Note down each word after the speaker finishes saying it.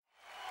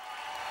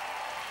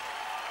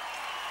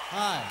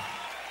Hi.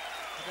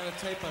 I got a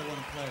tape I want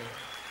to play.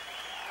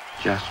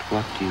 Just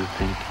what do you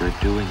think you're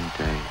doing,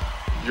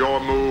 Dave? Your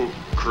move,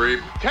 creep.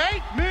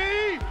 Take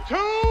me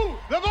to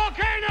the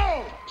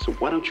volcano! So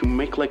why don't you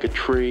make like a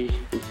tree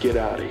and get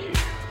out of here?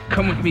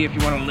 Come with me if you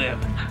want to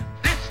live.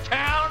 This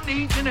town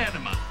needs an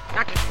enema.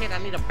 Dr. Kid,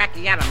 I need a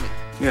backiotomy.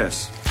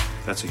 Yes,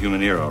 that's a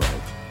human ear, all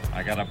right.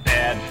 I got a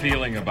bad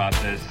feeling about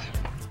this.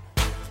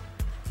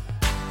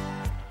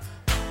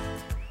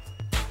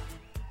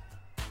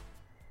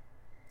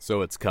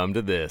 So it's come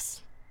to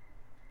this.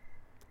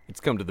 It's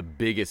come to the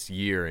biggest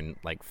year in,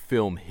 like,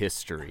 film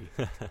history,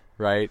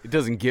 right? It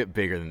doesn't get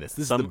bigger than this.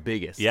 This is the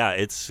biggest. Yeah,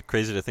 it's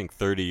crazy to think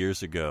 30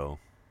 years ago,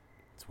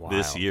 It's wild.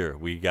 this year,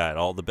 we got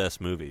all the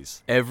best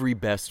movies. Every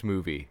best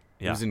movie.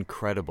 It Yeah. was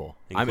incredible.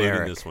 Including I'm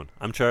Eric. this one.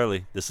 I'm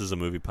Charlie. This is a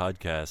movie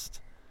podcast.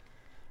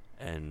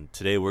 And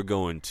today we're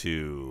going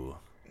to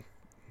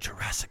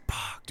Jurassic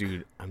Park.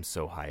 Dude, I'm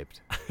so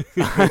hyped.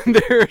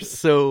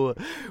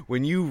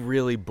 When you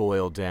really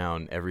boil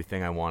down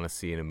everything I want to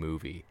see in a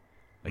movie,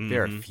 like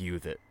there are a few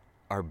that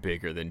are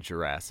bigger than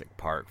Jurassic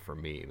Park for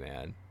me,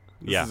 man.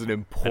 This is an I'd have to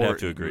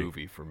important agree.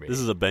 movie for me. This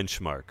is a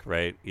benchmark,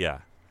 right? Yeah.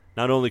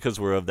 Not only because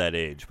we're of that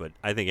age, but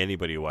I think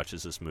anybody who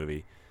watches this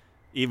movie,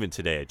 even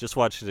today, just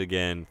watched it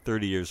again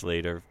 30 years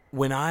later.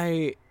 When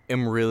I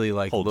am really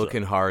like Holds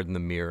looking up. hard in the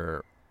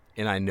mirror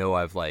and I know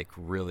I've like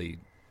really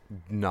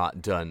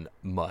not done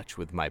much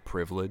with my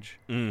privilege,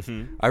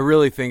 I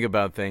really think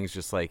about things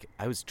just like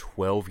I was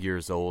 12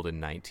 years old in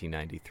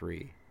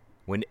 1993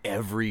 when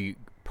every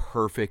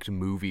perfect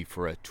movie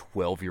for a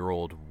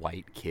 12-year-old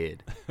white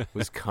kid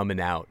was coming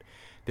out.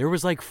 There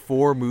was like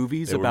 4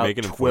 movies They were about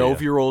making 'em for ya.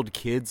 12-year-old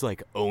kids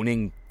like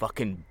owning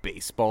fucking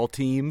baseball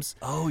teams.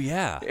 Oh,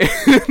 yeah.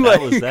 Like, That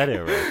was that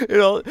era. You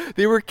know,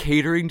 they were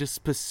catering to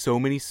so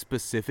many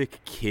specific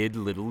kid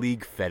Little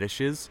League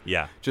fetishes.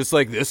 Yeah. Just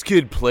like, this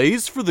kid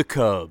plays for the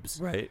Cubs.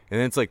 Right. And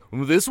then it's like,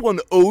 well, this one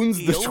owns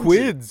the owns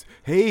Twins.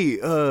 Hey,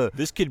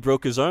 This kid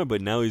broke his arm,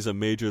 but now he's a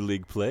major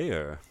league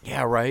player.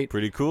 yeah, right?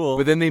 Pretty cool.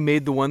 But then they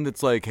made the one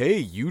that's like, hey,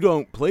 you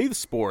don't play the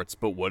sports,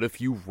 but what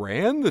if you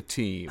ran the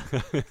team?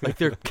 Like,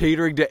 they're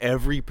catering to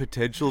every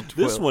potential 12.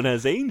 This one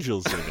has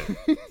angels in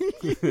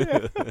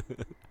it.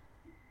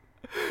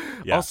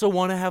 Yeah. Also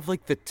want to have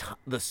like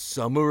the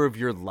summer of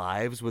your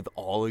lives with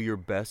all of your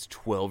best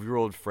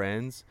 12-year-old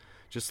friends,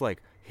 just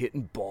like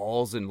hitting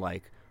balls and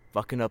like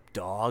fucking up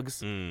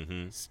dogs.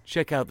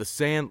 Check out the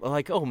sand.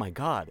 Like, oh my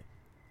God,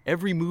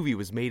 every movie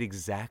was made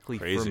exactly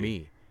for Crazy.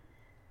 me.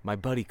 My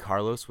buddy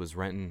Carlos was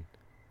renting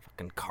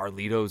fucking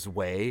Carlito's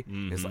Way.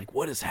 It's like,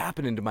 what is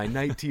happening to my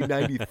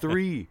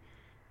 1993?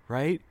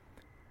 Right?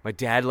 My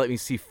dad let me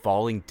see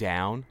Falling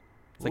Down.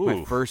 It's like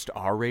my Ooh. first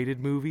R-rated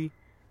movie.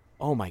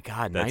 Oh my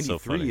God, That's so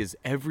 93 funny. is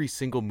every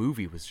single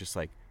movie was just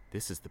like,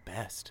 this is the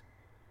best.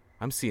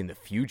 I'm seeing The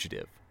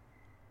Fugitive.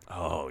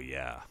 Oh,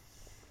 yeah.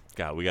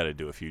 God, we got to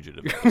do a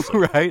Fugitive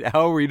episode. Right?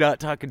 How are we not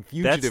talking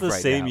Fugitive That's the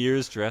right same now? year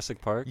as Jurassic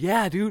Park?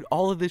 Yeah, dude,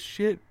 all of this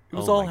shit. It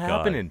was all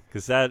happening.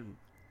 Because that's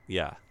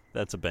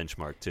a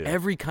benchmark, too.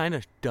 Every kind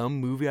of dumb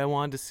movie I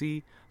wanted to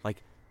see.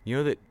 Like, you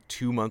know that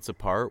 2 months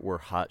apart were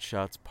Hot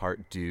Shots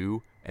Part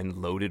 2 and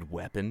Loaded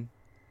Weapon?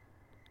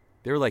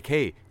 They were like,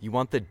 hey, you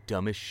want the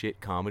dumbest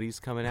shit comedies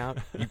coming out?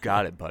 You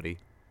got it, buddy.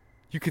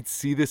 You could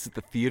see this at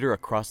the theater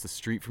across the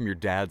street from your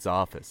dad's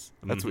office.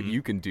 That's what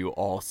you can do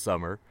all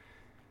summer.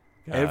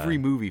 Every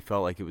movie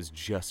felt like it was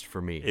just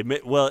for me.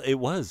 It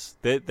was.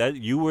 That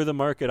you were the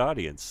market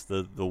audience.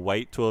 The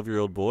white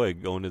 12-year-old boy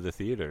going to the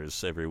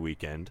theaters every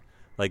weekend.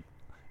 Like,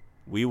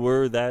 we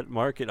were that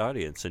market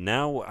audience. And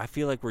now I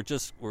feel like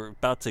we're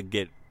about to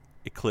get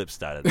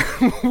eclipsed out of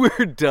that.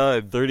 We're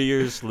done. 30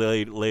 years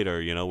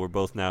later, we're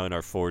both now in our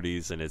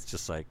 40s, and it's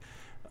just like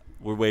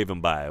we're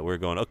waving by. We're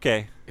going,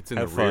 okay, It's in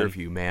have the fun. rear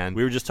view, man.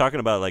 We were just talking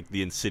about like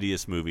the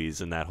Insidious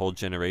movies and that whole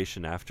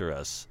generation after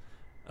us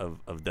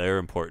of their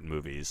important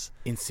movies.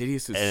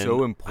 Insidious is And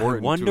so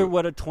important. I wonder to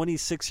what a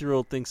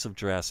 26-year-old thinks of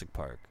Jurassic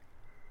Park.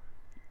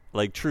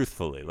 Like,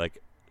 truthfully,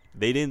 like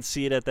they didn't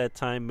see it at that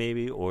time,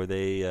 maybe, or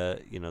they,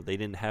 they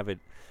didn't have it.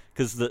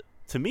 Because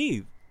to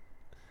me,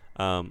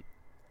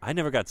 I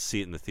never got to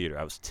see it in the theater.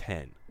 I was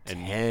 10.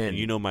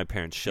 And my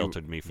parents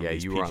sheltered me from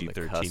these you were on PG-13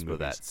 the cusp movies. of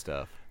that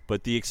stuff.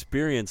 But the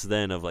experience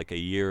then of like a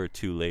year or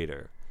two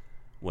later,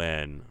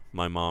 when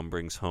my mom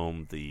brings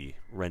home the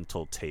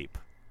rental tape,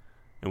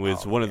 and it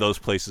was one of those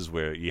places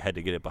where you had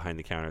to get it behind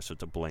the counter, so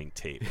it's a blank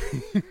tape,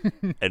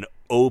 and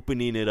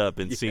opening it up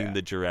and seeing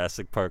the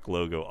Jurassic Park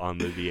logo on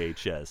the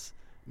VHS,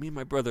 me and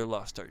my brother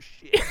lost our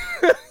shit.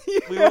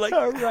 We were like,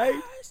 all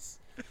right. Yes.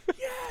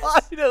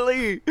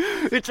 Finally,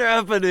 it's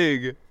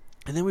happening.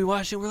 And then we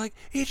watched it, and we're like,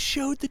 it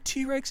showed the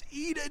T-Rex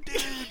eat a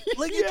dude.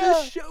 Like, it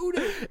just showed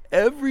it.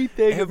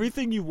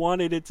 Everything you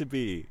wanted it to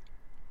be.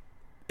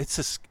 It's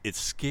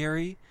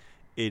scary.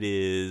 It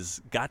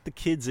is got the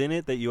kids in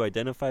it that you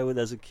identify with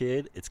as a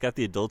kid. It's got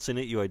the adults in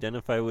it you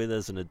identify with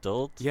as an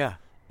adult. Yeah.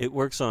 It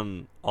works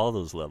on all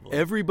those levels.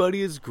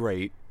 Everybody is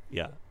great.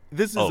 Yeah.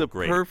 This is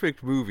great.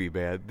 perfect movie,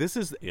 man. This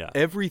is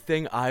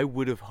everything I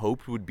would have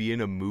hoped would be in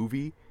a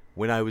movie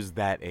when I was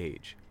that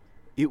age.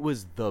 It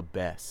was the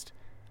best.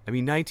 I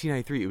mean,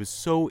 1993, it was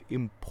so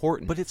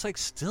important. But it's like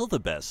still the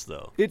best,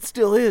 though. It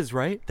still is,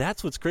 right?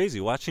 That's what's crazy.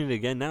 Watching it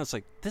again now, it's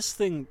like this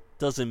thing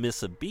doesn't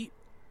miss a beat.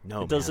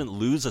 No, it doesn't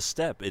lose a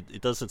step.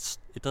 It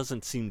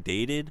doesn't seem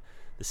dated.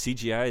 The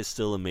CGI is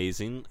still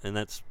amazing, and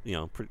that's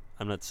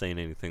I'm not saying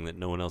anything that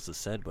no one else has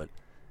said, but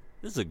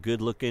this is a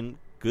good-looking,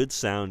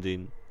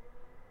 good-sounding,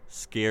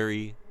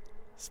 scary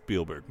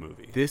Spielberg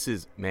movie. This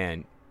is,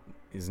 man,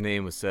 his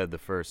name was said the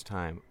first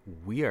time.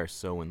 We are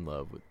so in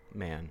love with,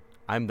 man,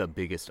 I'm the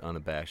biggest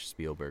unabashed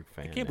Spielberg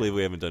fan. I can't believe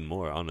we haven't done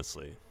more,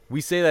 honestly.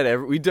 We say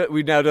that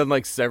we've now done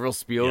like several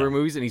Spielberg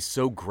movies, and he's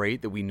so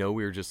great that we know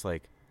we were just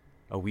like,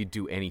 oh, we'd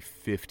do any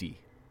 50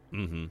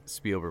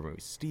 Spielberg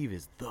movies. Steve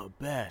is the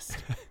best.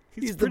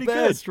 He's the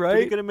best, good. right?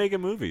 Pretty good at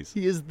making movies.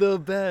 He is the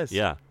best.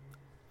 Yeah.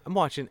 I'd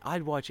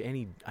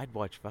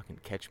watch fucking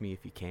Catch Me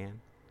If You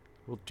Can.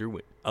 We'll do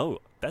it.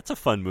 Oh, that's a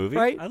fun movie.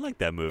 Right? I like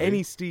that movie.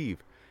 Any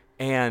Steve.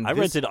 And I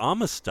rented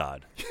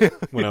Amistad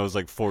when I was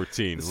like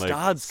 14.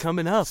 Amistad's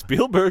coming up.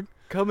 Spielberg.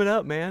 Coming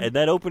up, man. And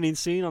that opening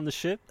scene on the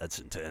ship, that's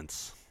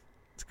intense.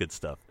 It's good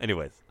stuff.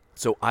 Anyways.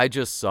 So I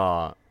just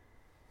saw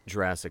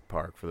Jurassic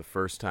Park for the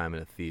first time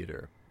in a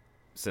theater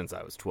since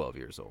I was 12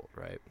 years old,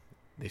 right?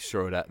 They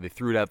threw it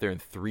out there in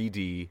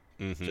 3D,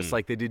 just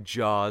like they did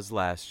Jaws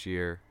last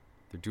year.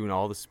 They're doing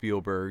all the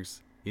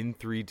Spielbergs in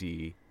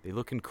 3D. They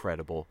look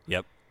incredible.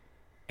 Yep.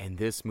 And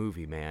this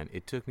movie, man,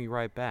 it took me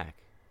right back.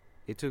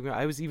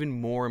 I was even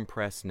more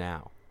impressed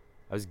now.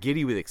 I was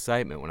giddy with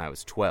excitement when I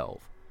was 12.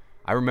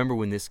 I remember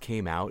when this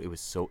came out, it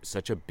was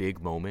such a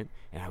big moment,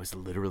 and I was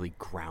literally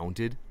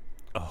grounded.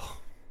 Oh,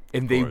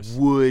 and they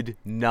would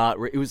not.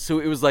 It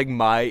was like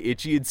my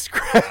Itchy and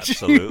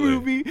Scratchy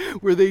movie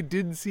where they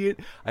didn't see it.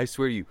 I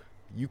swear to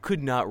you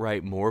could not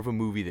write more of a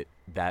movie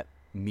that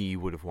me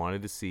would have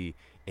wanted to see,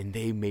 and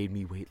they made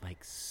me wait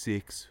like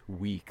 6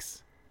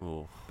 weeks.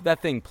 Oh.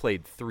 That thing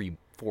played 3-4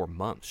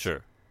 months.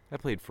 Sure.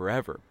 That played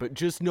forever. But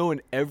just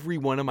knowing every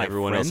one of my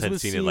Everyone friends else had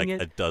was seen seeing it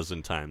like a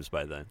dozen times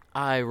by then.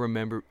 I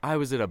remember I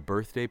was at a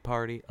birthday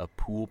party, a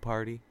pool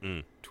party,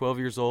 12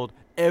 years old.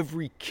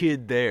 Every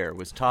kid there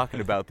was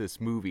talking about this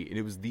movie, and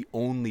it was the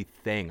only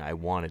thing I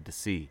wanted to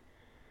see.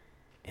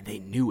 And they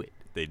knew it.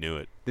 They knew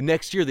it. The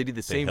next year, they did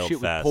the same shit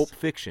with Pulp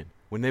Fiction,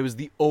 when there was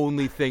the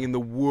only thing in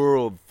the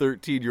world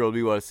 13-year-old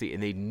we want to see,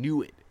 and they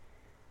knew it.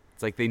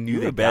 It's like they knew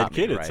You're they a bad got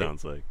kid, me, it right?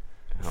 sounds like.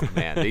 Oh,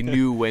 man. They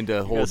knew when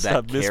to hold that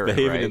stop carrot,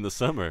 misbehaving right? in the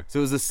summer. So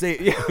it was the same.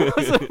 Yeah,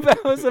 I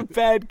was a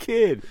bad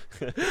kid.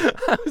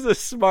 I was a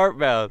smart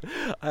mouth.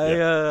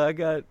 I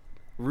got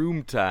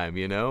room time,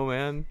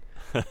 man.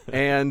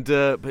 And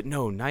but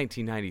no,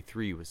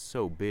 1993 was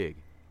so big.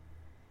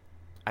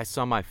 I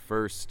saw my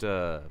first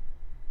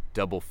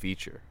double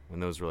feature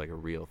when those were like a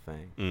real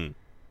thing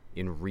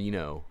in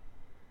Reno.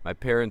 My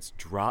parents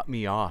dropped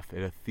me off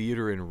at a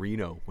theater in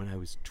Reno when I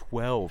was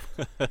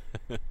 12.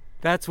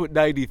 That's what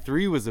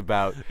 93 was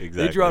about. Exactly.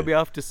 They dropped me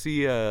off to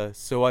see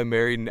So I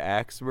Married an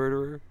Axe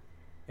Murderer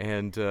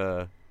and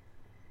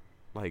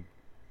like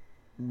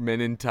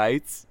Men in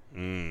Tights.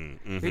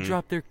 They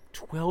dropped their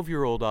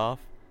 12-year-old off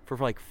for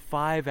like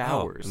 5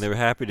 hours. And they were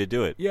happy to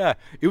do it. Yeah,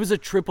 it was a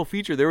triple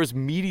feature. There was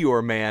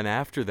Meteor Man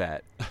after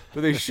that.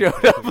 But they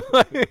showed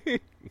up.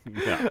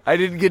 Yeah. I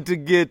didn't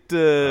get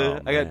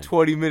I got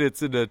 20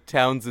 minutes into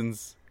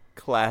Townsend's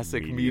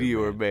classic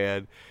Meteor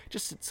Man.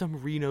 Just at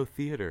some Reno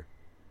theater.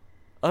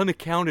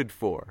 Unaccounted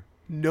for.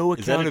 No accountability.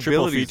 Is that a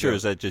triple feature zone. or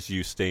is that just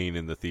you staying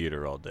in the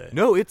theater all day?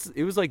 No, it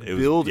was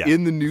billed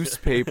in the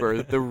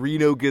newspaper. The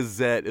Reno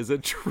Gazette is a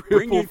triple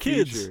Bring your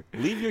kids. feature.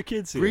 Leave your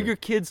kids here. Bring your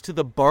kids to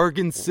the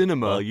Bargain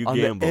Cinema on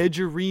gamble. the edge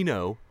of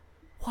Reno.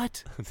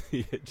 What?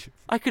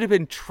 I could have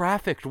been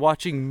trafficked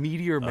watching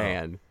Meteor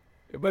Man.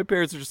 And my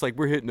parents are just like,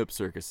 we're hitting up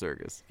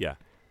Circus. Yeah.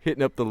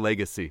 Hitting up the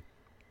Legacy.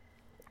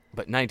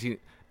 But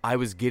I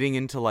was getting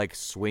into like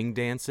swing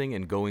dancing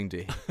and going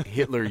to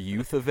Hitler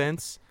Youth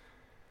events.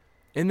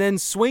 And then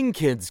Swing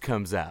Kids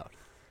comes out.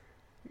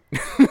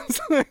 It's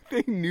like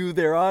they knew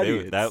their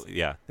audience.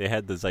 They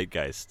had the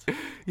zeitgeist.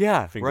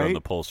 Yeah, Finger right? on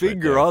the pulse.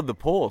 Finger right on the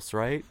pulse,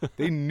 right?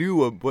 They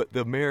knew what the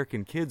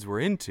American kids were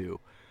into.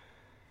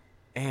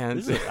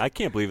 And I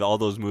can't believe all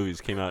those movies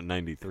came out in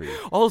 93.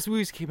 All those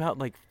movies came out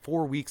like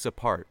 4 weeks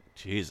apart.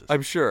 Jesus.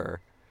 I'm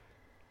sure.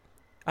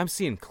 I'm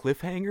seeing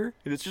Cliffhanger,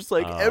 and it's just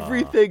like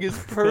everything is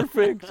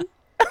perfect.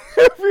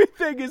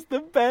 Everything is the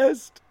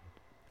best.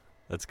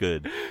 That's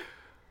good.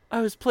 I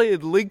was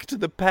playing Link to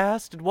the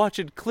Past and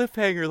watching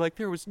Cliffhanger like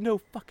there was no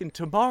fucking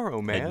tomorrow,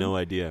 man. I had no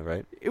idea,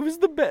 right? It was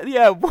the best.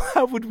 Yeah,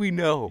 how would we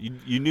know?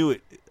 You knew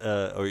it,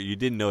 or you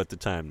didn't know at the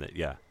time that,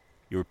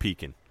 you were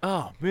peaking.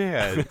 Oh,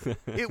 man.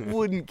 It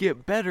wouldn't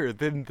get better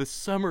than the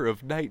summer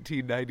of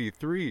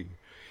 1993.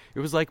 It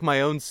was like my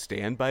own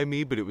Stand By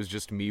Me, but it was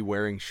just me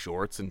wearing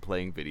shorts and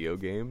playing video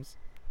games.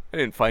 I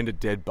didn't find a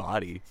dead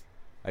body.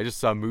 I just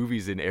saw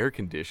movies in air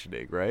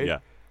conditioning, right? Yeah.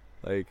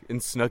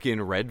 And snuck in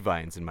red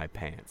vines in my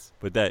pants.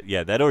 But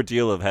that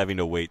ordeal of having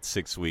to wait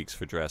 6 weeks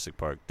for Jurassic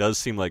Park does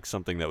seem like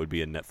something that would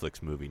be a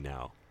Netflix movie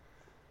now.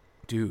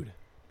 Dude,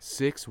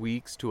 6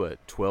 weeks to a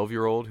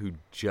 12-year-old who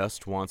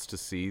just wants to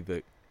see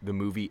the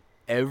movie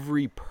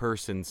every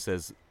person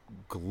says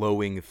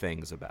glowing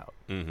things about.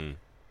 Mm-hmm.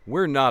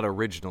 We're not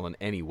original in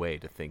any way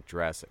to think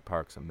Jurassic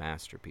Park's a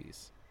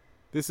masterpiece.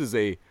 This is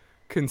a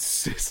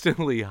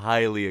consistently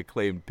highly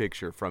acclaimed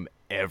picture from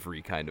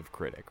every kind of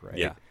critic, right?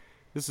 Yeah.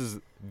 This is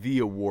the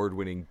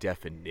award-winning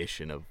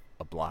definition of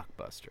a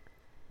blockbuster.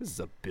 This is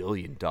 $1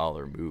 billion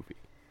movie.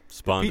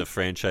 Spawned a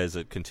franchise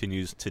that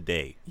continues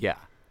today. Yeah.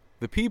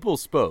 The people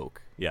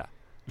spoke. Yeah.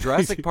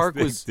 Jurassic Park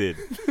was... They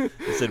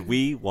said,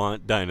 we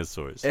want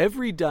dinosaurs.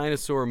 Every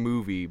dinosaur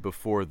movie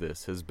before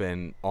this has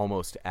been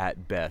almost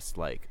at best,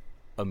 like,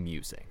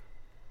 amusing.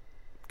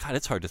 God,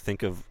 it's hard to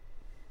think of.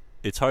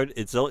 It's hard.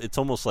 It's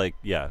almost like,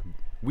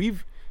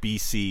 we've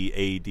BC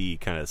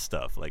AD kind of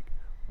stuff. Like,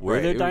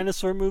 were there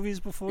dinosaur movies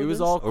before? It was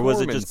this? all or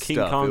was it Corman just King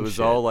stuff. Kong? It was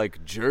shit? all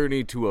like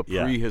Journey to a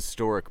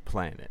prehistoric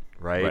planet,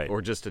 right?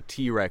 Or just a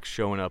T-Rex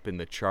showing up in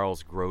the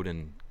Charles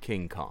Grodin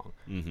King Kong.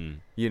 Mm-hmm.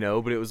 You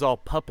know, but it was all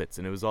puppets,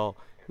 and it was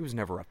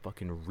never a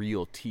fucking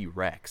real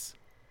T-Rex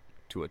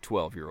to a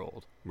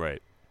 12-year-old.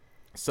 Right.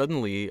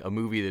 Suddenly, a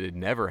movie that had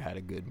never had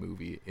a good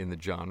movie in the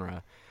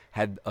genre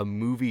had a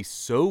movie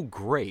so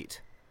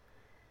great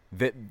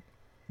that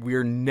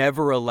we're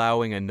never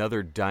allowing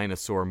another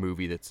dinosaur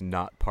movie that's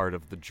not part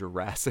of the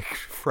Jurassic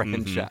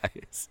franchise.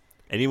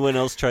 Mm-hmm. Anyone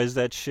else tries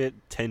that shit,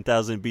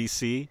 10,000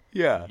 BC,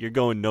 you're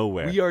going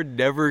nowhere. We are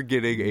never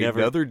getting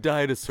another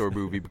dinosaur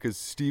movie because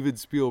Steven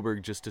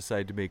Spielberg just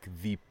decided to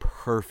make the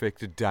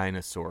perfect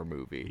dinosaur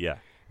movie. Yeah.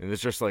 And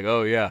it's just like,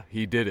 oh yeah,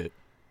 he did it.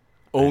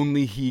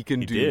 Only he can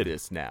do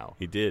this now.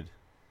 He did.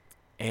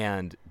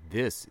 And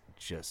this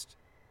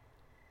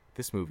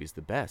movie's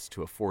the best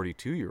to a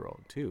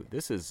 42-year-old, too.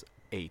 This is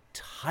a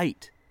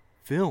tight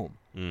film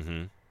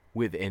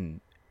with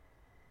an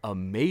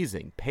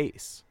amazing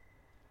pace.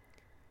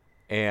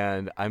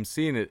 And I'm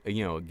seeing it,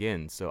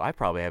 again, so I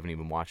probably haven't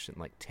even watched it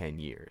in like 10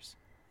 years.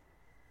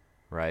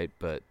 Right?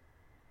 But,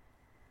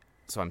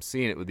 so I'm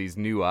seeing it with these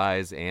new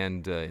eyes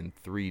and in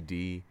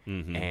 3D.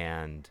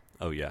 And...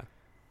 Oh, yeah.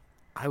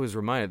 I was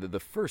reminded that the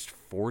first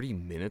 40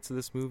 minutes of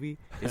this movie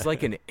is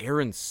like an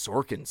Aaron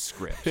Sorkin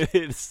script.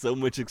 It's so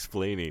much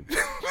explaining.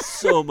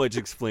 So much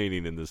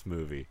explaining in this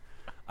movie.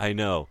 I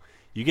know.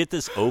 You get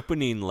this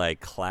opening,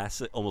 like,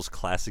 almost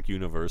classic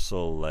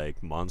Universal,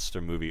 like, monster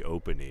movie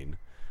opening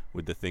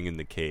with the thing in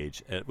the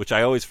cage, which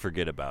I always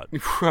forget about.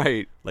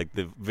 Right. Like,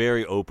 the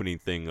very opening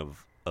thing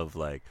of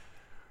like,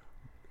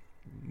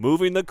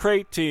 moving the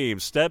crate team,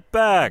 step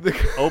back.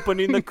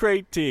 Opening the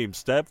crate team,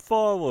 step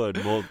forward.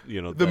 Well,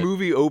 the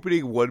movie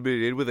opening 1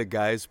 minute in with a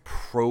guy's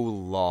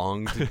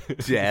prolonged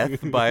death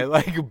by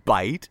like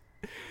bite.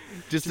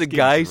 Just a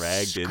guy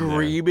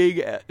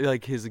screaming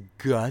like his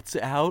guts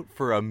out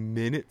for a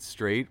minute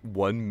straight.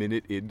 1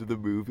 minute into the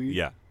movie.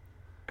 Yeah,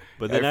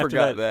 but then I after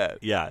forgot that.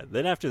 Yeah,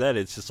 then after that,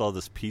 it's just all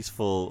this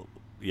peaceful,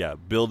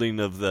 building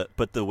of the.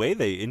 But the way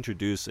they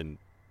introduce and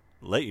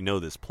let you know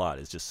this plot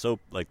is just so,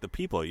 like, the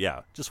people,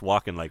 just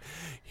walking like,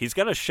 he's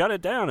gonna shut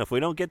it down if we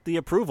don't get the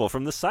approval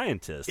from the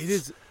scientists. It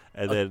is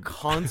then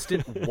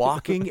constant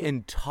walking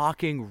and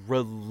talking,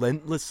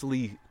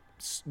 relentlessly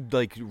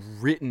like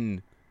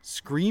written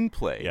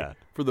screenplay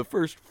for the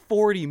first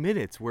 40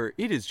 minutes, where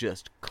it is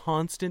just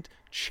constant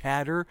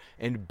chatter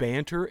and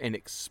banter and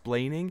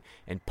explaining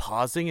and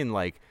pausing and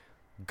like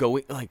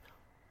going like,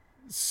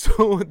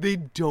 so they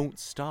don't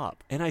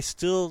stop. And I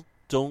still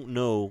don't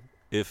know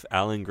if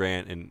Alan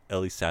Grant and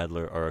Ellie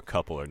Sattler are a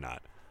couple or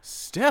not.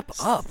 Step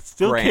up,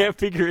 Still Grant. Can't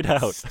figure it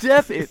out.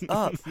 Step it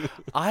up.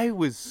 I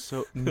was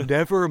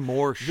never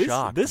more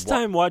shocked. This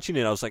time watching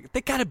it, I was like, they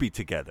gotta be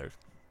together.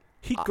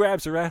 He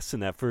grabs her ass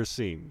in that first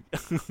scene.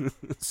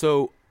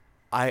 So,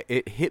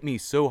 it hit me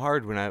so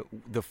hard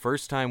the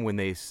first time when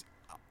they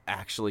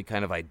actually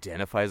kind of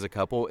identify as a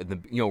couple,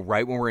 and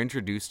right when we're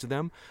introduced to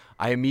them,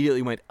 I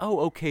immediately went, oh,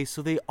 okay,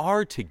 so they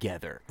are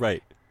together.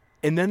 Right.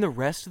 And then the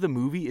rest of the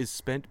movie is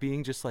spent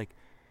being just like,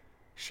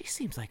 she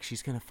seems like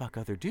she's gonna fuck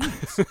other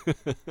dudes.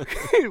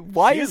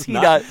 Why is he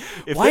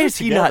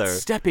not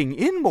stepping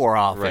in more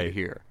often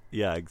here?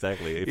 Yeah,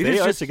 exactly. If they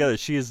are together,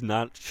 she is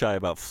not shy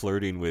about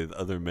flirting with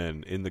other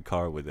men in the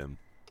car with him.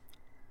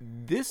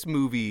 This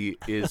movie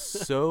is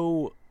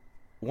so...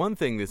 One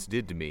thing this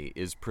did to me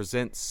is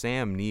present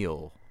Sam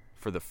Neill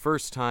for the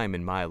first time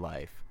in my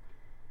life,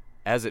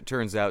 as it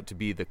turns out to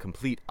be the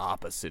complete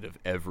opposite of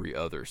every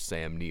other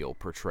Sam Neill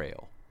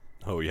portrayal.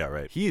 Oh, yeah,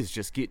 right. He is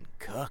just getting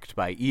cucked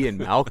by Ian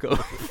Malcolm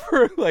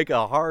for like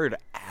a hard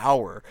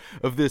hour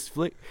of this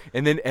flick.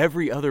 And then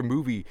every other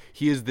movie,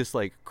 he is this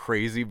like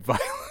crazy,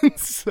 violent,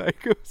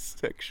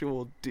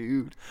 psychosexual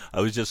dude. I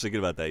was just thinking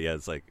about that. Yeah,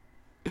 it's like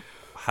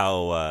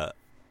how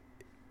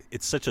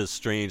it's such a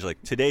strange,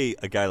 like today,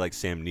 a guy like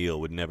Sam Neill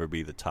would never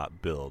be the top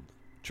billed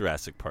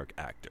Jurassic Park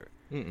actor.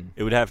 Mm-mm.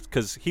 It would have,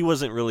 because he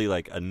wasn't really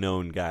like a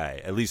known guy,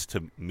 at least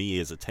to me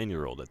as a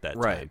 10-year-old at that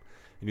time.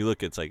 And you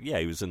look, it's like,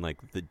 he was in like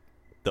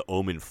the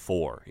Omen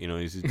 4,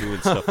 he's doing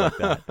stuff like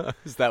that.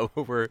 Is that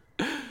what we're...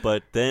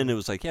 But then it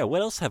was like,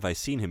 what else have I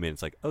seen him in?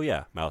 It's like, oh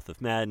yeah, Mouth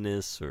of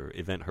Madness or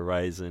Event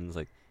Horizon. It's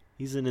like,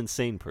 he's an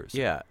insane person.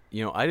 Yeah,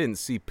 I didn't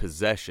see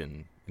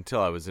Possession until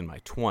I was in my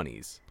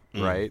 20s.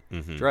 right?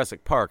 Mm-hmm.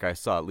 Jurassic Park I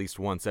saw at least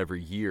once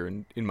every year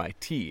in my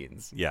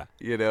teens. Yeah.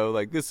 You know,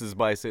 like this is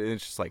my, and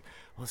it's just like,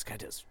 well, this guy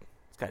does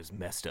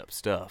messed up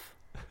stuff.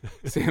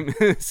 Sam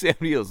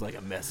Neill's like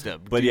a messed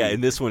up But dude. yeah, in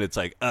this one it's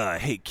like, I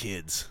hate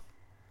kids.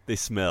 They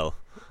smell.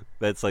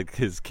 That's like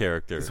his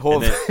character. His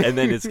whole and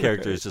then his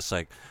character is just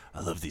like,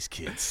 I love these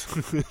kids.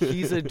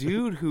 He's a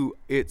dude who,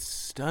 it's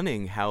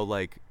stunning how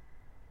like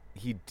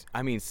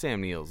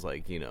Sam Neill's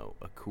like, you know,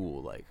 a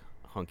cool like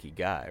hunky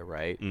guy,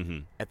 right? Mm-hmm.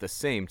 At the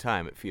same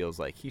time, it feels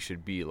like he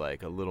should be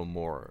like a little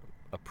more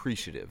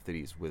appreciative that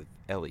he's with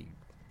Ellie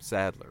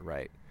Sadler,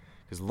 right?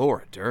 Because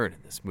Laura Dern in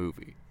this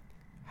movie,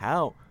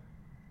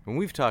 when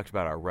we've talked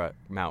about our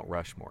Mount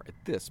Rushmore at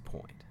this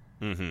point,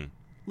 Mm-hmm.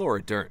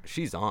 Laura Dern,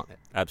 she's on it.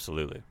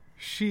 Absolutely.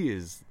 She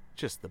is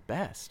just the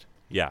best.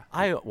 Yeah.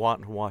 I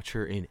want to watch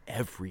her in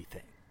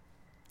everything.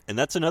 And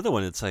that's another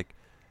one. It's like,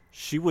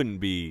 she wouldn't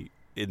be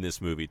in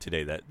this movie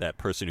today, that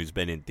person who's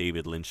been in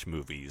David Lynch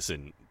movies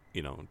and,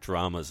 you know,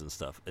 dramas and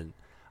stuff. And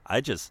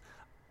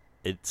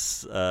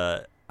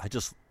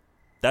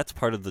that's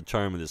part of the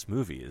charm of this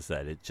movie, is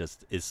that it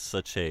just is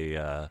such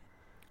a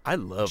I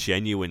love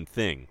genuine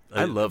thing.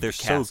 I love they're the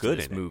cast so good of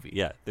this in movie. It.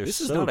 Yeah, they're this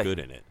is so not good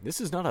in it.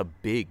 This is not a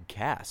big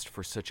cast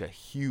for such a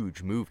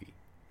huge movie.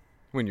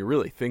 When you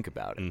really think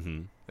about it,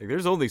 Mm-hmm. like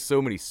there's only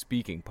so many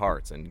speaking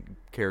parts and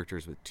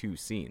characters with 2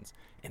 scenes,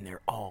 and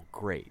they're all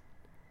great.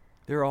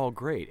 They're all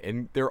great,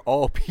 and they're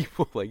all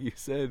people, like you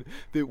said,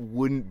 that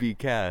wouldn't be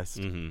cast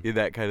Mm-hmm. in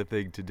that kind of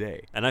thing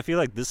today. And I feel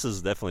like this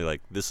is definitely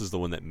this is the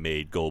one that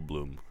made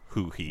Goldblum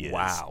who he is.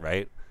 Wow.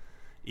 Right?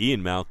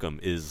 Ian Malcolm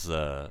is.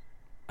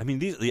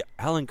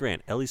 Alan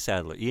Grant, Ellie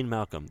Sadler, Ian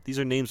Malcolm. These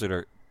are names that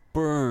are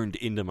burned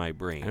into my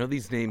brain. I know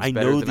these names I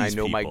better know than I these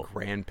know my people.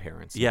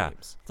 grandparents' Yeah,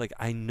 names. it's like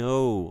I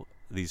know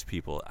these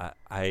people.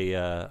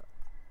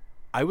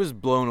 I was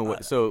blown away.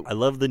 So I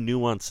love the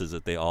nuances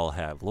that they all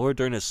have. Laura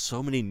Dern has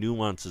so many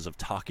nuances of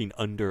talking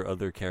under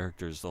other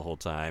characters the whole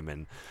time,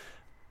 and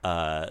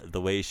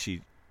the way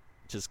she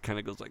just kind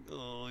of goes like,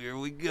 "Oh, here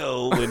we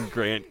go," when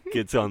Grant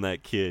gets on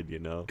that kid, you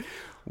know.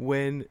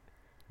 when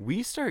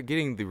we start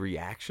getting the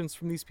reactions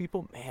from these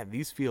people, man,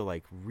 these feel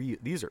like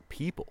these are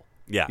people.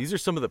 Yeah. These are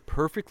some of the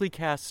perfectly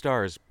cast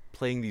stars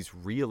playing these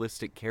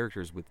realistic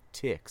characters with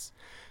tics,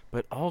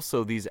 but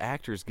also these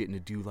actors getting to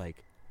do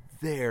like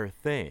their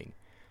thing.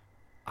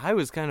 I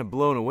was kind of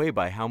blown away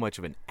by how much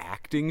of an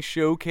acting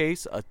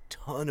showcase a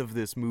ton of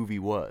this movie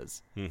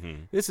was.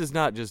 Mm-hmm. This is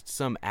not just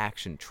some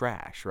action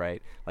trash,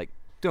 right? Like,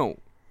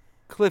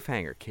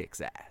 Cliffhanger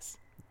kicks ass,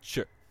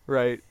 Sure.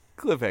 right?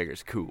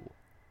 Cliffhanger's cool,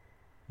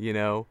 you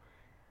know?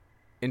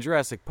 And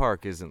Jurassic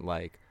Park isn't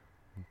like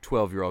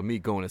 12-year-old me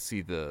going to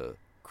see the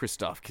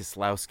Krzysztof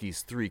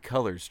Kieslowski's Three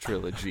Colors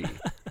trilogy.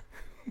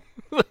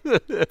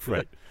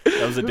 Right.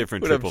 That was a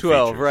different When I'm triple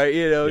 12, feature. right?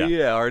 You know,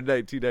 Yeah. our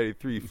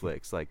 1993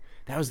 flicks. Like,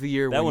 that was the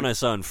year That when one I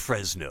saw in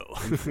Fresno.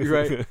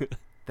 right?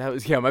 That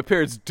was, my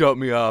parents dumped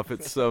me off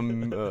at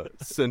some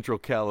Central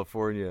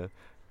California.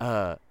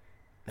 That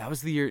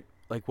was the year,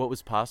 like, what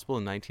was possible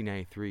in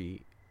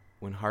 1993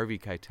 when Harvey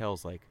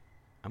Keitel's like,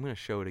 I'm going to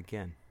show it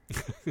again.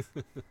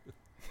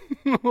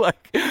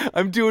 Like,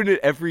 I'm doing it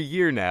every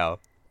year now.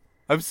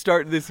 I'm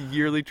starting this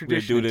yearly We're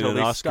tradition doing it until an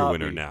they Oscar stop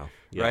winner me, now.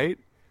 Yeah. right?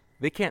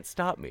 They can't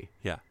stop me.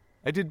 Yeah.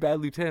 I did Bad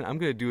Lieutenant. I'm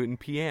going to do it in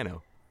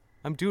piano.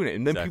 I'm doing it.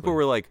 And then Exactly. people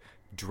were like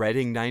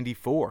dreading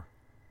 94.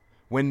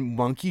 When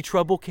Monkey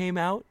Trouble came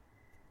out,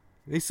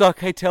 they saw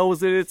Keitel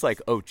was in it. It's like,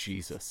 oh,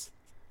 Jesus.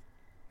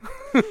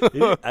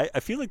 I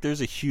feel like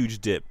there's a huge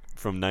dip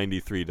from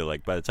 93 to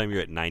like by the time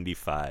you're at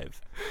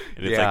 95.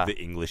 And it's Yeah. like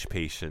the English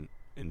Patient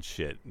and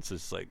shit. It's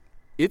just like,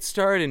 It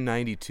started in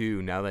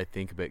 92, now that I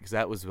think of it, because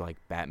that was like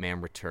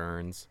Batman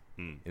Returns.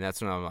 And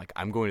that's when I'm like,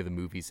 I'm going to the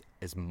movies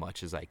as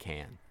much as I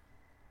can.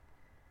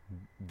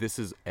 This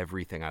is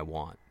everything I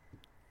want.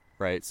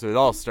 Right? So it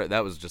all started,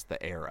 that was just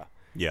the era.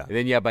 yeah. And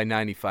then, by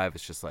 95,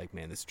 it's just like,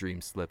 man, this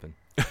dream's slipping.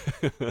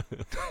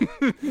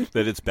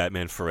 That it's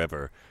Batman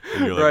Forever.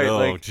 And you're like, Right, oh,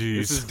 like, jeez.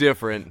 this is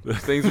different.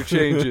 Things are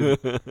changing.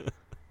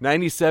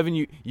 97,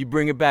 you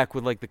bring it back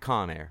with, like, the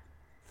Con Air.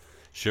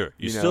 Sure.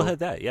 You you still know, had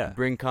that, yeah.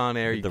 Bring Con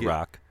Air. You The get,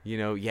 Rock. You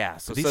know, yeah.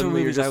 So But these are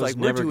suddenly movies you're I just was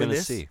like, we're never doing going to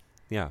this. see.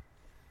 Yeah.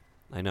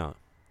 I know.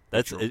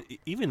 True.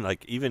 Even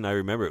I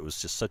remember it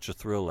was just such a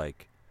thrill,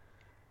 like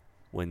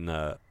when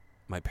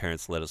my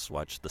parents let us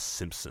watch The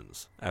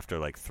Simpsons after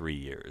like 3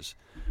 years,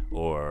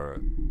 or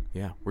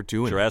Yeah, we're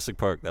doing Jurassic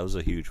Park. That was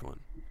a huge one,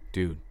 it.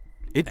 Dude.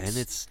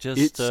 it's just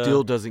It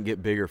still doesn't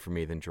get bigger for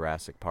me than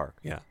Jurassic Park.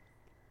 yeah.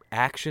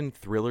 Action,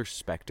 thriller,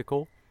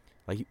 spectacle.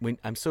 Like,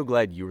 I'm so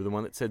glad you were the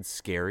one that said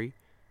scary.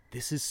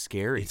 This is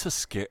scary. It's a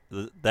scare.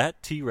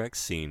 That T-Rex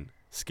scene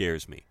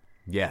scares me.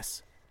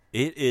 Yes.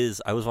 It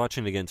is. I was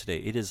watching it again today.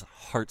 It is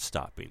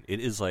heart-stopping. It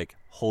is like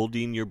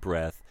holding your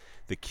breath.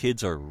 The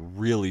kids are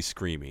really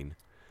screaming.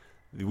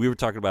 We were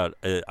talking about.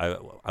 I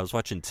was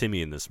watching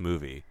Timmy in this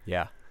movie,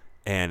 Yeah.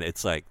 and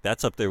it's like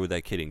that's up there with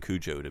that kid in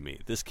Cujo to me.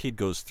 This kid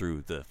goes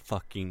through the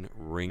fucking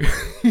ringer,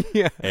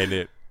 Yeah. and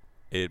it.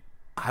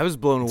 I was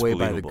blown It's away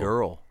by the believable.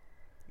 girl.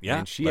 Yeah,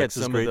 and she Lex had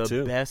is some of great, the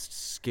too.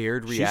 best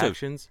scared She's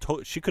reactions.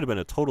 she could have been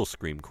a total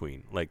scream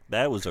queen. Like,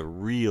 that was a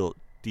real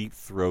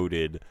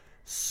deep-throated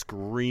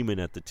screaming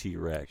at the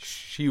T-Rex.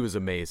 She was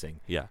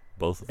amazing. Yeah,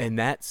 both of them. And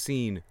that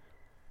scene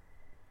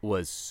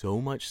was so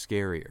much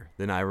scarier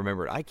than I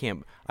remembered. I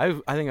think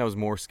I was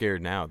more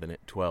scared now than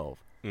at 12.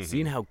 Mm-hmm.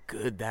 Seeing how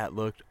good that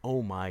looked,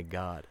 oh my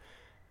God.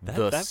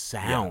 The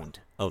sound.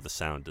 Yeah. Oh, the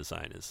sound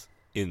design is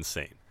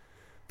insane.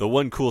 The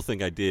one cool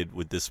thing I did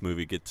with this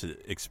movie get to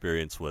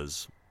experience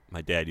was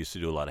my dad used to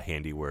do a lot of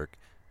handiwork,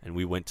 and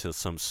we went to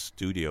some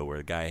studio where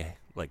a guy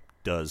like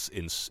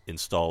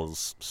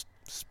installs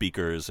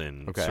speakers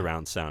and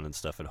surround sound and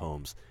stuff at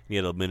homes. And he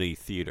had a mini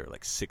theater,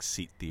 like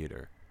 6-seat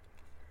theater,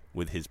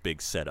 with his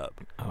big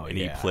setup. Oh, and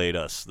he played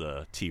us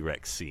the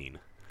T-Rex scene.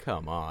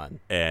 Come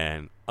on.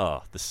 And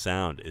the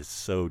sound is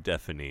so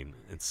deafening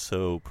and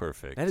so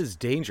perfect. That is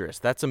dangerous.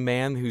 That's a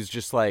man who's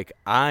just like,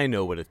 I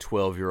know what a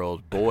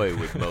 12-year-old boy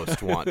would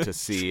most want to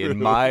see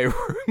in my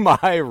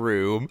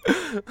room.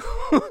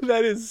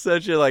 That is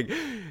such a like,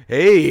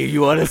 hey,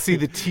 you want to see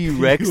the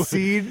T-Rex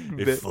scene?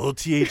 A full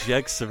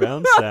THX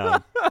surround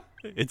sound.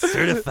 It's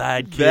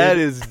certified, kid. That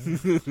is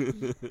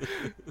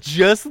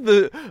just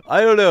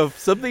I don't know,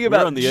 something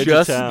about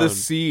just the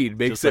scene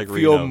makes it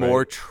feel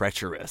more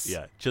treacherous.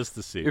 Yeah, just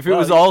the scene. If it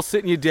was all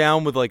sitting you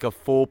down with like a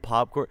full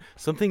popcorn,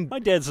 something. My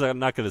dad's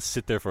not going to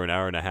sit there for an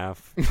hour and a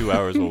half, 2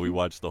 hours while we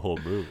watch the whole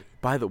movie.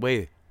 By the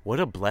way, what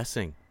a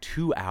blessing.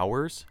 2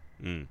 hours?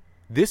 Mm.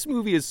 This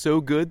movie is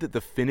so good that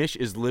the finish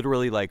is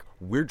literally like,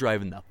 we're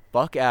driving the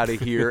fuck out of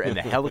here and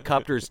the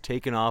helicopter is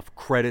taking off,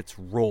 credits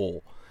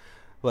roll.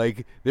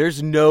 Like,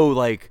 there's no,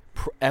 like,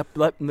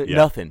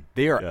 nothing.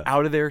 They are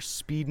out of there,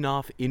 speeding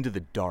off into the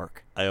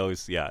dark. I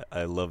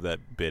love that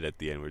bit at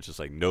the end where it's just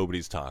like,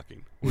 nobody's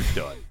talking. We're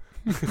done.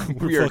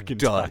 We are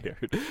done.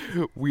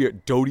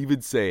 Tired. Don't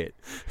even say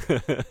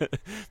it.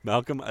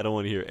 Malcolm, I don't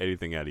want to hear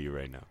anything out of you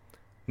right now.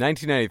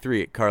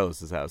 1993 at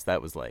Carlos's house, that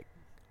was like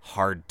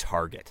hard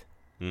target.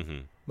 Mm-hmm.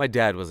 My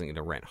dad wasn't going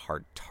to rent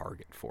Hard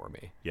Target for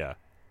me. Yeah.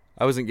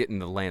 I wasn't getting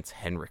the Lance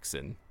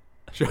Henriksen,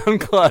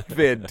 Jean-Claude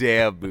Van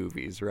Damme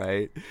movies,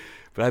 right?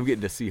 But I'm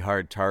getting to see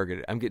Hard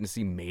Target. I'm getting to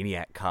see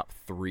Maniac Cop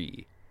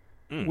 3,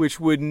 which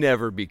would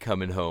never be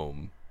coming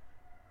home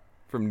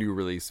from new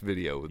release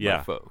video with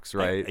my folks,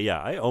 right?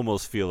 I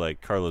almost feel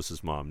like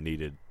Carlos's mom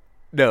needed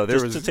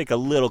to take a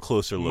little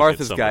closer look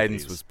Martha's at some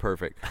guidance of these. was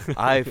perfect.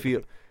 I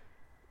feel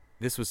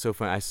this was so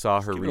funny. I saw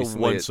her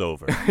recently. Once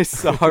over. I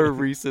saw her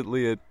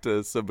recently at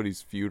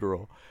somebody's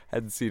funeral.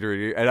 Hadn't seen her in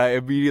a year, and I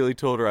immediately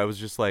told her, I was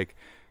just like,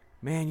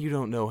 man, you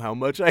don't know how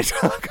much I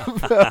talk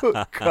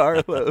about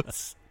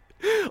Carlos.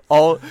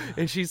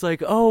 And she's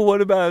like, oh,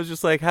 what about? I was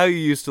just like, how you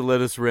used to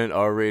let us rent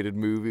R-rated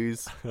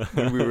movies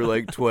when we were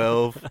like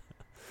 12.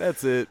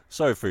 That's it.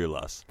 Sorry for your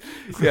loss.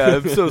 Yeah,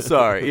 I'm so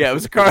sorry. Yeah, it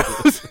was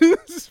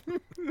Carlos.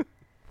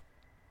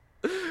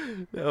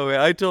 No,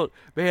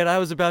 man, I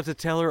was about to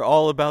tell her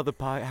all about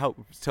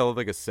tell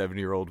like a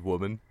 7-year-old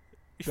woman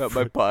about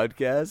my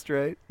podcast,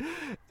 right?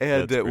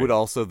 And would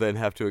also then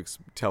have to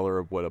tell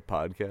her what a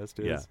podcast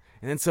is. Yeah.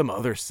 And then some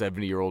other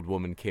 70-year-old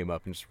woman came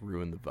up and just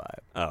ruined the vibe.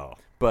 Oh.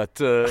 But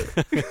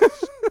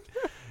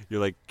you're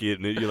like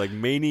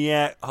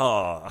Maniac.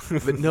 Oh.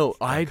 But no,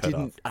 I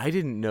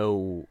didn't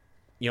know,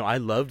 I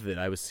loved that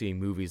I was seeing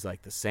movies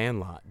like The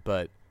Sandlot,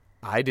 but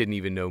I didn't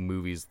even know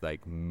movies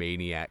like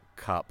Maniac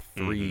Cop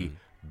 3,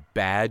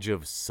 Badge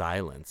of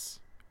Silence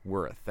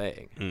were a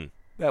thing. Mm.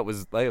 That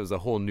was a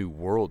whole new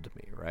world to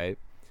me, right?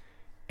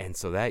 And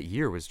so that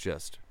year was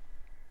just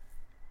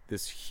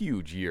this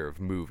huge year of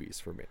movies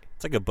for me.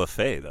 It's like a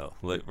buffet, though,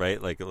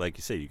 right? Like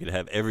you said, you could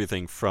have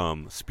everything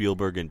from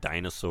Spielberg and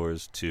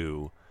dinosaurs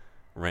to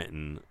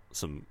renting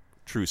some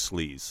true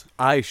sleaze.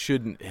 I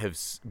shouldn't have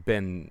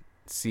been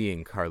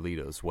seeing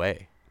Carlito's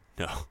Way.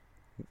 No.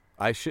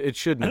 It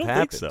shouldn't have happened. I don't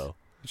think so.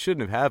 It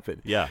shouldn't have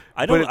happened. Yeah,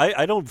 I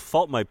don't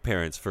fault my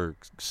parents for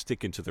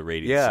sticking to the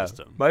rating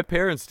system. My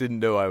parents didn't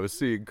know I was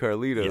seeing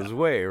Carlito's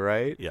Way,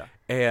 right? Yeah.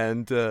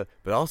 And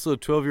but also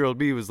 12-year-old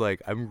me was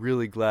like, I'm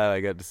really glad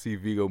I got to see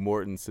Viggo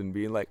Mortensen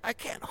being like, I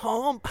can't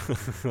hump.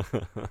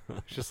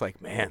 It's just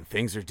like, man,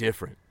 things are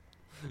different.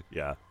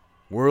 Yeah.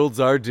 Worlds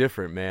are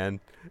different,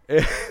 man.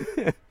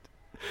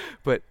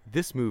 But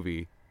this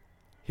movie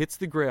hits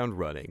the ground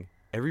running.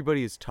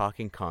 Everybody is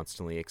talking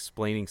constantly,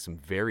 explaining some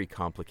very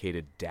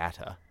complicated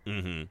data.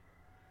 Mm-hmm.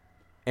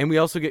 And we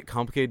also get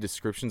complicated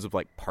descriptions of,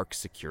 like, park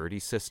security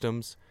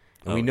systems.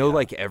 And we know,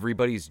 like,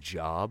 everybody's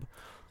job.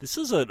 This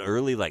is an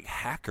early, like,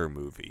 hacker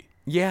movie.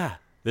 Yeah.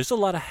 There's a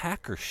lot of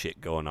hacker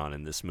shit going on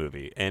in this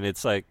movie. And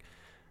it's, like,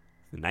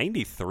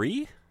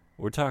 93?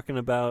 We're talking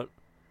about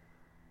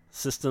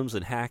systems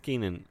and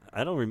hacking. And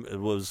I don't remember.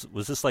 Was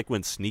this, like,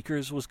 when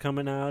Sneakers was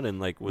coming out? And,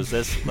 like, was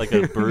this, like,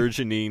 a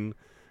burgeoning...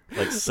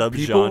 like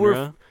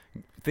subgenre.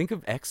 Think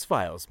of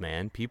X-Files,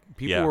 man.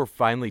 People were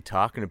finally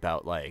talking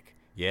about like,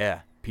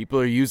 people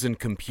are using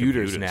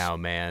computers now,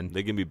 man.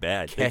 They can be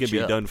bad. Catch they can be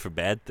up. done for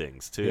bad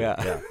things too.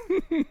 Yeah.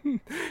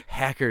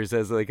 Hackers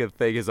as like a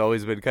thing has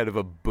always been kind of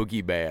a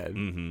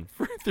boogeyman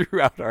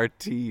throughout our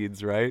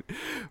teens, right?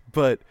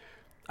 But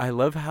I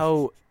love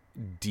how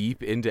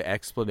deep into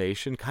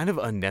explanation, kind of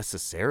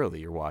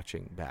unnecessarily. You're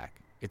watching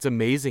back. It's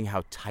amazing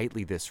how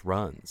tightly this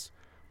runs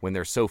when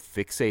they're so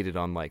fixated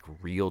on like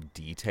real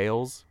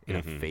details in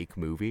a fake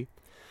movie.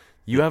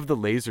 You have the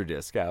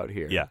Laserdisc out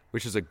here,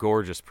 which is a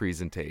gorgeous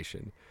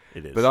presentation.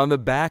 It is. But on the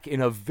back,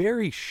 in a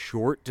very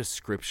short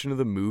description of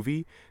the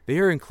movie, they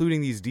are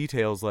including these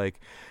details like,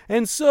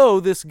 and so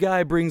this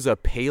guy brings a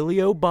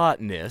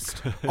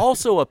paleobotanist,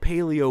 also a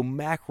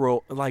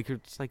paleomacro. Like,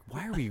 it's like,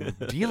 why are we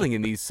dealing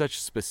in these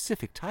such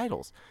specific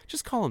titles?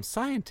 Just call them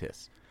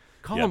scientists.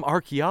 Call them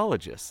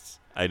archaeologists.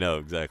 I know,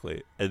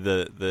 exactly. And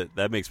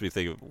that makes me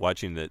think of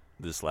watching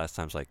this last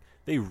time. It's like,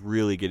 they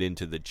really get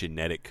into the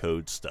genetic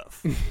code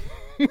stuff.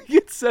 We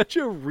get such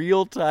a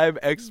real-time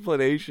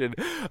explanation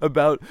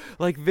about,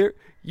 like,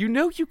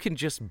 you can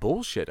just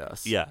bullshit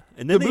us. Yeah,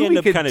 and then they end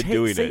up kind of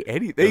doing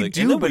it. They like,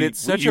 do, but it's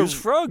such a... use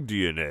frog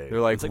DNA.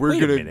 They're like,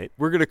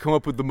 we're gonna come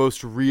up with the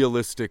most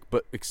realistic,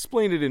 but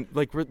explain it in,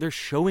 like, they're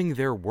showing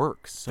their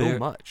work so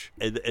much.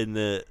 And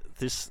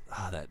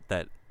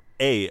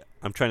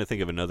I'm trying to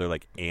think of another,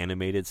 like,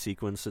 animated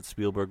sequence that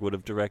Spielberg would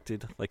have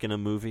directed, like, in a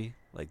movie.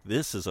 Like,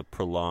 this is a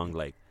prolonged,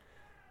 like,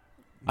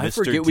 I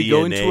Mr. forget DNA. we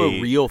go into a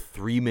real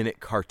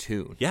 3-minute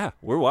cartoon. Yeah,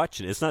 we're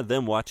watching. It's not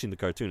them watching the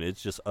cartoon.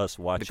 It's just us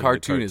watching the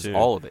cartoon. The cartoon is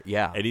all of it,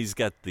 yeah. And he's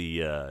got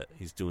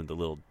he's doing the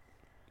little,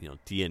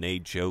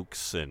 DNA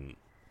jokes and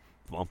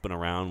bumping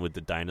around with the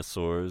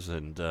dinosaurs.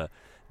 And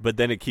but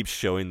then it keeps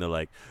showing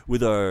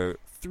with our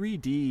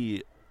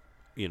 3D,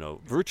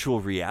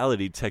 virtual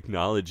reality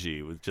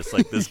technology with just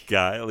like this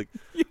guy, like,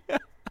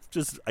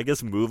 just, I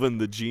guess, moving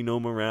the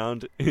genome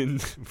around in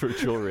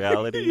virtual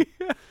reality.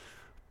 Yeah.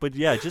 But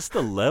yeah, just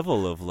the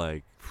level of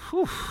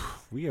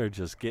we are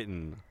just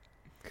getting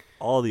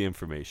all the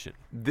information.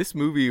 This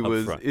movie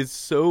is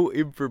so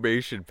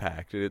information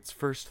packed in its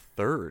first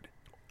third.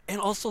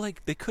 And also,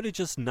 they could have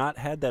just not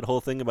had that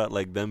whole thing about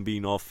them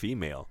being all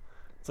female.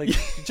 It's like,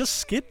 just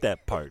skip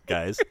that part,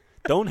 guys.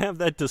 Don't have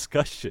that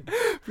discussion.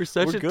 For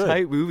such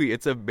tight movie,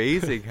 it's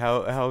amazing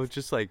how it's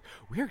just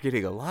we're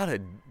getting a lot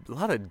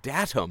of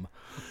datum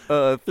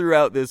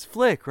throughout this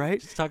flick,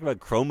 right? Just talk about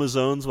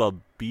chromosomes while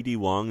B.D.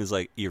 Wong is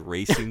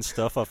erasing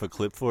stuff off a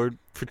clipboard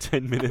for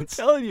 10 minutes.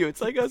 I'm telling you,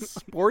 it's like a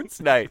sports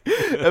night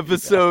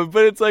episode,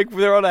 but it's like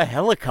they're on a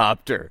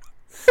helicopter.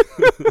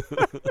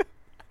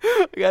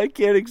 I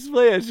can't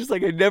explain it. It's just I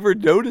never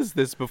noticed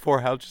this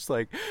before. How just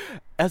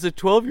as a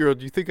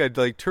 12-year-old, you think I'd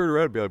turn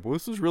around and be like, well,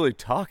 this is really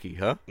talky,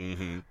 huh?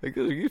 Mm-hmm.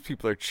 These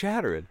people are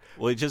chattering.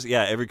 Well, it just,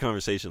 every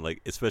conversation,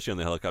 especially on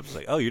the helicopter,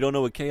 is oh, you don't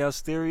know what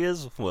chaos theory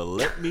is? Well,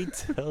 let me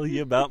tell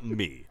you about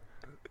me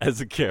as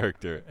a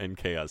character and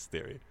chaos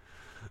theory.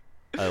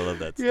 I love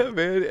that stuff. Yeah,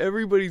 man.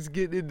 Everybody's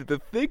getting into the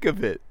thick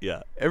of it.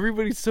 Yeah.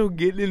 Everybody's so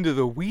getting into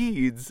the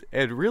weeds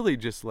and really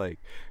just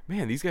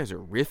man, these guys are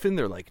riffing.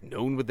 They're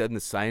known within the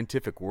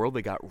scientific world.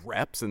 They got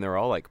reps and they're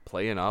all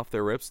playing off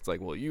their rips. It's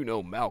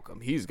well,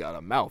 Malcolm, he's got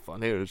a mouth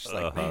on it. It's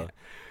just man.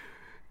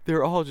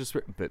 They're all just,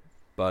 but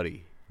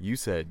buddy, you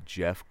said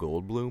Jeff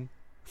Goldblum.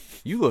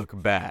 You look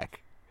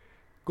back.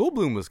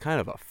 Goldblum was kind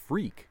of a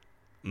freak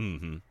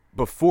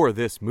before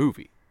this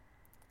movie.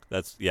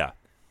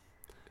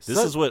 This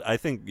is what I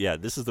think. Yeah,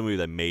 this is the movie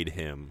that made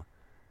him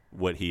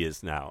what he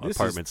is now. This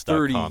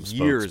Apartments.com is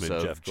 30 years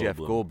spokesman of Jeff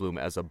Goldblum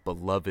as a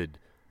beloved,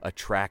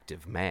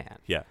 attractive man.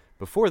 Yeah.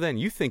 Before then,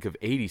 you think of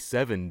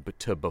 87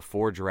 to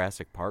before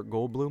Jurassic Park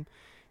Goldblum,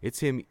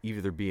 it's him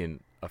either being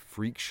a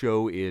freak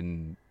show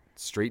in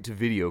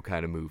straight-to-video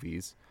kind of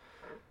movies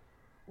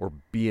or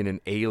being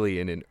an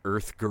alien in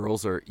Earth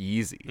Girls Are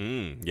Easy.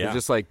 Yeah. They're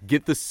just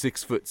get the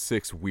 6'6"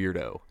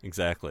 weirdo.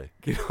 Exactly.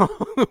 Get all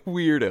the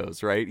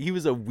weirdos, right? He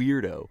was a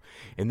weirdo.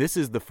 And this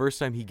is the first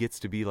time he gets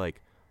to be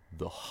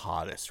the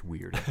hottest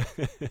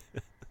weirdo.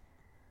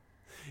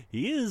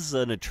 He is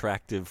an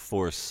attractive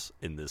force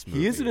in this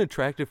movie. He is an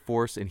attractive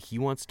force, and he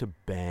wants to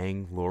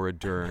bang Laura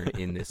Dern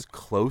in this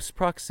close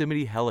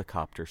proximity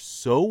helicopter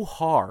so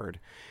hard.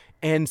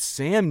 And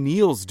Sam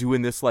Neill's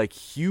doing this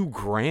Hugh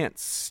Grant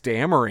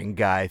stammering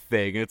guy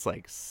thing. And it's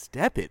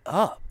step it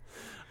up.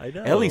 I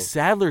know. Ellie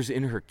Sadler's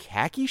in her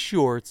khaki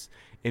shorts,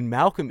 and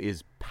Malcolm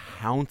is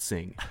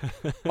pouncing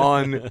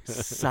on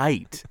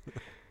sight.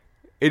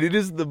 And it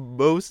is the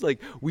most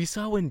we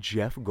saw when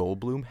Jeff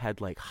Goldblum had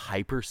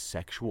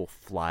hypersexual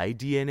fly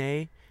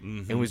DNA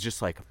and was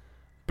just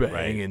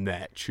banging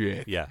that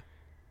chick. Yeah.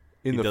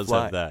 In he the does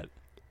fly. have that.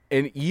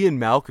 And Ian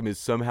Malcolm is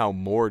somehow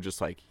more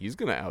just he's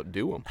going to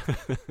outdo him.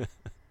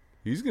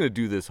 He's going to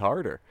do this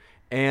harder.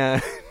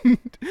 And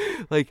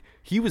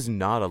he was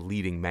not a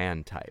leading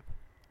man type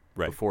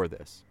before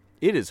this.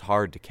 It is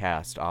hard to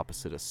cast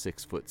opposite a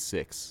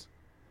 6'6"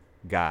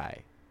 guy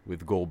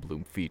with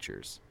Goldblum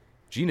features.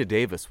 Gina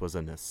Davis was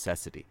a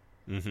necessity.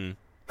 Mm-hmm.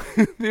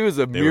 It was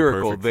a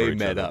miracle they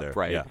met up, there.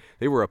 Right? Yeah.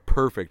 They were a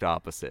perfect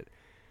opposite.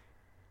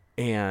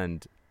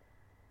 And,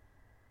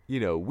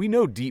 we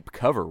know Deep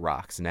Cover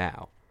rocks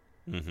now.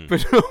 Mm-hmm.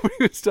 But nobody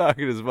was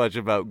talking as much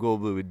about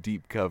Goldblum in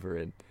Deep Cover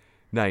in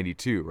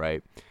 92,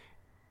 right?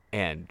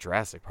 And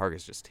Jurassic Park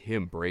is just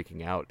him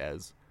breaking out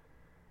as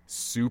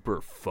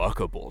super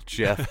fuckable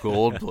Jeff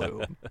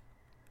Goldblum.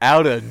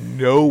 out of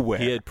nowhere.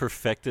 He had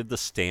perfected the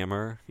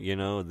stammer,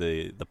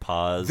 the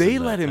pause. They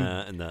and let the, him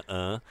and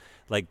the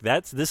like.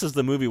 This is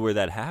the movie where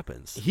that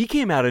happens. He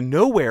came out of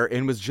nowhere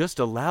and was just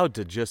allowed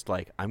to just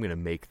like, I'm gonna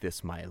make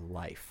this my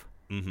life.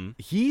 Mm-hmm.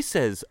 He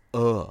says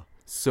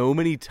so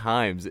many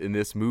times in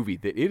this movie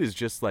that it is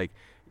just like,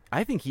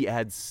 I think he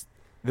adds.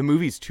 The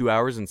movie's 2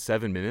 hours and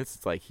 7 minutes.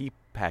 It's like he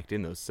packed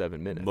in those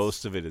 7 minutes.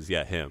 Most of it is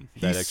him.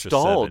 He That extra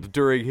stalled 7.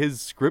 during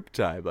his script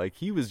time. Like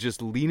he was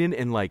just leaning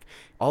and like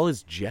all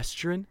his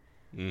gesturing.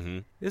 Mm-hmm.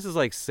 This is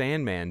like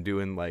Sandman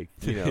doing like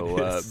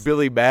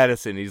Billy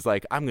Madison. He's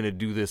like, I'm gonna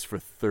do this for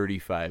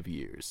 35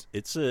 years.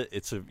 It's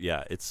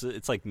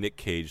like Nick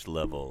Cage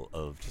level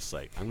of just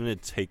like, I'm gonna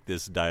take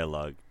this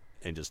dialogue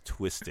and just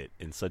twist it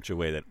in such a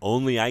way that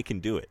only I can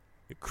do it.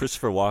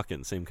 Christopher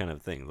Walken, same kind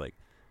of thing. Like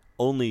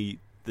only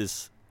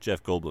this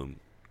Jeff Goldblum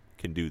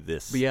can do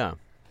this.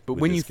 But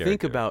when you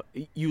think about,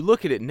 you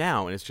look at it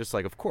now and it's just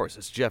like, of course,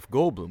 it's Jeff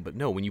Goldblum. But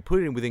no, when you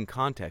put it in within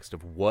context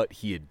of what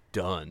he had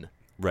done,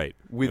 right,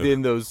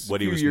 within those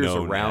what few he was years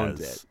known around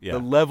as, it, the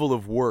level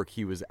of work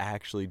he was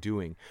actually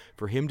doing,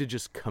 for him to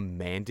just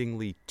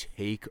commandingly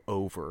take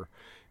over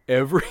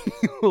every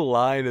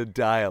line of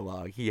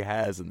dialogue he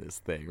has in this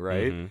thing,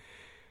 right?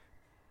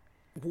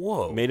 Mm-hmm.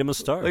 Whoa, made him a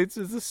star. It's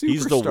a superstar.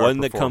 He's the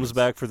one that comes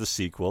back for the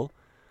sequel.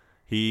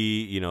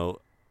 He,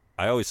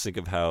 I always think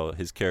of how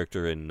his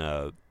character in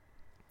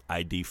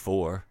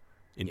ID4,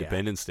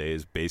 Independence Day,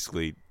 is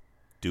basically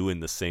doing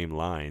the same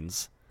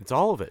lines. It's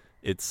all of it.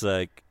 It's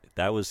like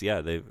that was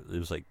it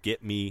was like,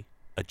 get me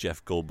a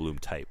Jeff Goldblum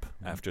type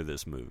after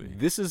this movie.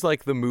 This is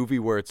like the movie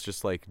where it's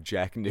just like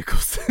Jack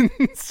Nicholson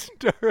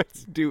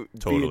starts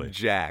being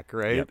Jack,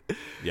 right? Yep.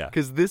 Yeah.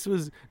 Because this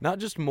was not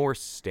just more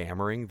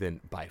stammering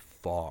than by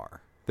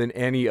far than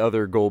any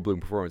other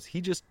Goldblum performance.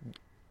 He just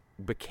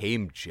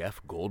became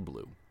Jeff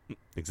Goldblum.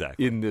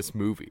 Exactly. In this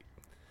movie.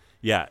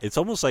 Yeah, it's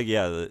almost like,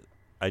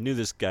 I knew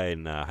this guy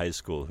in high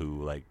school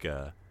who, like,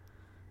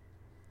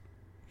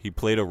 he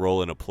played a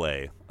role in a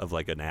play of,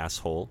 like, an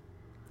asshole.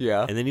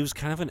 Yeah. And then he was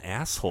kind of an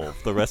asshole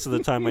the rest of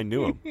the time I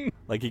knew him.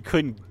 Like, he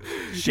couldn't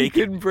shake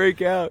He couldn't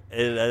break out.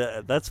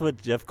 And that's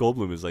what Jeff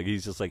Goldblum is like.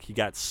 He's just like, he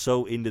got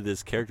so into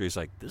this character. He's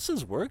like, this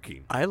is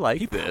working. I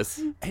like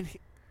this. And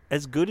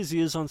as good as he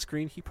is on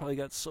screen, he probably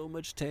got so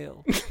much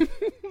tail.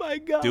 My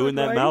God. Doing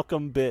that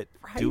Malcolm bit.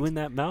 Right. Doing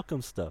that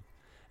Malcolm stuff.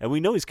 And we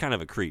know he's kind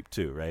of a creep,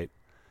 too, right?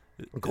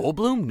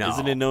 Goldblum? No.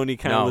 Isn't it known he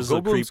kind of was a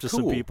creep to cool.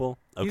 some people?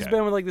 Okay. He's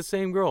been with, like, the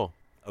same girl.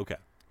 Okay.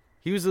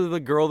 He was the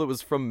girl that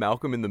was from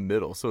Malcolm in the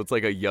Middle, so it's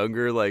like a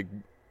younger, like,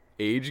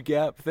 age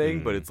gap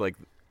thing, but it's like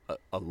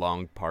a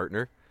long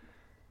partner.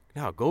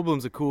 No,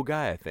 Goldblum's a cool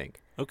guy, I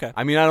think. Okay.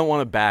 I mean, I don't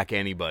want to back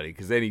anybody,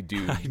 because any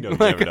dude... I know, you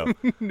never know.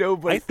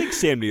 Nobody... I think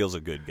Sam Neill's a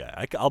good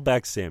guy. I'll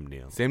back Sam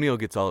Neill. Sam Neill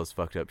gets all his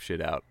fucked up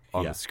shit out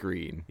on the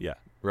screen. Yeah.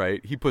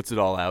 Right? He puts it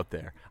all out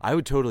there. I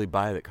would totally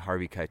buy that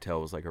Harvey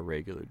Keitel was like a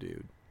regular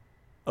dude.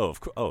 Oh, of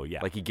course. Oh,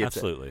 yeah. Like, he gets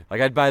absolutely. it.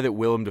 Like, I'd buy that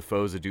Willem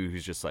Dafoe's a dude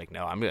who's just like,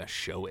 no, I'm going to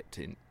show it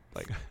to...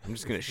 Like, I'm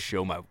just going to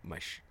show my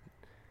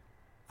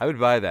I would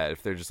buy that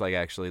if they're just, like,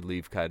 actually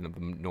leave kind of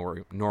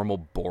the normal,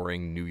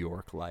 boring New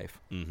York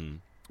life. Mm-hmm.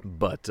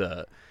 But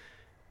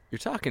you're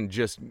talking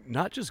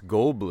not just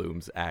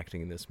Goldblum's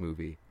acting in this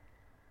movie.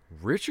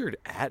 Richard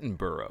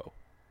Attenborough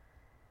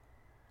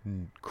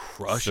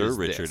crushes Sir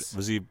Richard. this.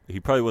 Was he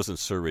probably wasn't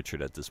Sir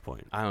Richard at this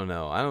point. I don't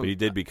know. But he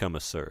did become a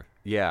sir.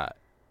 Yeah.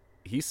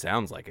 He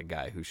sounds like a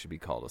guy who should be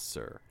called a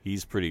sir.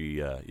 He's pretty,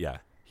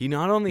 He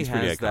not only He's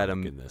pretty has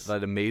iconic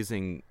that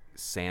amazing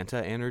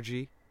Santa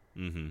energy,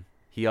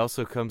 he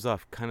also comes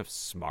off kind of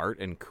smart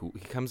and cool.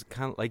 He comes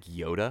kind of like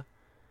Yoda.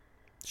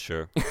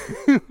 Sure.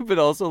 But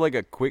also like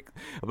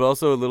but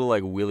also a little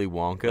like Willy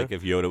Wonka. Like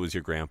if Yoda was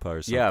your grandpa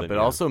or something. Yeah, but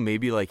also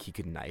maybe like he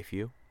could knife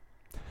you.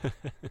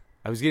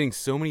 I was getting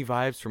so many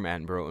vibes from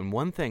Attenborough, and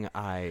one thing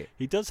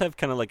he does have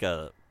kind of like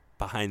a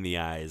behind the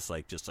eyes,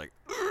 like just like...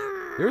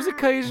 There's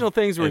occasional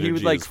things where he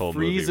would like freeze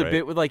movie, a right?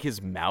 bit with like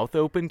his mouth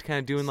open, kind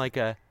of doing like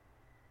a...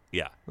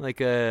 Yeah. Like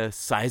a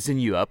sizing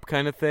you up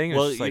kind of thing.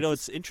 Well, it's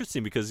it's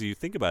interesting because you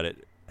think about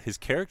it, his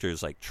character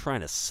is like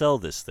trying to sell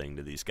this thing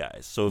to these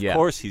guys. So, of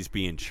course, he's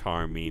being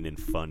charming and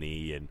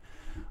funny and...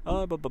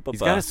 He's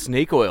got a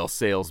snake oil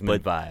salesman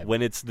vibe.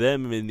 When it's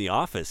them in the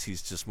office,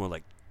 he's just more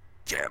like,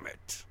 damn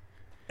it.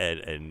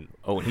 And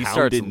when he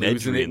starts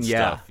losing it, and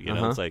stuff, you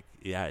know, it's like,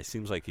 it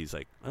seems like he's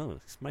like, oh,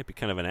 this might be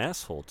kind of an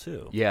asshole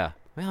too. Yeah.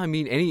 Well, I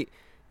mean, any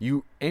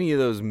of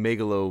those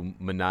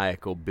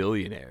megalomaniacal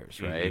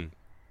billionaires, right?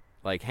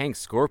 Like Hank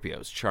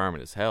Scorpio's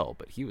charming as hell,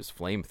 but he was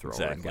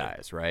flamethrowing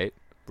guys, right?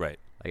 Right.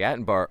 Like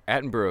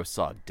Attenborough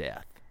saw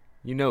death.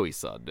 You know he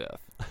saw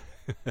death.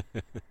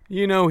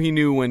 You know he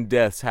knew when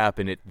deaths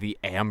happen at the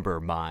amber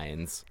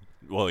mines.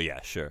 Well, yeah,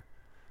 sure.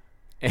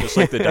 Just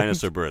like the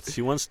dinosaur births.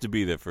 He wants to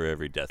be there for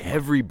every death.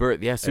 Every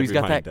birth, yeah. So he's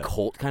got that death.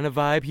 cult kind of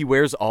vibe. He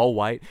wears all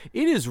white.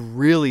 It is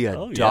really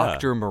a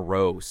Dr.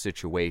 Moreau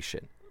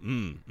situation.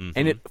 Mm-hmm.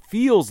 And it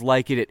feels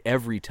like it at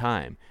every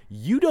time.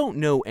 You don't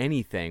know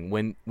anything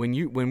when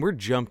we're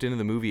jumped into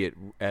the movie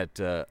at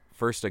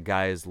first a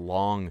guy's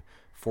long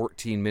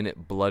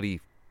 14-minute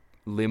bloody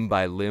limb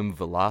by limb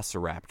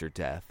Velociraptor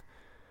death.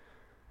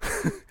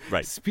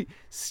 Right.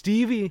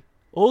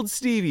 Old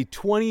Stevie,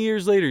 20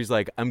 years later, he's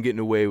like, I'm getting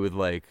away with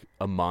like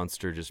a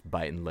monster just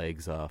biting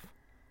legs off.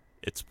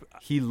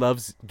 He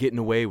loves getting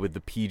away with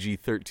the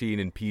PG-13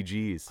 and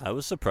PGs. I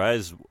was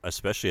surprised,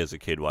 especially as a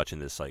kid watching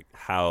this, like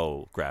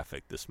how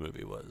graphic this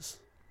movie was.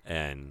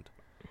 And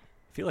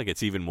I feel like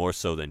it's even more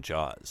so than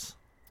Jaws,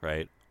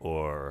 right?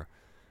 Or,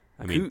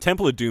 I mean,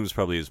 Temple of Doom is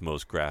probably his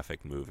most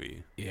graphic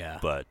movie. Yeah.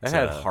 But that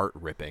had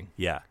heart-ripping.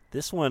 Yeah.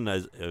 This one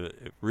is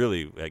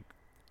really, like,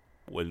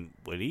 when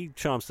he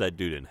chomps that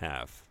dude in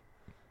half,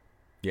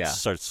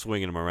 starts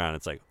swinging him around,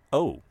 it's like,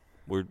 oh,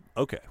 we're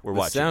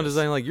watching sound this.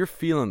 design, like, you're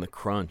feeling the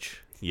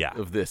crunch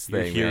of this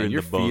thing, man.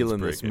 You're feeling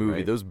this movie.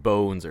 Right? Those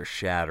bones are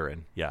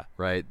shattering. Yeah.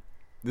 Right?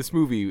 This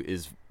movie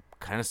is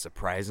kind of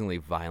surprisingly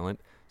violent,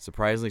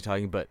 surprisingly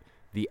talking, but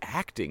the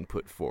acting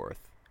put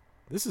forth,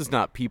 this is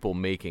not people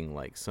making,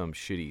 like, some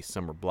shitty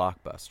summer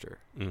blockbuster.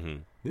 Mm-hmm.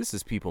 This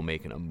is people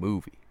making a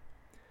movie.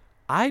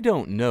 I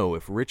don't know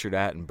if Richard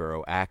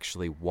Attenborough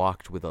actually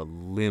walked with a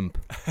limp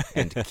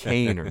and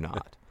cane or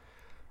not.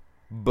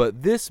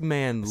 But this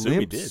man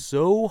limped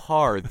so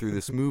hard through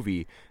this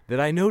movie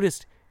that I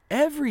noticed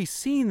every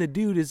scene the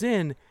dude is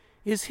in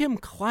is him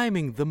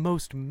climbing the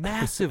most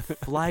massive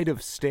flight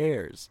of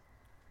stairs.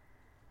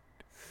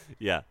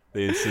 Yeah,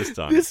 they insist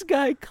on This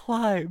guy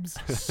climbs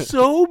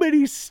so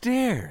many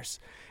stairs,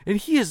 and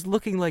he is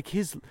looking like he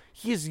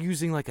is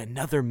using like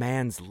another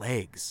man's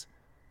legs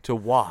to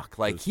walk.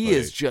 Like That's he funny.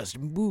 is just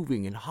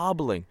moving and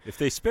hobbling. If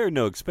they spared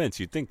no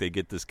expense, you'd think they'd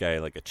get this guy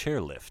like a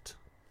chairlift.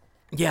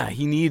 Yeah,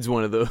 he needs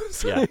one of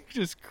those. Yeah. Like,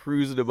 just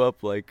cruising him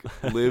up like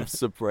Liv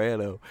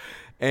Soprano,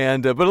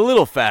 and but a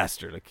little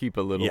faster to keep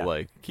a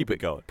little keep it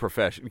going,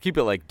 professional. Keep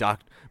it like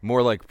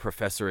more like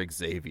Professor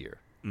Xavier,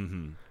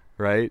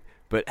 right?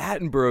 But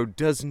Attenborough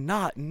does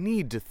not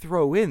need to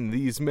throw in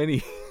these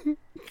many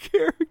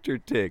character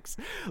ticks.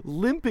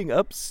 Limping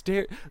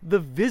upstairs, the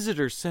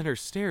visitor center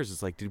stairs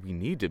is like, did we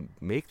need to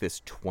make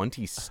this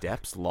 20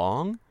 steps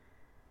long?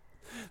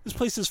 This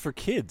place is for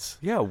kids.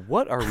 Yeah,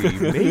 what are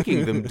we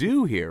making them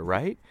do here,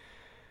 right?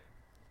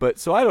 But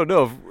so I don't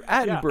know if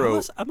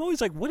Attenborough. Yeah, I'm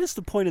always like, what is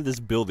the point of this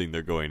building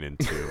they're going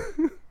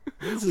into?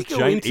 This is go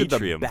giant into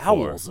atrium the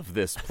bowels of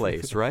this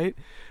place, right?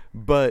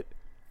 But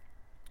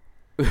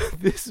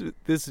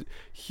this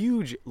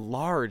huge,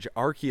 large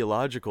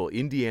archaeological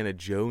Indiana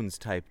Jones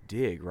type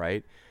dig,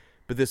 right?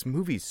 But this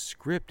movie's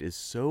script is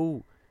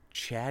so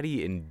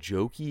chatty and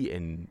jokey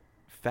and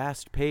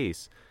fast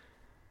paced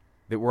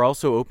that we're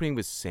also opening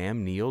with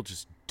Sam Neill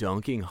just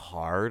dunking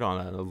hard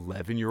on an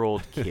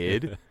 11-year-old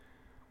kid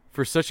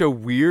for such a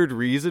weird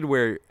reason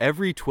where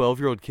every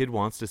 12-year-old kid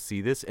wants to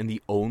see this, and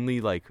the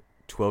only, like,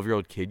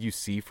 12-year-old kid you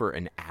see for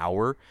an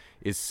hour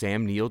is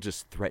Sam Neill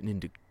just threatening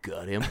to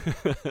gut him.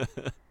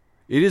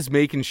 It is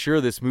making sure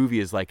this movie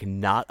is, like,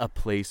 not a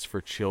place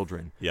for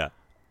children. Yeah.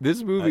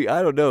 This movie,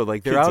 I don't know,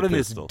 like, they're out in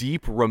this pistol.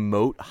 deep,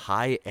 remote,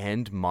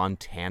 high-end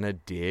Montana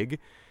dig,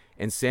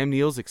 and Sam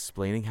Neill's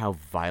explaining how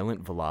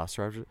violent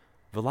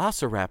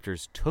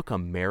Velociraptors took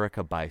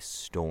America by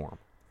storm.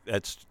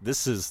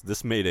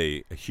 This made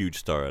a huge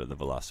star out of the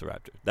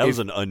Velociraptor. That was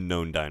an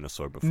unknown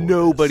dinosaur before.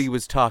 Nobody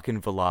was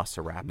talking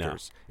Velociraptors. No.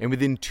 And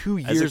within 2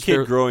 years, as a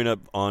kid growing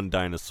up on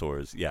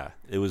dinosaurs,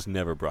 it was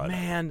never brought up.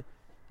 Man,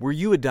 were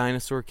you a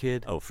dinosaur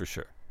kid? Oh, for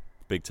sure.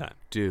 Big time.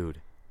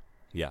 Dude.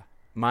 Yeah.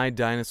 My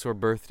dinosaur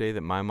birthday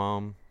that my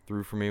mom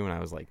threw for me when I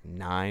was like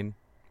 9,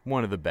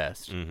 one of the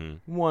best. Mm-hmm.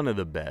 One of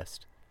the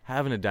best.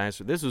 Having a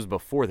dinosaur. This was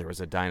before there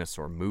was a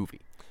dinosaur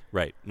movie.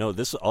 Right. No,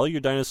 all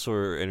your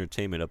dinosaur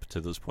entertainment up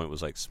to this point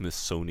was like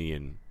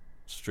Smithsonian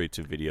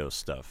straight-to-video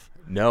stuff.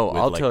 No,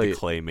 I'll tell you,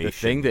 claymation. The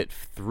thing that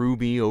threw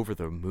me over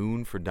the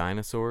moon for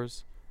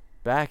dinosaurs,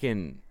 back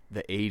in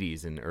the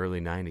 80s and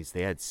early 90s,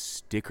 they had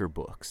sticker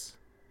books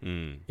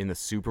in the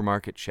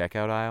supermarket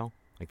checkout aisle.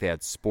 Like they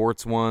had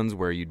sports ones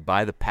where you'd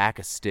buy the pack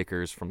of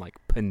stickers from like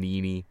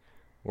Panini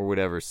or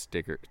whatever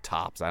sticker,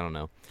 Tops, I don't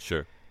know.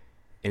 Sure.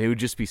 And it would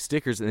just be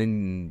stickers, and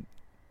then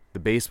the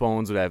baseball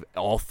ones would have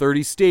all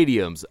 30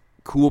 stadiums,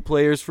 cool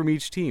players from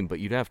each team, but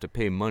you'd have to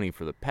pay money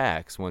for the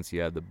packs once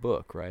you had the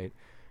book, right?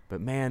 But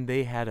man,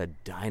 they had a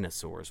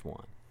dinosaurs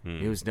one.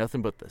 It was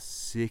nothing but the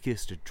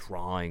sickest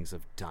drawings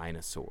of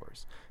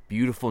dinosaurs.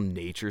 Beautiful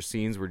nature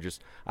scenes were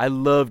just... I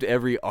loved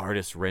every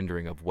artist's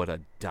rendering of what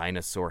a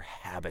dinosaur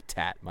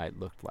habitat might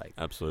look like.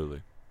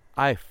 Absolutely.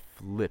 I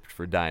flipped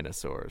for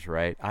dinosaurs,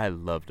 right? I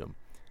loved them.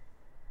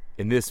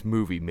 And this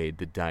movie made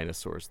the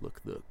dinosaurs look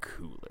the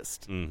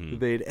coolest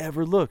they'd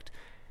ever looked.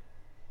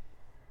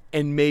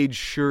 And made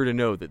sure to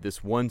know that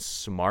this one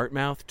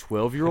smart-mouthed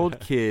 12-year-old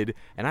kid,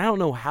 and I don't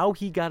know how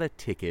he got a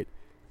ticket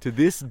to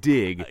this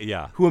dig,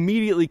 who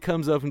immediately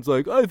comes up and's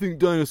like, I think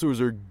dinosaurs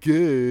are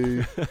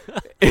gay.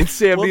 And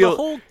Sam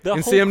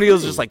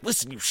Neill's just like,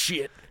 listen, you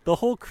shit. The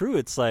whole crew,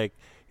 it's like,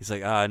 he's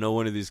like, I know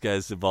one of these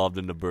guys evolved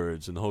into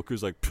birds. And the whole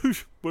crew's like,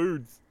 poosh,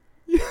 birds.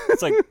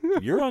 It's like,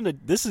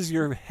 this is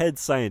your head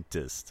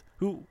scientist.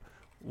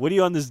 What are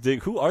you on this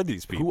dig? Who are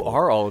these people? Who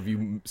are all of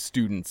you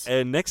students?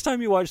 And next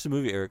time you watch the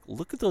movie, Eric,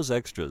 look at those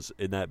extras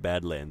in that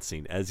Badlands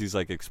scene as he's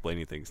like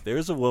explaining things.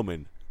 There's a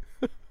woman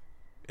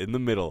in the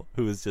middle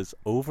who is just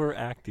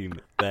overacting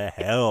the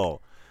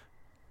hell.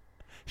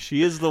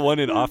 She is the one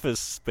in Office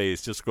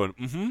Space just going,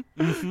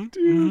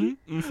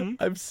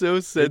 I'm so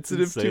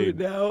sensitive to it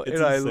now, It's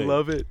and I insane.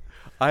 love it.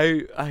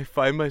 I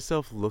find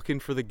myself looking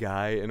for the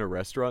guy in a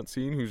restaurant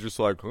scene who's just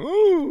like,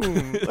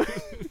 oh.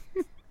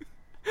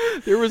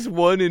 There was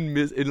one in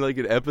like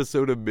an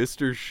episode of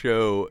Mr.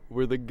 Show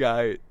where the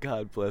guy,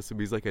 God bless him,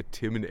 he's like a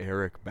Tim and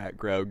Eric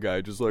background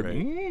guy, just like,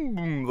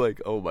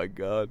 like, oh my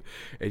God.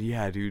 And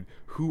yeah, dude,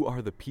 who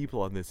are the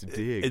people on this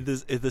dig? And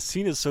the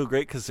scene is so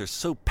great because they're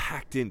so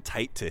packed in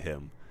tight to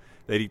him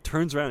that he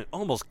turns around and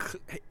almost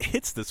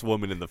hits this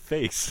woman in the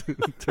face,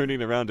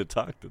 turning around to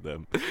talk to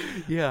them.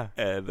 Yeah.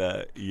 And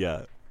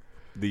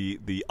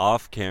the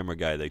off-camera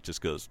guy that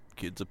just goes,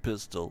 "Kid's a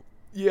pistol."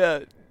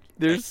 Yeah.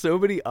 There's so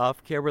many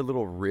off-camera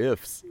little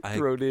riffs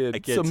thrown in. I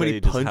can't so tell many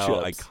you just how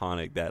punch-ups.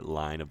 iconic that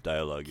line of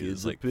dialogue Kid's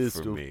is. a Like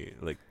pistol. for me,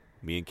 like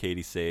me and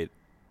Katie say it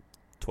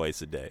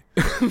twice a day,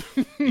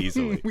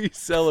 easily. We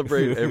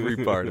celebrate every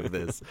part of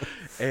this,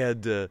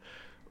 and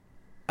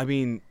I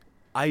mean,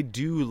 I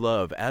do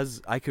love,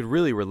 as I could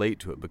really relate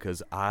to it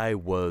because I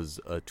was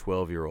a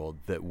 12-year-old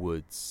that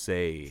would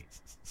say,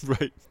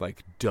 Right.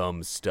 like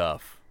dumb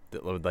stuff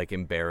that would like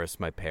embarrass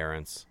my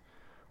parents,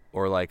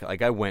 or like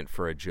I went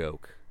for a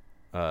joke.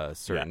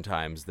 Certain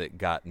times that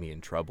got me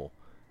in trouble,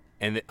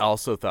 and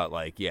also thought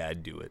like, yeah,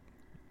 I'd do it.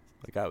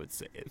 Like I would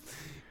say it.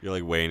 You're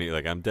like weighing it. You're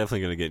like, I'm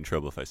definitely gonna get in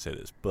trouble if I say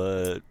this,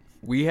 but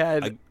We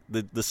had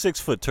the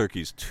 6-foot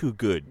turkey's too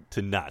good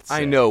to not say.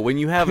 I know when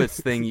you have a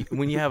thing,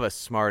 when you have a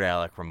smart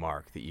aleck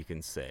remark that you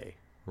can say,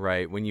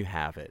 right? When you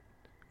have it,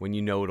 when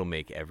you know it'll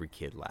make every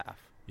kid laugh.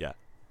 Yeah.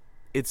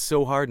 It's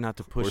so hard not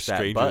to push Or that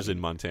strangers button. in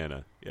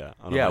Montana. Yeah.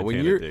 On a Yeah, when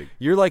Montana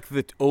you're like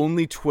the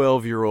only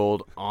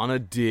 12-year-old on a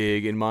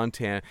dig in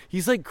Montana.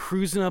 He's like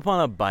cruising up on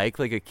a bike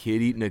like a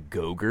kid eating a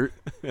Go-Gurt.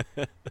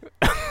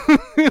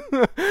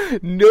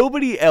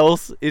 Nobody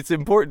else, it's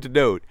important to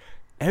note,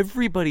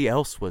 everybody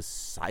else was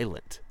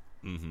silent.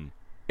 Mm-hmm.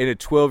 And a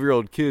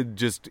 12-year-old kid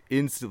just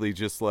instantly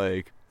just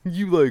like,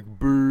 you like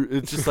bird.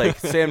 It's just like,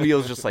 Sam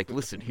Neill's just like,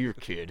 listen here,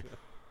 kid.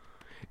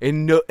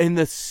 And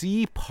the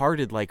sea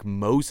parted like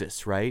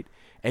Moses, right?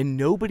 And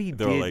nobody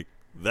They're did. like,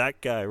 that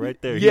guy right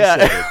there. Yeah,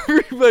 he said it.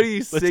 everybody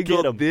get him.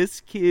 singled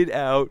this kid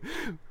out,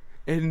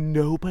 and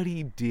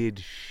nobody did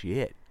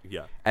shit.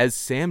 Yeah. As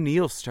Sam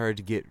Neill started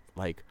to get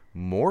like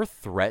more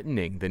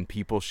threatening than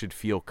people should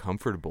feel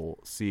comfortable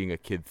seeing a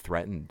kid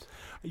threatened.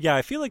 Yeah,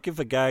 I feel like if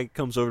a guy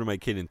comes over to my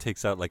kid and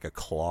takes out like a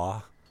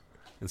claw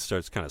and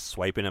starts kind of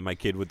swiping at my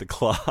kid with the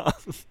claw.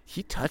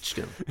 He touched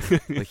him.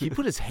 Like he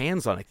put his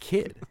hands on a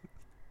kid.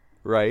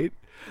 Right?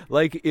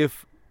 Like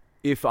if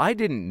I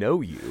didn't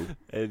know you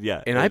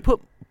and I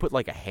put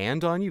like a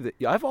hand on you, that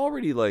I've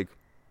already like,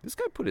 this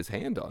guy put his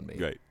hand on me.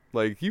 Right.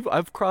 Like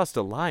I've crossed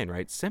a line,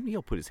 right? Sam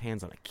Neill put his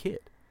hands on a kid.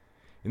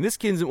 And this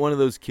kid isn't one of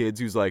those kids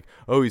who's like,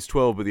 oh, he's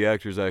 12, but the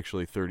actor's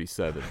actually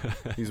 37.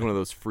 He's one of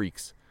those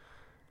freaks.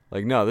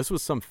 Like, no, this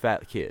was some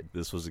fat kid.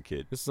 This was a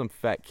kid. This is some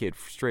fat kid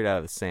straight out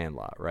of the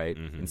Sandlot, right?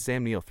 Mm-hmm. And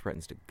Sam Neill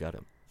threatens to gut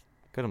him.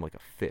 Gut him like a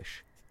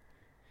fish.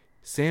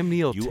 Sam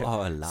Neill You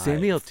are alive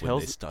Sam Neill when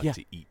tells, they start yeah,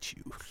 to eat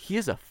you. he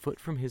is a foot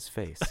from his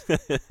face.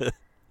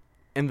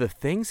 And the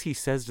things he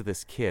says to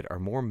this kid are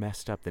more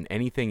messed up than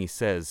anything he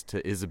says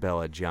to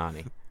Isabella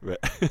Gianni Right.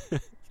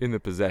 in The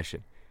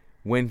Possession.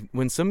 When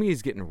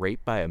somebody's getting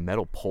raped by a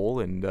metal pole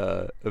in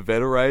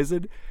Event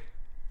Horizon,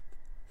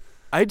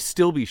 I'd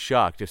still be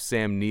shocked if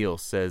Sam Neill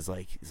says,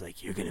 like, he's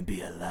like, you're going to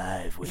be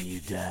alive when you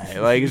die.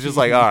 Like, it's just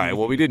like, all right,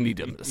 well, we didn't need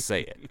him to say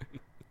it.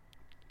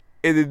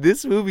 And in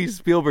this movie,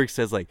 Spielberg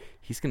says, like,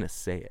 he's going to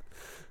say it.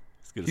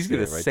 He's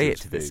going to say it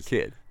to this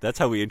kid. That's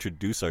how we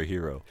introduce our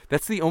hero.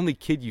 That's the only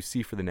kid you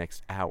see for the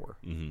next hour.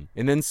 Mm-hmm.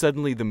 And then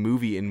suddenly the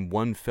movie in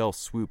one fell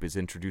swoop is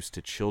introduced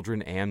to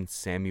children and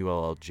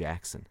Samuel L.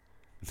 Jackson.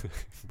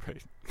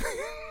 Right.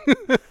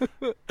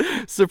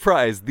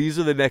 Surprise, these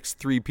are the next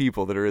three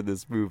people that are in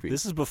this movie.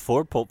 This is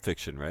before Pulp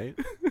Fiction, right?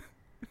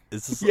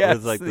 This is Yes,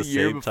 was like the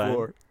year same time.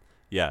 before.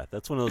 Yeah,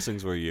 that's one of those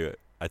things where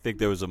I think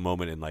there was a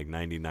moment in like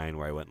 99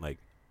 where I went like,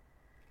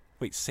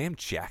 wait, Sam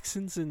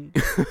Jackson's in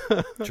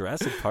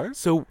Jurassic Park?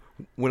 So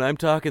when I'm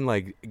talking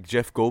like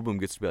Jeff Goldblum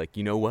gets to be like,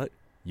 you know what?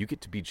 You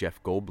get to be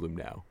Jeff Goldblum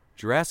now.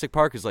 Jurassic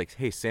Park is like,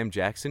 hey, Sam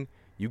Jackson,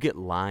 you get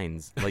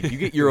lines. Like, you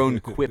get your own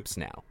quips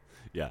now.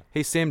 Yeah.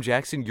 Hey, Sam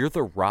Jackson, you're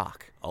the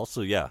Rock.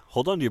 Also, yeah,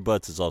 hold on to your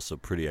butts is also a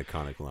pretty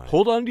iconic line.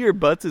 Hold on to your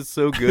butts is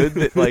so good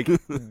that, like,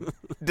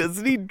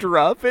 doesn't he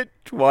drop it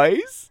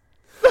twice?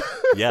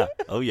 Yeah.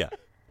 Oh, yeah.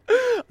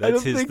 I That's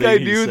don't his think thing I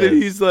he knew that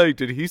says. he's like,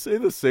 did he say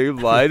the same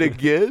line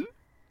again?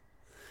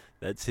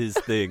 That's his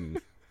thing,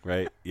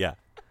 right? Yeah.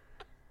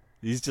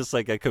 He's just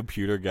like a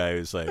computer guy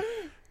who's like,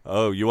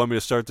 oh, you want me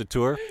to start the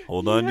tour?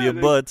 Hold on to your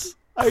butts.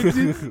 I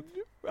didn't.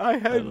 I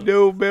had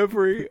no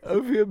memory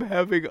of him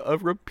having a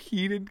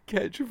repeated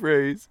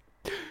catchphrase.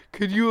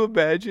 Could you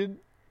imagine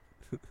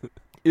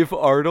if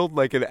Arnold,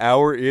 like an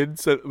hour in,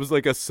 said it was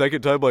like a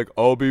second time, like,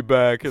 I'll be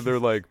back, and they're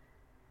like,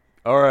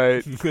 all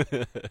right.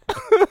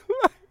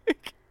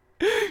 Like,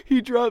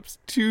 he drops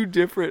 2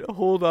 different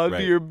hold on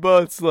to your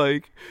butts,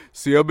 like,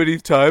 see how many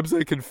times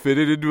I can fit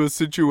it into a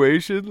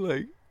situation?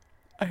 Like,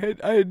 I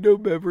had no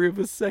memory of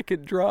a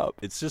second drop.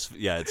 It's just,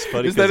 it's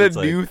funny. Is that it's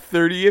a new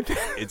 30th?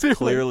 It's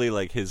clearly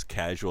like his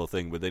casual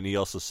thing, but then he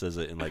also says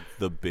it in like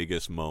the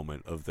biggest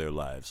moment of their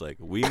lives. Like,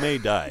 we may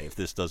die if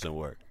this doesn't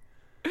work.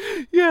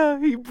 Yeah,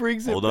 he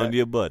brings it Hold on back. to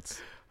your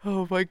butts.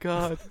 Oh my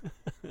God.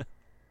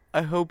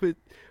 I hope it.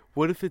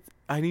 What if it's?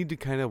 I need to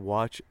kind of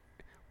watch.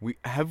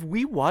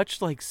 We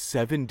watched like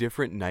 7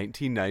 different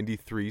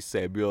 1993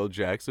 Samuel L.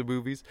 Jackson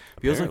movies.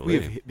 Feels like we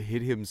have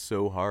hit him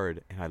so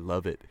hard, and I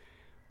love it.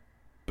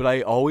 But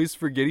I always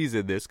forget he's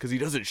in this because he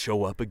doesn't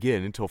show up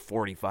again until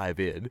 45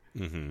 in,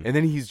 and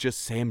then he's just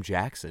Sam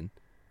Jackson.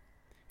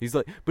 He's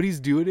like, but he's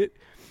doing it.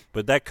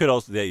 But that could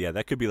also,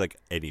 that could be like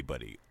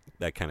anybody.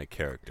 That kind of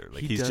character,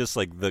 like he's just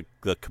like the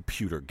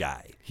computer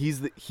guy. He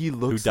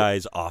looks who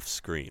dies off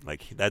screen.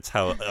 Like that's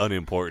how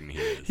unimportant he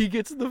is. He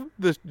gets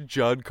the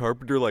John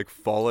Carpenter like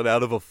falling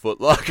out of a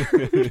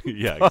footlocker.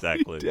 Yeah,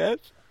 exactly. Death.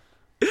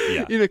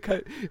 Yeah,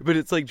 but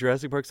it's like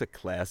Jurassic Park's a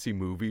classy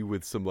movie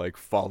with some like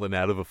falling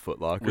out of a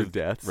footlocker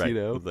deaths. Right, you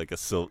know, with like a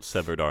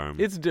severed arm.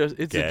 It's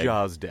a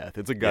Jaws death.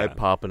 It's a guy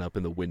popping up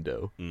in the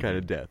window kind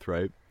of death,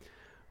 right?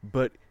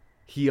 But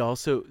he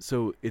also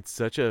it's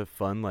such a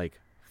fun like.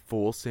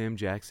 Full Sam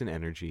Jackson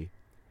energy,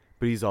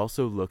 but he's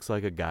also looks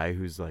like a guy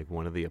who's like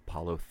one of the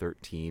Apollo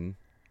 13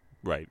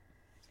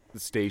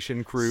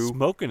 station crew,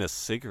 smoking a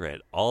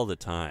cigarette all the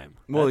time.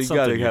 Well, that's you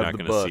gotta you're have not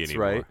the gonna see butts,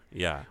 anymore. right?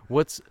 Yeah.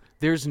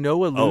 There's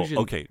no illusion.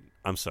 Oh, okay.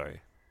 I'm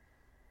sorry.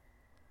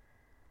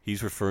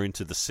 He's referring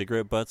to the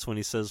cigarette butts when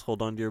he says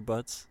 "hold on to your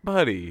butts,"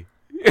 buddy.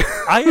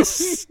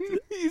 He's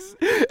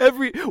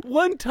every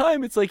one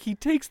time it's like he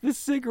takes the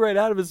cigarette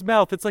out of his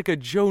mouth. It's like a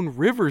Joan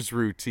Rivers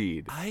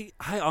routine. I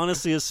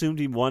honestly assumed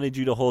he wanted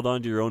you to hold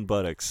on to your own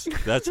buttocks.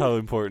 That's how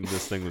important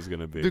this thing was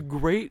going to be. The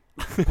great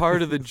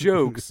part of the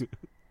jokes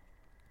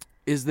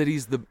is that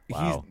he's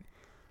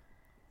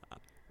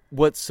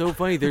what's so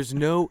funny, there's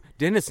no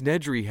Dennis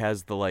Nedry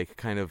has the like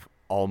kind of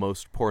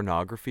almost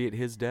pornography at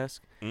his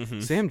desk.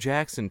 Sam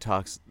Jackson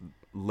talks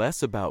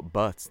less about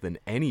butts than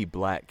any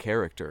black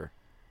character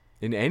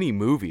in any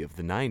movie of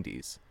the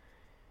 90s.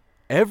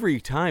 Every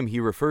time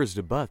he refers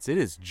to butts, it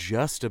is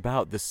just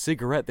about the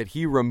cigarette that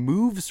he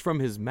removes from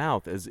his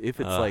mouth as if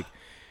it's like,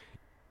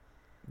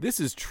 this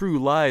is True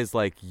Lies,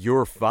 like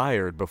you're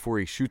fired before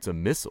he shoots a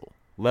missile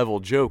level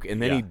joke. And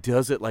then he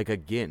does it like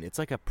again. It's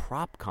like a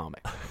prop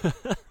comic.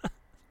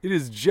 It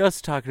is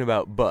just talking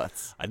about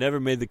butts. I never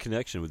made the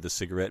connection with the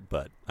cigarette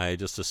butt. I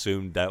just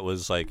assumed that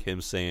was like him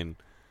saying,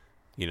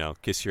 you know,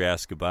 kiss your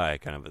ass goodbye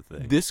kind of a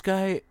thing. This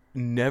guy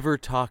never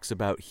talks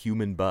about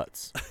human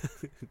butts.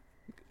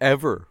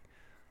 Ever.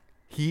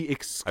 He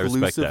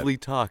exclusively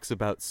talks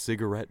about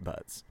cigarette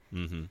butts.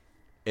 And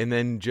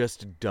then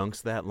just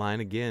dunks that line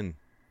again.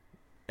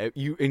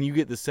 You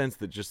get the sense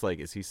that just like,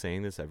 is he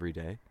saying this every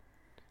day?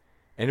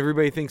 And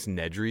everybody thinks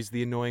Nedry's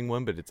the annoying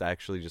one, but it's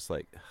actually just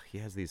like, he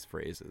has these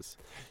phrases.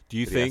 Do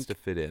you he think has to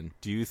fit in?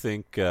 Do you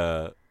think,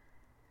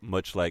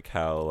 much like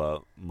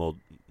how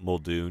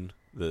Muldoon,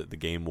 the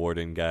game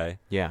warden guy,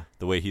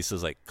 the way he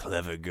says like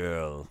 "clever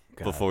girl"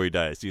 before he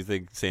dies, do you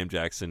think Sam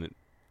Jackson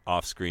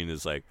off screen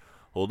is like,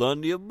 "hold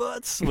on to your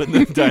butts" when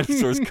the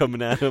dinosaur's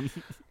coming at him?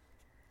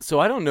 So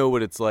I don't know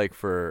what it's like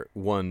for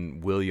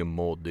one William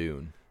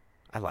Muldoon.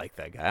 I like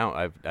that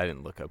guy. I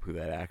didn't look up who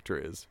that actor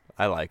is.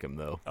 I like him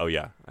though. Oh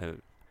yeah,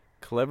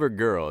 clever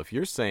girl. If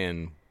you're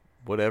saying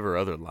whatever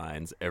other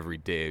lines every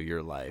day of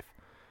your life,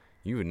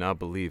 you would not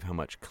believe how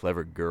much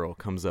clever girl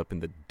comes up in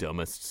the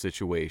dumbest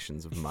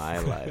situations of my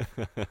life.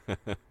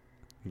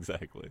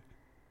 Exactly.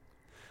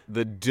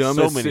 The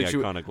dumbest. So many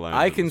iconic lines.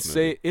 I can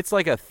say it's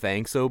like a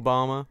thanks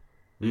Obama.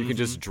 You can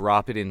just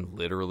drop it in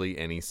literally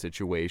any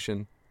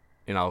situation,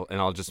 and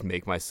I'll just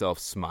make myself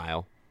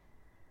smile.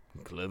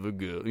 Clever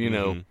girl, you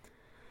know.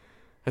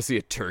 I see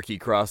a turkey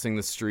crossing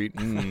the street.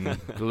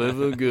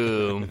 Clever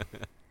girl.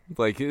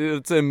 Like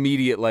it's an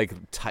immediate like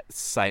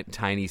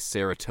tiny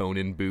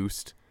serotonin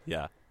boost.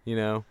 Yeah. You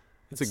know,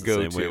 it's a the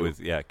go-to. Same way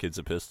with Kid's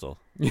a Pistol,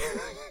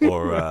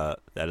 or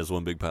that is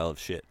one big pile of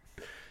shit.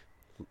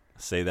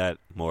 Say that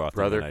more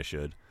often than I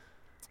should.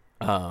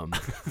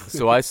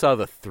 So I saw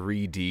the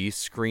 3D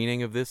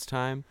screening of this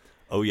time.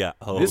 Oh yeah.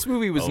 This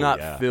movie was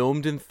not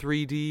filmed in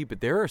 3D, but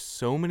there are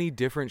so many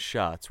different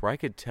shots where I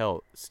could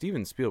tell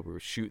Steven Spielberg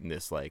was shooting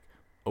this like,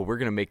 oh, we're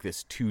gonna make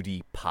this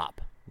 2D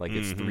pop like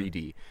it's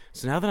 3D.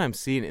 So now that I'm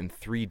seeing it in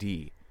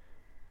 3D,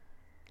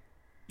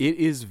 it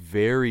is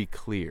very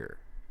clear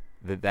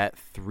that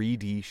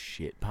 3D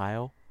shit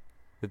pile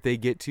that they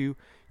get to,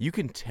 you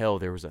can tell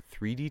there was a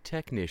 3D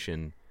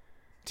technician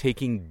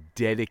taking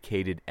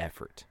dedicated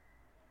effort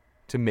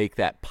to make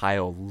that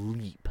pile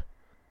leap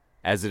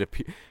as it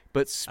appears.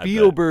 But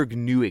Spielberg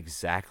knew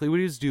exactly what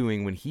he was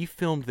doing when he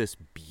filmed this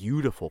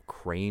beautiful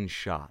crane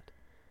shot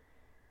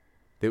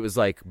that was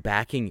like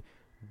backing.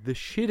 the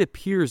shit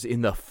appears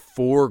in the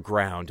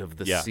foreground of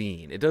the Yeah.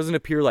 scene. It doesn't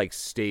appear like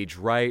stage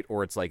right,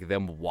 or it's like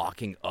them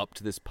walking up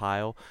to this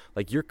pile.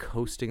 Like you're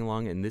coasting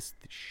along, and this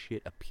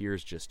shit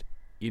appears just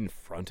in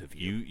front of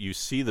you. You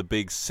see the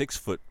big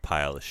 6-foot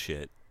pile of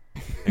shit,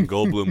 and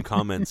Goldblum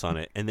comments on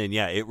it, and then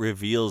it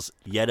reveals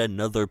yet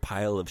another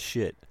pile of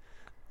shit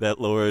that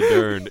Laura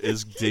Dern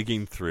is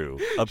digging through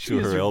up to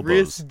her elbows.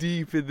 Wrist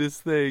deep in this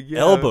thing. Yeah.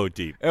 Elbow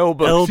deep.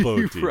 Elbow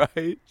deep,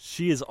 right?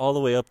 She is all the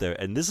way up there,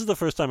 and this is the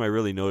first time I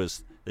really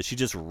noticed that she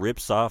just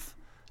rips off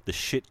the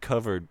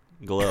shit-covered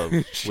glove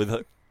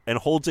and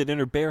holds it in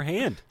her bare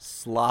hand.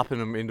 Slopping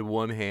them into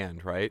one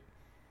hand, right?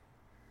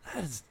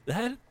 That's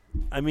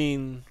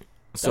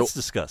So,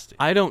 disgusting.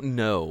 I don't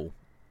know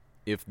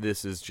if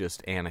this is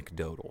just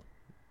anecdotal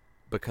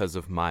because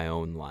of my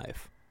own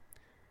life.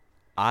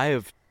 I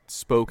have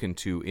spoken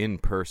to in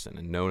person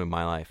and known in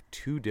my life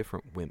 2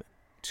 different women,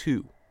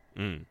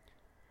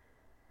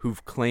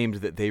 who've claimed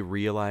that they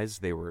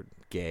realized they were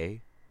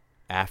gay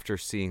after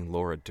seeing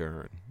Laura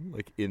Dern,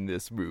 like, in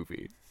this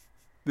movie.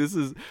 This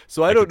is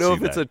so I don't know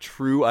if it's a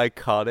true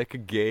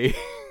iconic gay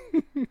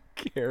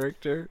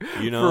character,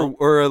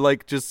 or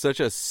like just such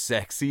a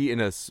sexy in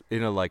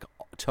a like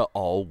to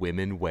all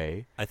women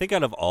way. I think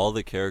out of all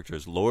the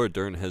characters, Laura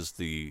Dern has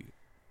the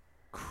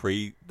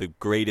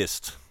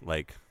greatest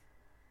like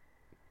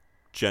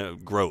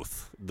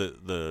growth,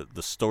 the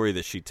story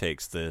that she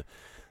takes, the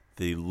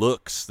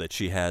looks that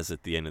she has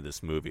at the end of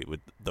this movie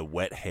with the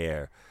wet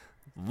hair,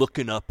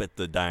 looking up at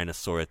the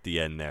dinosaur at the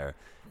end there.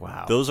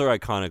 Wow. Those are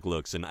iconic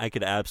looks, and I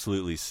could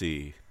absolutely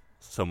see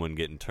someone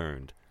getting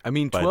turned. I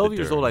mean, 12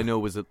 years old I know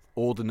was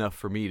old enough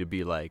for me to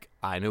be like,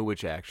 I know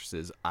which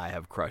actresses I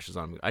have crushes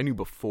on. I knew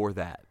before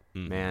that,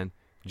 man.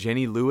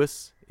 Jenny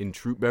Lewis in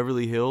Troop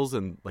Beverly Hills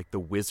and like The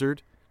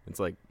Wizard. It's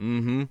like,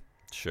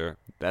 Sure.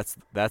 That's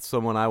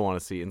someone I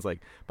want to see. And it's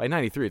like, by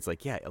 93, it's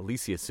like, yeah,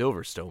 Alicia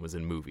Silverstone was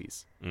in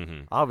movies.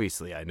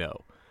 Obviously, I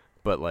know.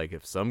 But like,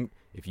 if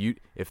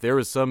there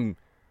was some,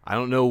 I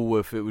don't know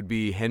if it would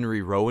be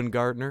Henry Rowan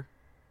Gardner.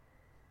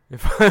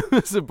 If I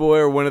was a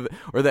boy,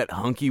 or that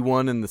hunky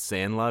one in The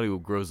Sandlot who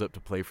grows up to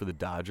play for the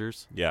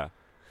Dodgers. Yeah.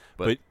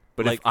 But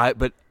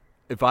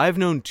if I've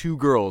known 2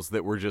 girls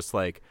that were just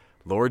like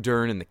Laura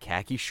Dern in the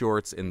khaki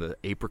shorts and the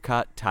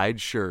apricot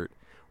tied shirt,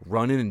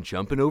 running and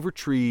jumping over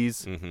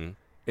trees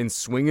and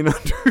swinging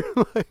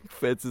under like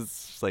fences,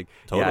 it's just like,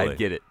 totally. Yeah, I'd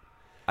get it.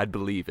 I'd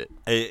believe it.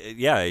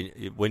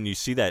 When you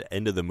see that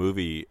end of the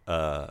movie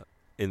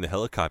in the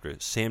helicopter,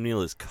 Sam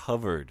Neill is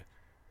covered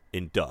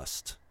in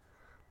dust.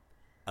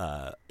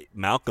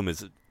 Malcolm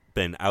has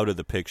been out of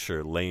the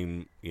picture,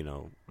 laying,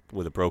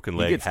 with a broken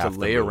leg. He gets half to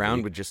lay the movie.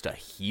 around with just a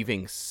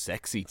heaving,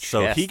 sexy chest.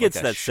 So he gets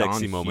like that Sean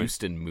sexy moment.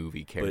 Houston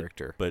movie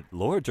character. But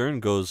Laura Dern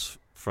goes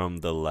from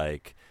the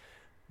like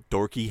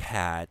dorky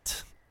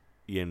hat,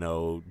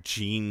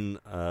 jean,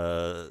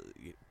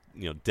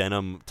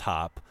 denim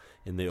top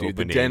in the opening.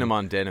 The denim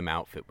on denim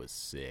outfit was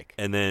sick.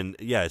 And then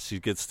she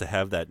gets to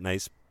have that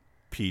nice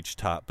peach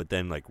top, but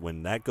then like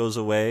when that goes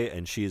away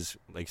and she's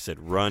like I said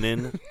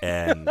running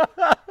and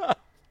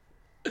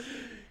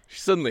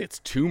suddenly it's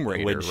Tomb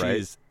Raider,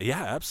 right?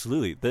 Yeah,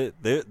 absolutely.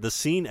 The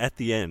scene at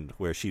the end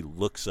where she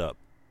looks up,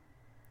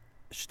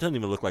 she doesn't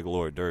even look like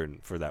Laura Dern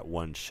for that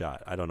one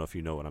shot. I don't know if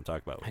you know what I'm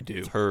talking about. I do.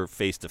 It's her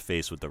face to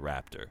face with the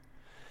raptor.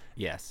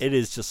 Yes. It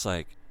is just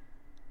like,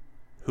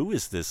 who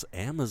is this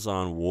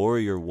Amazon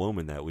warrior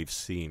woman that we've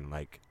seen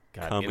like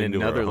come into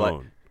her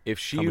own? If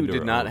she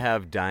did not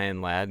have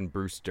Diane Ladd and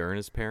Bruce Dern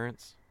as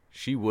parents,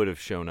 she would have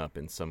shown up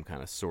in some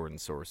kind of sword and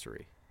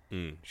sorcery.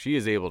 She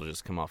is able to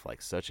just come off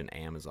like such an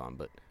Amazon,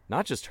 but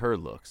not just her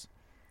looks.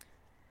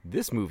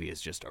 This movie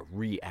is just a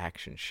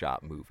reaction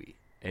shot movie,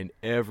 and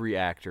every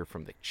actor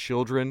from the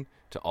children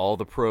to all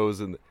the pros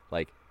and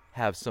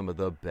have some of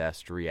the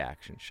best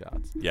reaction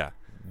shots. Yeah.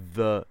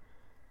 The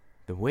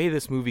way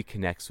this movie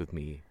connects with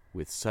me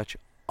with such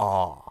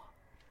awe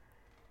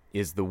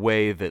is the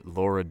way that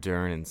Laura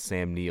Dern and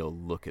Sam Neill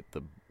look at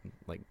the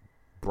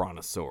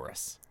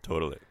brontosaurus.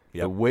 Totally.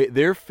 The way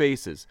their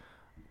faces,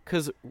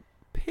 because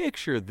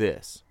picture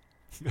this.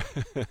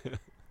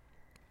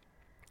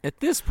 At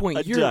this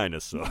point, you're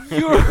dinosaur.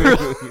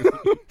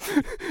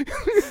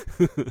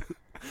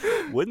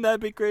 Wouldn't that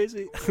be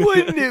crazy?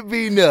 Wouldn't it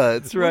be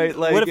nuts, right?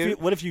 Like,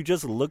 what if you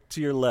just looked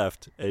to your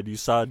left and you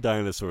saw a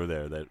dinosaur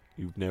there that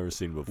you've never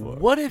seen before?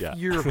 What if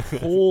your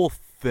whole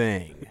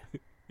thing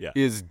yeah.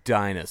 is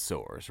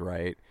dinosaurs,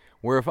 right?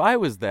 Where if I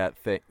was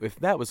if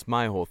that was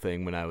my whole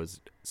thing when I was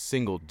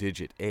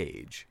single-digit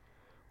age,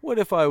 what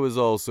if I was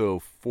also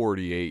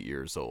 48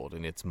 years old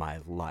and it's my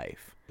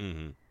life?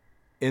 Mm-hmm.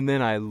 And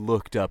then I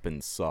looked up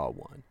and saw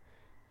one.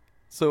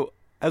 So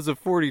as a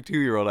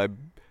 42-year-old,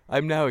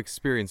 I'm now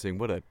experiencing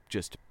what a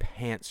just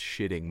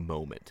pants-shitting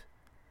moment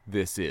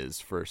this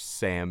is for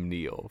Sam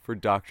Neill, for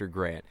Dr.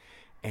 Grant.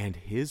 And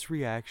his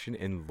reaction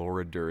and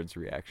Laura Dern's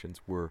reactions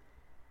were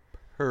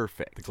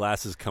perfect. The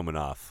glasses coming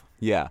off.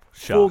 Yeah.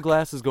 Shock. Full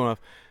glasses going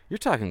off. You're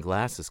talking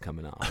glasses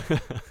coming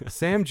off.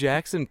 Sam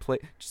Jackson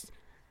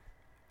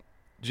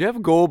Jeff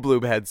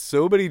Goldblum had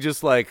so many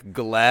just like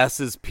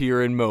glasses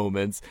peering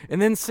moments,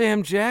 and then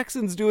Sam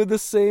Jackson's doing the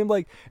same.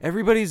 Like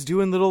everybody's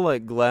doing little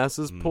like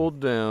glasses pulled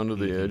down to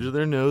the edge of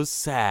their nose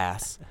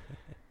sass,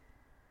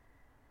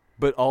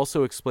 but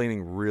also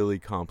explaining really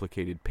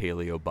complicated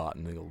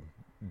paleobotanical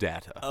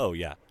data. Oh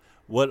yeah.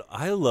 What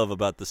I love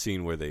about the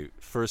scene where they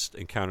first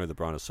encounter the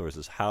brontosaurus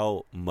is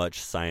how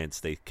much science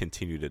they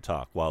continue to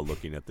talk while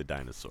looking at the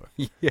dinosaur.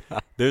 Yeah.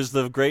 There's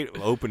the great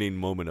opening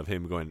moment of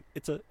him going,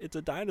 it's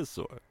a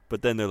dinosaur.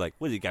 But then they're like,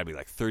 what, you got to be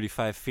like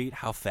 35 feet?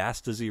 How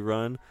fast does he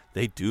run?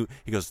 He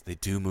goes, they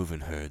do move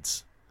in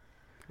herds.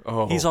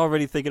 Oh. He's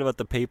already thinking about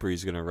the paper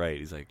he's going to write.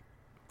 He's like,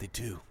 they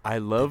do. I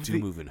love they do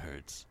move in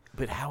herds.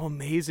 But how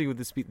amazing would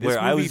this be? Where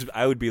I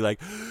would be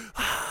like,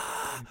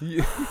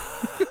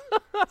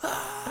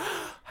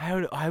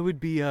 I would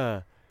be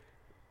the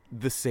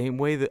same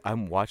way that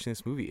I'm watching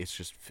this movie. It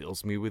just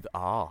fills me with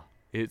awe.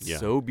 It's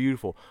so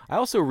beautiful. I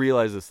also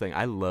realized this thing.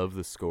 I love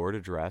the score to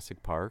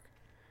Jurassic Park,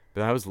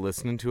 but I was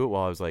listening to it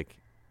while I was like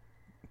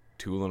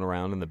tooling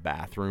around in the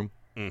bathroom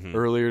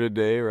earlier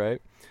today,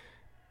 right?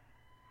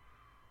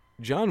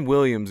 John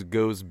Williams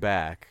goes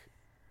back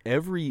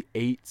every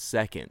 8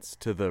 seconds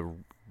to the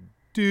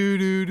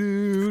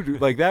do-do-do.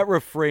 Like that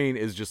refrain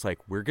is just like,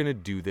 we're going to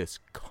do this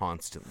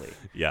constantly.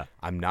 Yeah.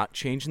 I'm not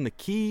changing the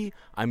key.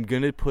 I'm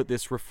going to put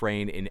this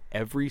refrain in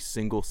every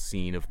single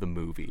scene of the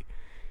movie.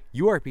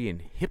 You are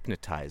being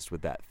hypnotized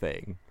with that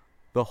thing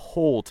the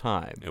whole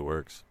time. It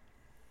works.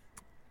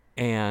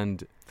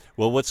 And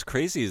well, what's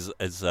crazy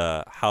is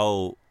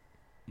how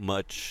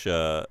much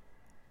in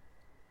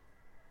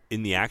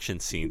the action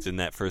scenes, in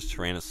that first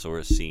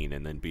Tyrannosaurus scene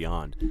and then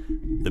beyond,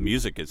 the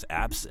music is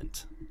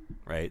absent,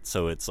 right?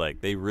 So it's like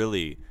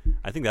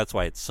I think that's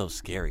why it's so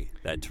scary,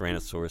 that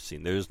Tyrannosaurus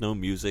scene. There's no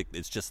music.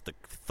 It's just the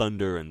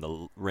thunder and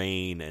the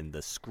rain and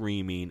the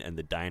screaming and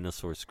the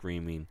dinosaur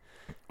screaming.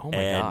 Oh my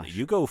gosh. And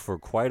you go for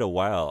quite a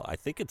while. I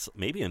think it's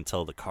maybe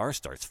until the car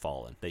starts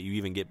falling that you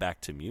even get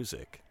back to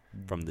music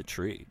from the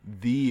tree.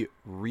 The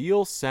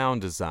real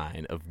sound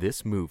design of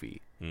this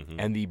movie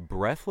and the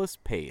breathless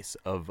pace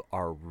of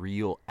our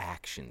real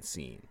action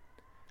scene,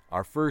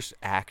 our first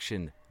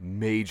action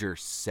major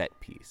set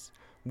piece,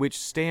 which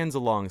stands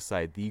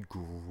alongside the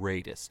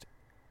greatest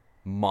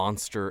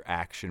monster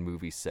action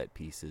movie set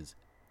pieces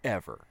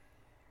ever.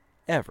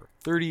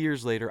 30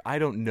 years later, I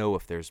don't know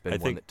if there's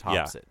been one that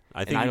tops it.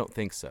 I don't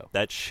think so.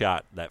 That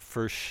shot, that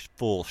first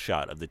full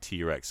shot of the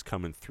T-Rex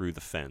coming through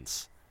the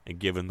fence and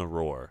giving the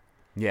roar.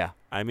 Yeah.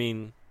 I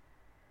mean,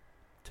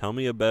 tell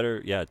me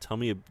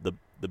the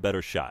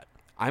better shot.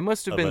 I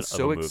must have been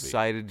so movie.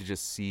 excited to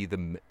just see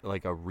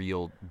a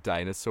real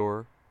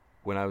dinosaur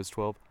when I was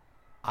 12.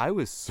 I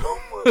was so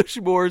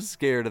much more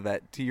scared of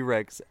that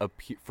T-Rex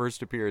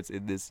first appearance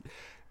in this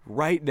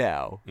right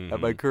now at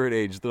my current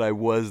age than I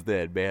was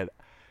then, man.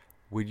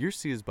 When you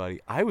see his body,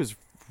 I was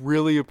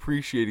really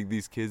appreciating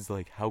these kids,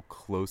 like how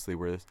close they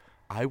were.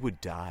 I would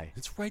die.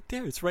 It's right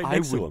there. It's right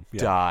next to him. I would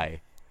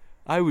die.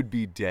 I would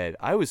be dead.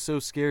 I was so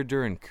scared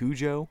during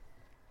Cujo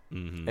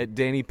at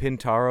Danny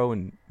Pintaro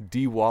and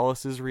Dee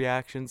Wallace's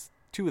reactions.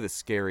 Two of the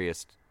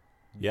scariest.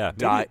 Yeah,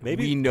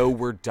 maybe we know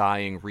we're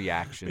dying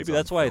reactions. Maybe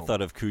that's why I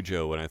thought of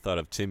Cujo when I thought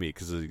of Timmy,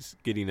 because he's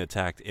getting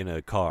attacked in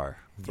a car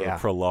for a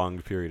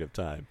prolonged period of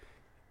time.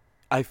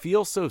 I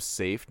feel so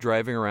safe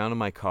driving around in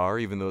my car,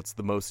 even though it's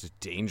the most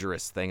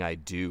dangerous thing I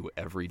do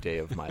every day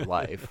of my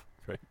life.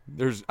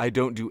 Right. I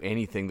don't do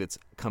anything that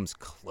comes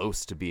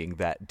close to being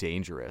that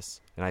dangerous,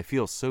 and I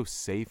feel so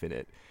safe in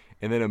it.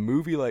 And then a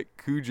movie like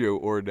Cujo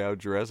or now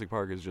Jurassic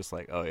Park is just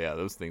like, oh yeah,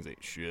 those things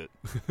ain't shit.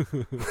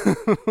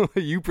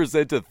 You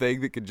present a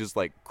thing that could just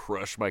like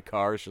crush my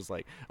car. It's just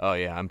like, oh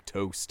yeah, I'm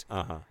toast.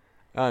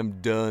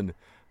 I'm done.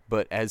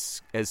 But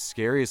as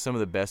scary as some of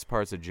the best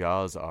parts of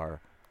Jaws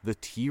are, the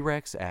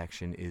T-Rex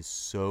action is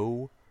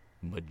so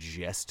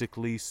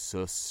majestically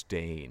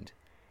sustained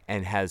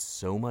and has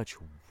so much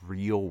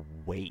real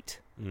weight.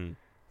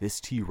 This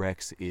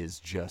T-Rex is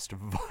just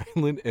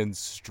violent and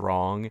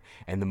strong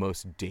and the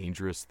most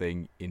dangerous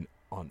thing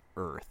on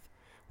Earth.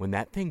 When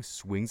that thing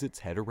swings its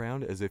head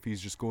around as if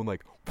he's just going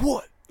like,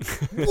 what?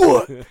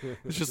 What?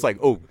 It's just like,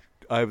 oh,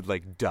 I would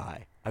like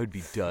die. I would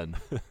be done.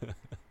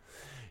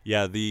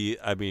 Yeah,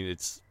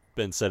 it's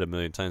been said a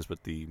million times,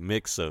 but the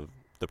mix of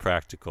the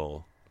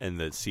practical and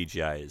the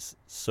CGI is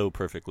so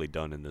perfectly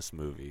done in this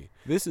movie.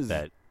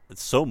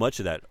 So much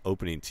of that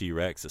opening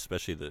T-Rex,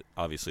 especially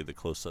obviously the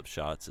close-up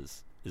shots,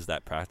 is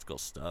that practical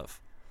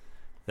stuff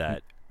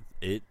that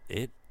it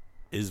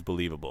is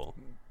believable.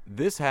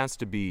 This has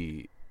to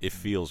be. It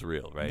feels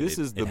real, right?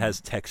 It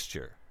has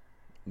texture.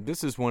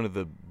 This is one of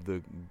the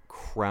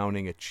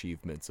crowning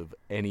achievements of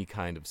any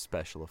kind of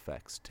special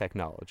effects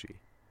technology.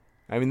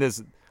 I mean,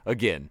 that's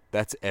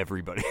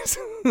everybody's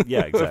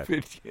exactly.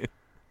 opinion.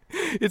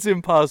 It's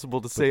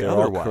impossible to say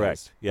otherwise.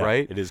 Correct. Yeah,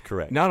 right? It is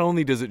correct. Not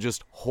only does it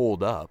just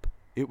hold up,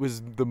 it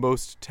was the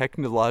most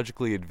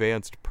technologically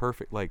advanced,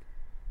 perfect. Like,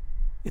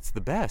 it's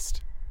the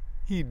best.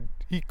 He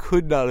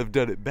could not have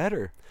done it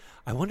better.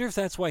 I wonder if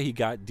that's why he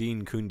got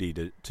Dean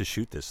Cundey to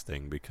shoot this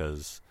thing,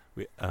 because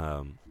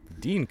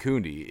Dean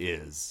Cundey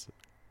is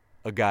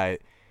a guy.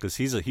 Because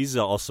he's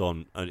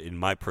also in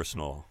my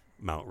personal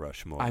Mount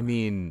Rushmore. I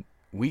mean,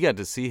 we got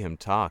to see him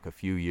talk a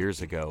few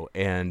years ago,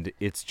 and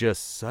it's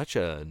just such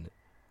a.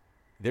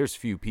 There's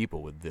few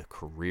people with the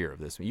career of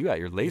this. You got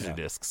your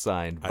Laserdisc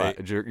signed by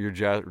your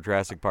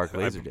Jurassic Park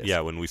Laserdisc.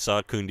 Yeah, when we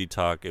saw Kundi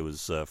talk, it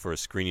was for a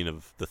screening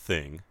of The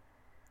Thing.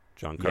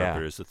 John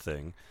Carpenter is The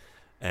Thing.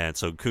 And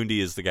so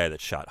Kundi is the guy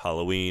that shot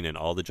Halloween and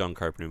all the John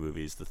Carpenter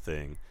movies, The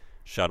Thing.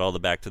 Shot all the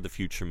Back to the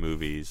Future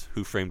movies,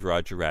 Who Framed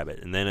Roger Rabbit.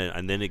 And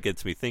then it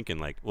gets me thinking,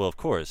 like, well, of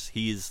course,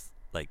 he's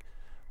like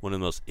one of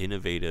the most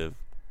innovative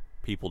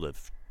people to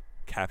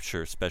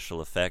capture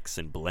special effects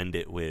and blend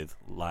it with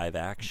live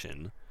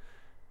action.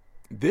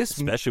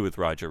 Especially with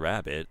Roger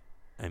Rabbit.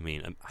 I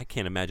mean, I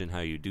can't imagine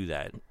how you do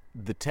that.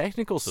 The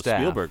technical so staff.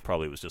 Spielberg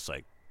probably was just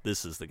like,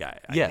 this is the guy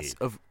I need.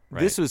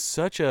 This was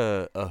such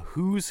a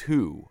who's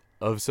who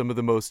of some of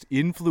the most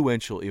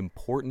influential,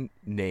 important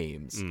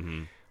names.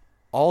 Mm-hmm.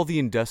 All the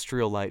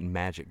Industrial Light and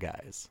Magic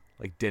guys,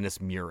 like Dennis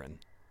Muren,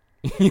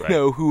 you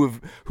know, who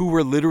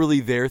were literally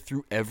there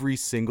through every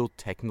single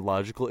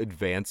technological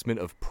advancement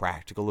of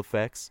practical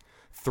effects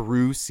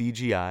through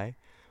CGI.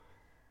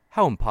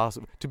 How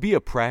impossible to be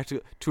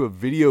to a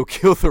video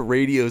kill the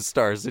radio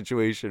star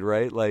situation,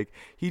 right? Like,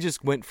 he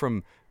just went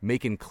from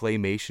making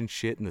claymation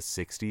shit in the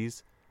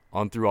 60s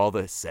on through all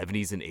the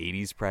 70s and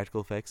 80s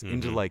practical effects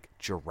into like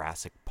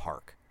Jurassic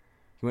Park.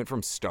 He went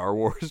from Star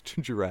Wars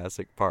to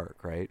Jurassic Park,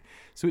 right?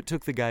 So it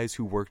took the guys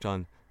who worked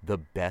on the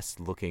best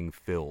looking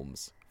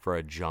films for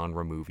a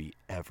genre movie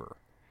ever.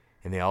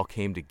 And they all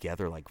came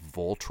together like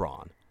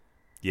Voltron.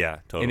 Yeah,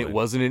 totally. And it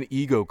wasn't an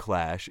ego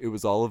clash. It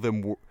was all of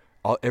them,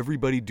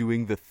 everybody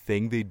doing the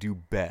thing they do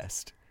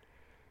best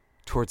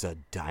towards a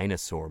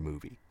dinosaur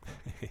movie.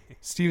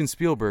 Steven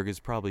Spielberg is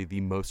probably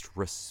the most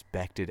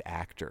respected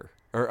actor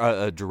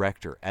or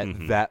director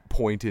at that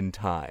point in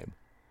time.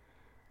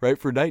 Right?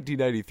 For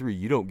 1993,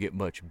 you don't get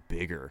much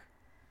bigger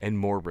and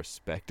more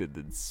respected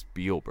than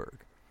Spielberg.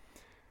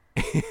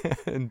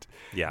 And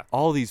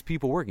all these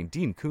people working.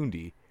 Dean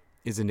Kundi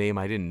is a name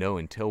I didn't know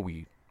until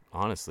we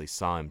honestly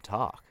saw him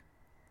talk.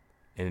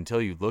 And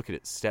until you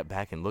step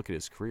back and look at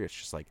his career, it's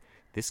just like,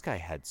 this guy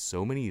had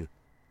so many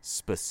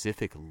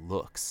specific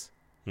looks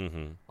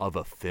of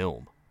a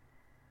film.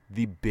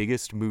 The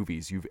biggest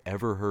movies you've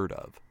ever heard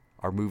of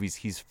are movies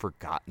he's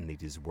forgotten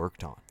that he's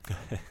worked on.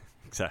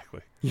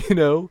 Exactly. You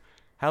know?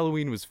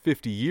 Halloween was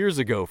 50 years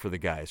ago for the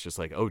guy. It's just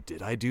like, oh,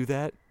 did I do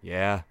that?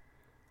 Yeah.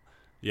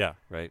 Yeah,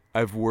 right.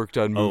 I've worked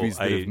on movies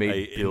that have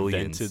made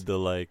billions. Invented the,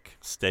 like,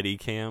 steady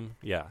cam.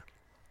 Yeah.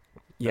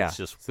 Yeah.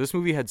 So this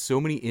movie had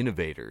so many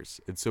innovators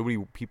and so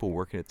many people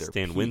working at their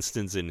Stan peak.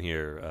 Winston's in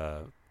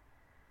here.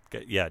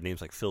 Names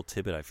like Phil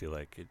Tippett, I feel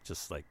like. It's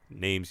just like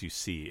names you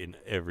see in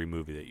every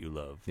movie that you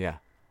love. Yeah.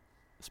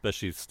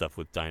 Especially stuff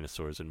with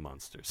dinosaurs and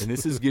monsters. And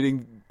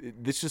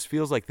this just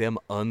feels like them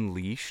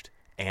unleashed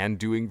and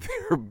doing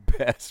their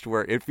best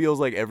work. It feels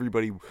like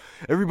everybody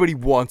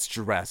wants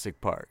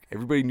Jurassic Park.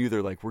 Everybody knew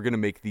they're like, we're going to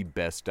make the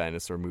best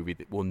dinosaur movie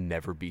that will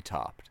never be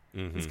topped.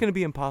 It's going to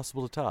be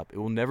impossible to top. It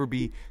will never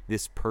be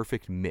this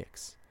perfect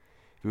mix.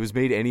 If it was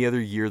made any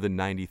other year than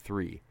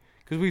 93,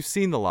 because we've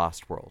seen The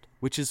Lost World,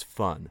 which is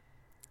fun.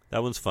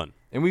 That one's fun.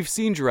 And we've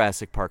seen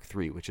Jurassic Park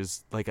 3, which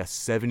is like a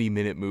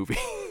 70-minute movie.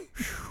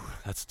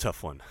 That's a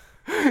tough one.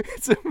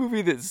 It's a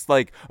movie that's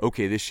like,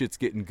 okay, this shit's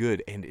getting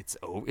good, and it's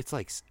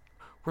like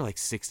we're like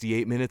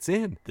 68 minutes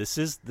in. This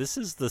is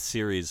the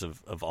series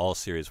of all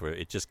series where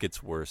it just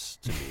gets worse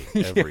to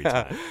me every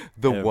time.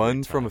 The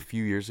one from a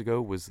few years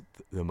ago was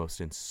the most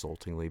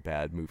insultingly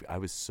bad movie. I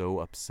was so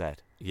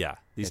upset. Yeah,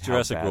 these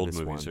Jurassic World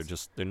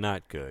movies they're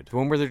not good. The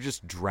one where they're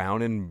just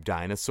drowning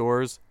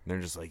dinosaurs, and they're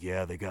just like,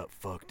 yeah, they got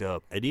fucked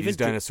up. And these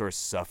dinosaurs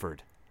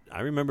suffered.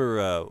 I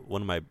remember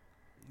one of my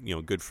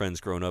good friends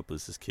growing up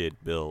was this kid,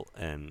 Bill,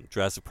 and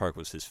Jurassic Park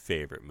was his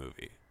favorite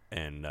movie.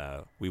 And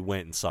we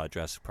went and saw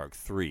Jurassic Park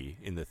 3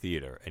 in the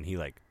theater, and he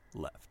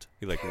left.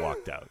 He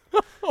walked out.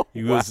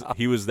 He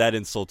was that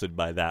insulted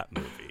by that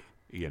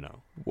movie,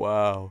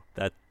 Wow.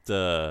 That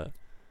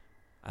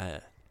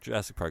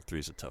Jurassic Park 3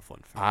 is a tough one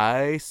for me.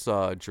 I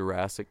saw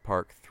Jurassic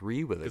Park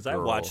 3 with a girl. Because I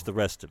watched the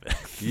rest of it.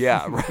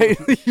 Yeah, right.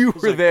 You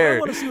were there. I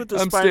want to see what the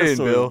I'm staying,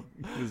 Bill.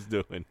 Was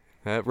doing.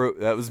 That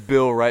was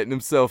Bill writing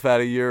himself out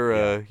of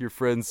your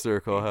friend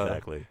circle.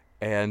 Exactly.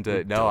 Huh? And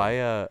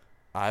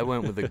I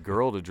went with a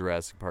girl to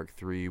Jurassic Park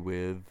 3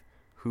 with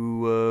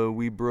who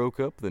we broke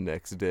up the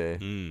next day.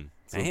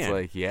 So it's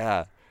like,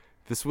 yeah,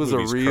 this was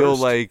Movie's a real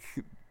cursed.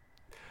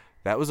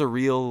 that was a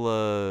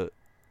real.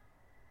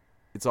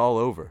 It's all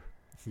over.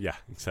 Yeah,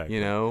 exactly.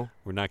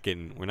 We're not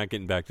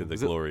getting back to the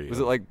glory. Was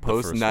it like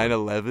post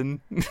 9/11?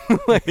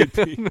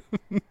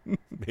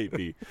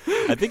 Maybe.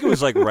 I think it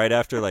was right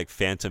after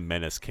Phantom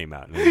Menace came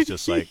out, and it was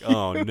just like,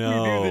 oh no, you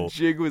knew the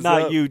jig was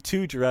not up. You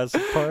too,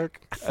 Jurassic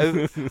Park.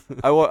 I'm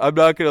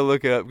not gonna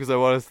look it up because I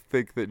want to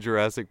think that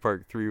Jurassic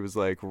Park 3 was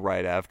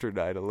right after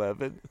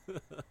 9/11.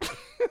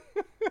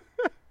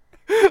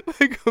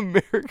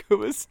 America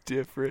was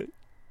different.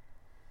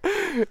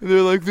 And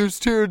they're like, there's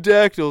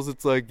pterodactyls.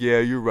 It's like, yeah,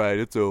 you're right.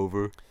 It's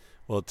over.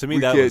 Well, to me,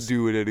 we can't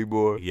do it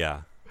anymore.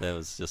 Yeah, That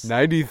was just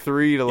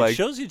 93 to It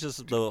shows you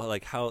just though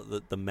like how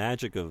the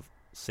magic of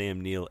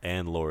Sam Neill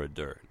and Laura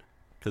Dern,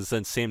 because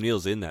then Sam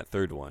Neill's in that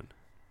third one.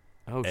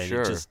 Oh, and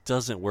sure. it just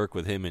doesn't work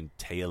with him and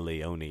Téa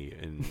Leoni,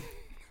 and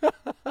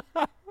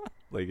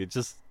like it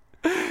just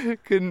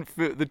couldn't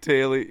fit the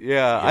Téa.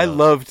 Yeah, I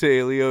love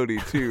Téa Leoni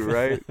too,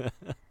 right?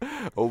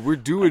 Oh, we're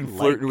doing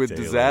Flirting with Téa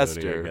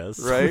Disaster, Leoni, I guess.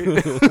 right?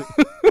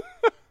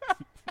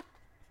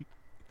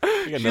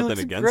 I got She nothing looks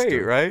against great,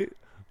 her. right?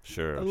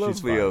 Sure, I love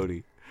she's fine.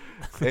 Leoni.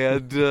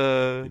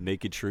 And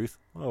Naked Truth.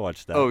 I'll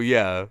watch that. oh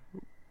yeah,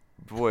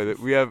 boy, that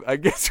we have. I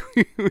guess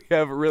we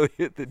haven't really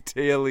hit the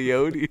Téa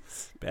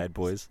Leonis. Bad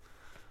Boys.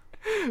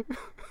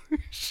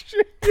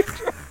 Shit.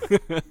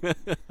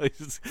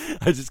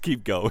 I just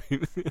keep going.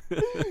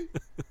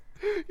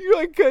 You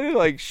like kind of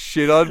like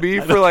shit on me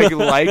for like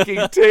liking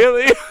Téa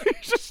Leoni.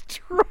 Just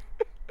try.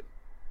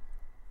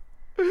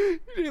 You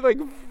did like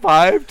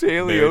 5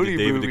 Téa Married Leoni to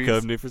David movies.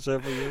 Duchovny for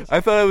several years. I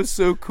thought I was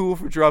so cool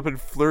for dropping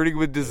Flirting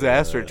with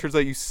Disaster. It turns out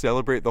you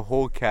celebrate the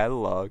whole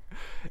catalog.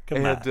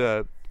 Come on.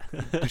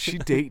 Did she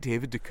date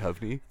David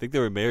Duchovny? I think they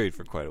were married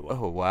for quite a while.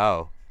 Oh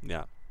wow,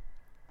 Yeah.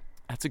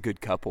 that's a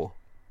good couple.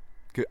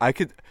 I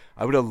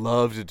would have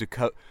loved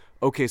a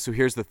Okay, so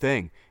here's the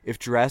thing: if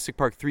Jurassic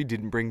Park 3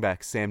 didn't bring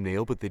back Sam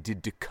Neill, but they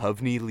did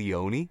Duchovny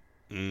Leoni,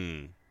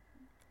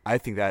 I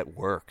think that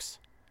works.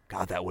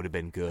 God, that would have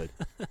been good.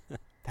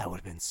 That would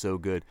have been so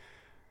good.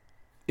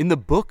 In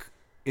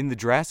the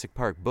Jurassic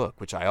Park book,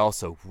 which I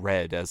also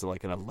read as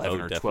like an 11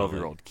 or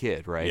 12-year-old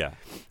kid, right? Yeah.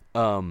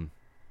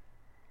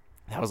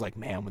 That was like,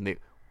 man,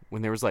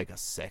 when there was like a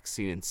sex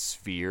scene in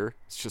Sphere,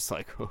 it's just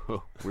like,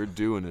 oh, we're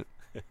doing it.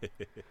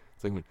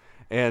 It's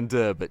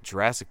like, but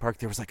Jurassic Park,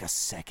 there was like a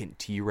second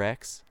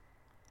T-Rex.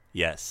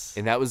 Yes.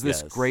 And that was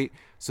this great.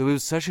 So it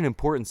was such an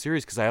important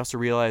series because I also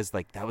realized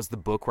like that was the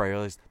book where I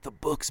realized the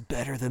book's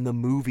better than the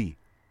movie.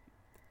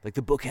 Like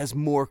the book has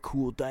more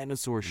cool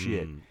dinosaur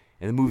shit, and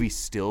the movie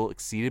still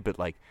exceeded. But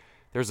like,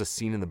 there's a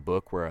scene in the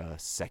book where a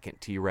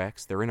second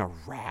T-Rex, they're in a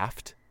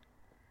raft,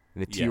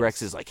 and the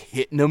T-Rex is like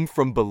hitting them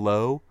from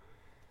below.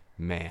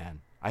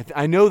 Man,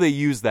 I know they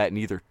used that in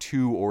either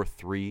 2 or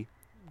 3.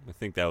 I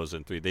think that was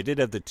in 3. They did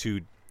have the 2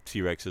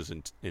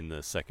 T-Rexes in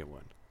the second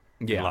one.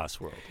 Yeah. In Lost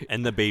World.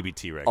 And the baby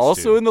T-Rex,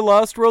 Also too. in the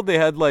Lost World, they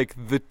had like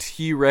the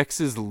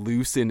T-Rexes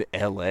loose in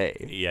L.A.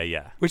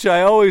 Yeah. Which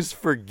I always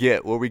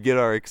forget when we get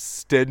our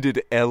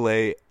extended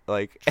L.A.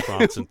 like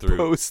Troncing through.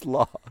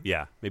 post-law.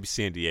 Yeah, maybe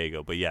San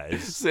Diego, but yeah,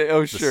 it's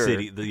Oh, the sure.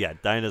 city.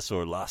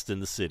 Dinosaur lost in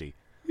the city.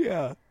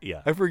 Yeah.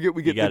 Yeah. I forget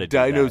we get You the gotta do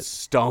dinos that.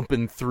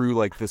 stomping through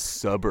like the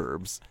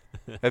suburbs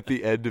at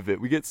the end of it.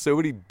 We get so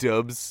many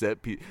dubs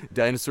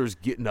dinosaurs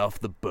getting off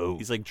the boat.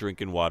 He's like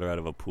drinking water out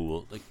of a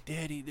pool. Like,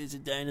 Daddy, there's a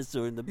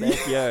dinosaur in the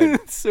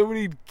backyard. So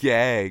many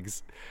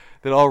gags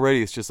that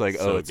already it's just like,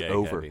 So oh, it's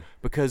over. gag-heavy.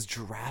 Because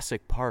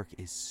Jurassic Park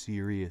is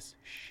serious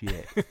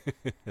shit.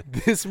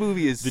 This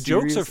movie is The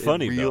serious jokes are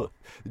funny, and real. though.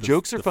 The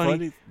jokes are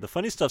funny. The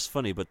funny stuff's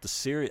funny, but the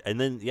serious, and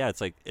then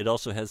it's like it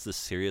also has this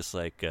serious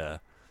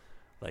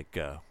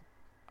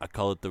I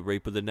call it the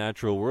rape of the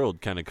natural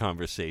world kind of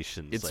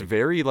conversations. It's like,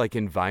 very like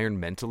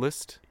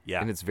environmentalist.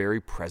 Yeah. And it's very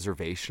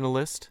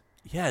preservationalist.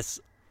 yes,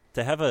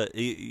 to have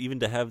even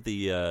to have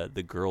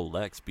the girl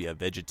Lex be a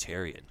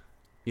vegetarian.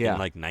 Yeah. In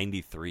like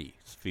 93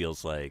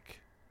 feels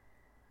like.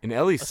 And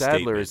Ellie Sadler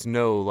statement. is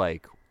no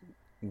like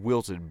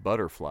wilted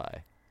butterfly.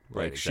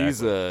 Right, Like she's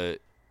That's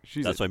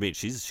what I mean.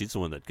 She's the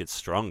one that gets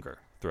stronger.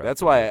 Throughout That's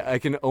the why movie. I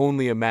can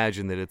only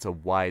imagine that it's a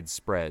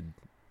widespread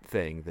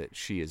thing that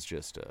she is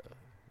just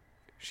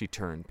she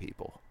turned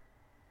people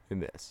in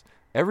this.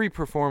 Every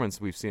performance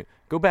we've seen,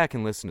 go back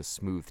and listen to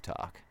Smooth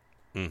Talk,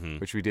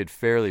 which we did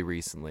fairly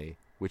recently,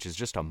 which is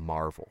just a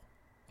marvel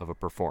of a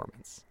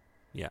performance.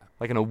 Yeah.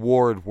 Like an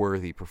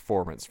award-worthy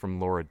performance from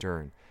Laura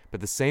Dern.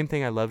 But the same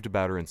thing I loved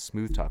about her in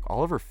Smooth Talk,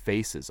 all of her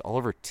faces, all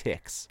of her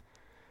tics,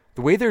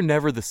 the way they're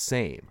never the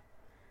same,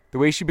 the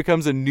way she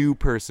becomes a new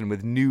person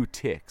with new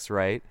tics,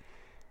 right?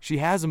 She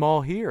has them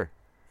all here.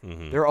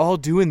 They're all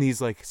doing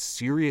these like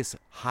serious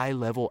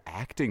high-level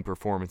acting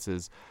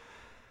performances.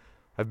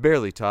 I've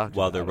barely talked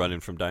While about they're him. running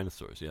from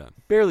dinosaurs, yeah.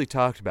 Barely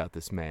talked about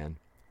this man.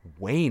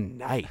 Wayne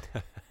Knight.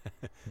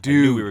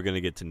 Dude, I knew we were going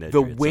to get to Nedry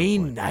the at some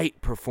Wayne point.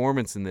 Knight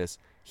performance in this,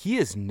 he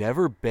has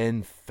never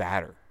been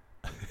fatter.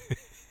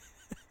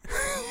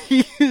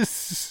 He is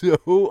so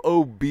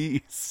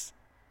obese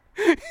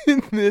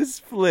in this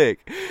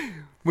flick.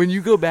 When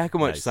you go back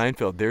and watch Nice.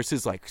 Seinfeld, there's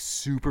his like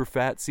super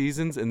fat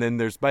seasons, and then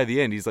there's by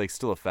the end he's like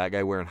still a fat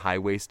guy wearing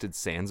high-waisted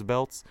Sans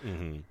belts.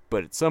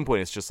 But at some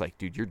point it's just like,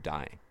 dude, you're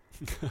dying.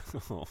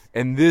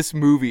 And this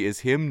movie is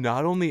him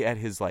not only at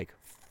his like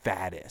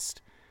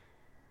fattest,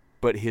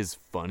 but his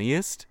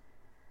funniest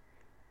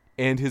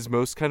and his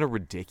most kind of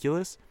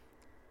ridiculous.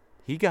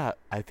 He got,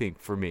 I think,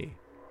 for me,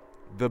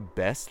 the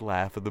best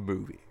laugh of the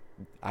movie.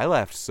 I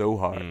laughed so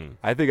hard.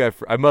 I think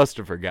I must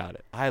have forgot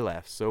it. I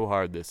laughed so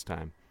hard this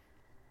time.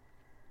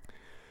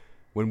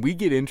 When we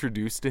get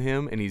introduced to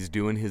him and he's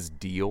doing his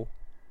deal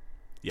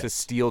to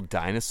steal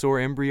dinosaur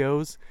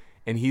embryos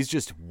and he's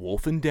just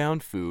wolfing down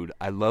food.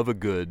 I love a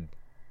good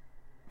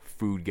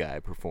food guy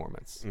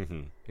performance.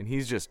 Mm-hmm. And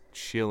he's just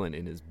chilling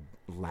in his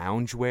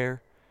loungewear.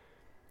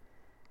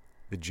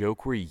 The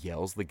joke where he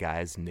yells the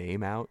guy's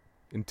name out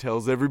and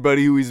tells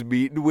everybody who he's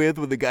meeting with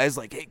when the guy's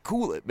like, hey,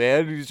 cool it,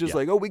 man. And he's just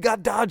like, oh, we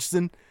got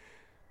Dodgson.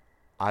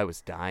 I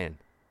was dying.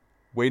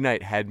 Wayne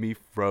Knight had me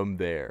from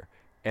there.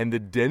 And the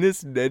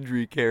Dennis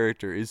Nedry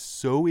character is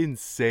so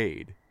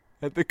insane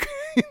at the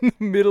in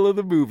the middle of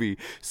the movie.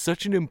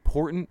 Such an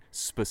important,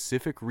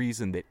 specific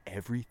reason that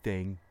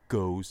everything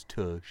goes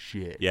to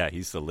shit. Yeah,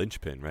 he's the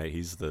linchpin, right?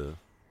 He's the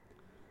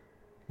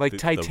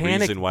Titanic. The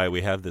reason why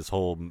we have this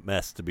whole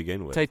mess to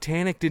begin with.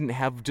 Titanic didn't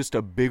have just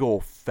a big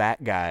old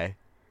fat guy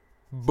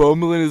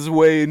bumbling his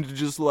way into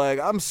just like,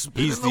 I'm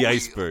spinning He's the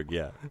iceberg,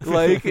 yeah.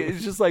 Like,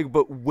 it's just like,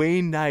 but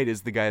Wayne Knight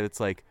is the guy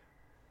that's like,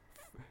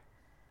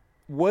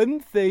 one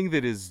thing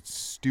that is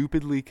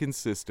stupidly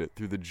consistent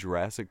through the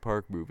Jurassic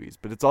Park movies,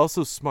 but it's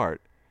also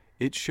smart.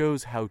 It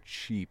shows how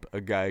cheap a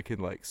guy can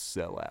like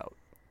sell out.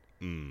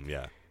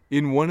 Yeah.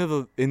 In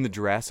the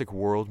Jurassic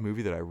World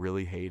movie that I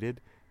really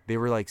hated, they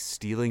were like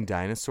stealing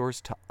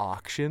dinosaurs to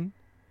auction.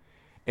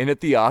 And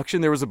at the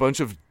auction, there was a bunch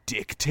of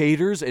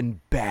dictators and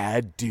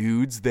bad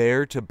dudes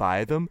there to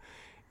buy them.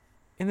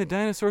 And the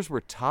dinosaurs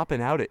were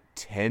topping out at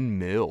 10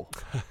 mil.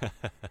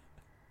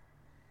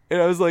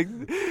 And I was like,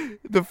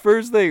 the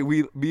first thing,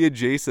 me and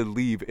Jason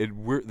leave,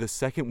 and the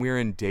second we're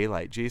in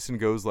daylight, Jason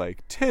goes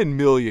like, 10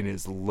 million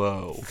is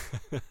low.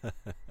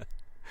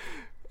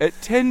 At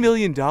 $10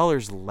 million,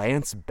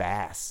 Lance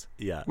Bass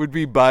would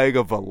be buying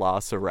a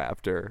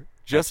Velociraptor.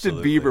 Justin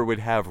Bieber would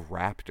have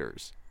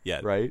Raptors. Yeah,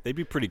 right? They'd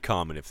be pretty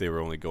common if they were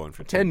only going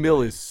for 10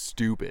 mil is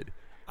stupid.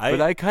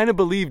 But I kind of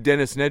believe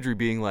Dennis Nedry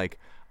being like,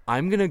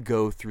 I'm going to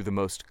go through the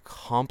most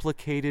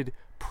complicated,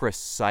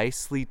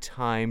 precisely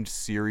timed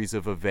series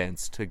of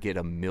events to get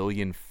 $1.5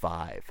 million.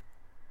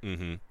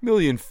 $1.5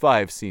 million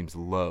seems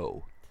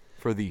low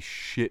for the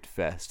shit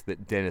fest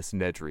that Dennis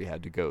Nedry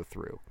had to go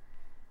through.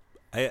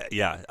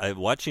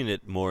 Watching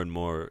it more and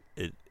more,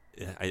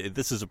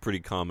 this is a pretty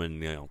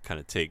common kind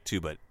of take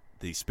too, but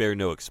the spare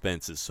no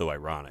expense is so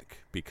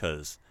ironic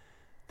because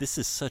this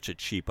is such a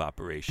cheap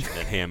operation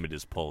that Hammond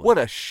is pulling. What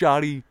a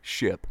shoddy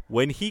ship.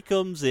 When he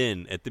comes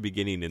in at the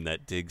beginning in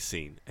that dig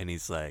scene and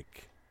he's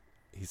like,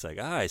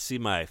 I see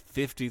my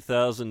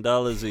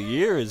 $50,000 a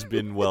year has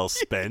been well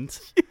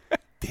spent.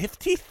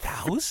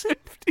 50,000?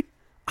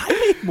 I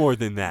make more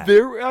than that.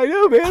 I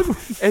know, man.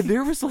 And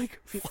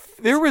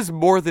there was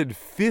more than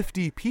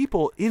 50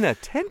 people in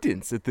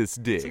attendance at this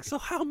dig. It's so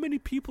how many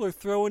people are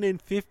throwing in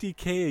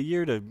 $50K a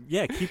year to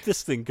keep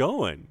this thing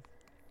going?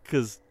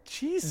 Because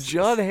Jesus,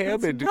 John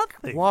Hammond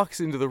walks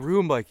into the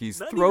room like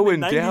he's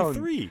throwing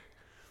down.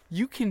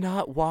 You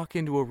cannot walk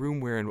into a room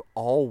wearing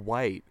all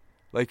white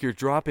like you're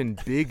dropping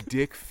big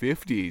dick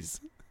 50s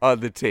on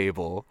the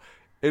table.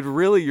 And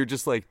really, you're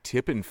just like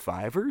tipping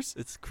fivers?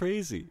 It's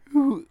crazy.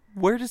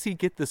 Where does he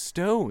get the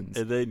stones?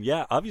 And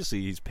then,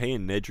 obviously he's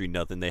paying Nedry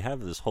nothing. They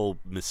have this whole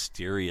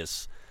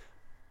mysterious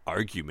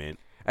argument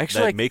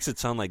that makes it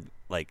sound like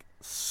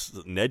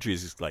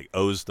Nedry's like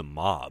owes the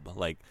mob.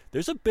 Like,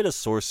 there's a bit of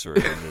sorcerer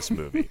in this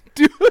movie.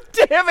 Dude,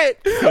 damn it!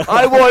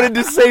 I wanted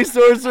to say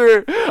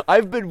sorcerer.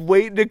 I've been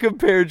waiting to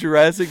compare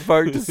Jurassic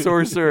Park to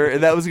sorcerer,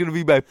 and that was going to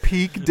be my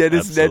peak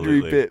Dennis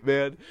Nedry bit,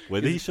 man.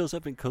 When he shows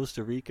up in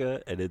Costa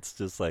Rica, and it's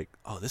just like,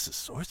 oh, this is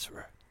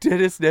sorcerer.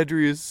 Dennis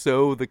Nedry is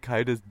so the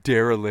kind of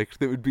derelict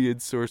that would be in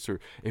sorcerer.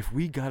 If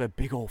we got a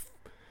big old...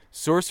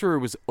 Sorcerer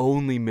was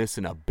only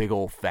missing a big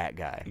old fat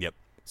guy. Yep.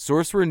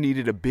 Sorcerer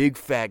needed a big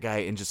fat guy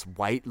in just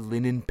white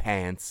linen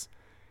pants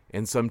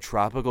and some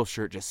tropical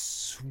shirt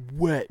just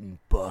sweating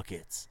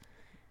buckets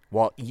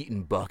while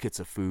eating buckets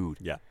of food.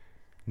 Yeah.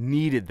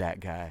 Needed that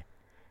guy.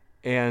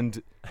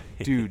 And,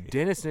 dude,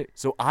 Dennis...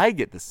 So I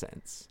get the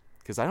sense,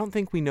 because I don't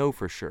think we know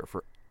for sure,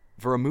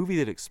 for a movie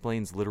that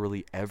explains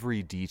literally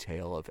every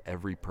detail of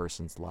every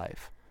person's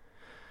life,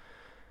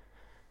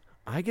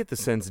 I get the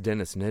sense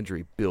Dennis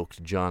Nedry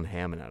bilked John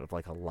Hammond out of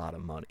like a lot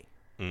of money.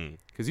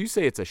 Because you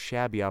say it's a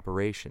shabby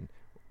operation.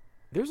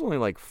 There's only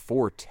like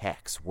 4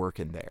 techs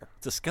working there.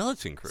 It's a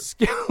skeleton crew.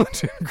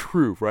 Skeleton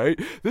crew, right?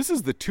 This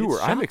is the tour.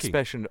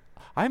 It's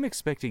I'm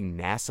expecting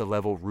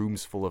NASA-level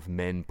rooms full of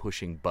men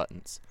pushing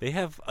buttons. They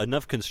have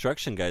enough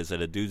construction guys that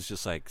a dude's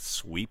just like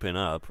sweeping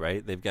up,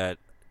 right? They've got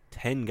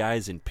 10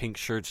 guys in pink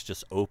shirts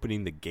just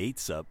opening the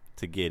gates up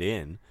to get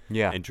in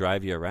and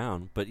drive you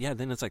around. But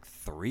then it's like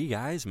 3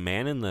 guys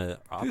manning the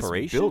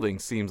operation. This building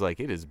seems like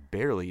it is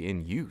barely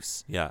in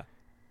use. Yeah.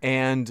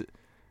 And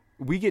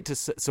we get to...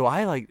 So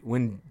I like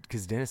when...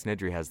 Because Dennis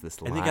Nedry has this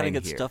line and they got to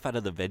get here. stuff out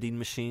of the vending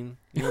machine.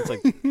 It's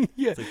like,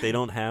 it's like they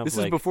don't have This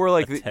like, is before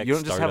like... a tech You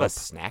don't just have a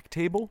startup. snack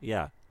table?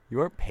 Yeah.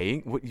 You aren't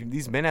paying...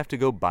 These men have to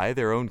go buy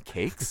their own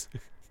cakes?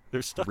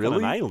 They're stuck Really?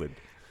 on an island.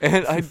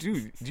 And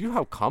do you know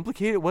how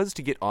complicated it was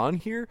to get on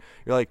here?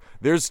 You're like,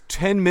 there's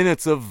 10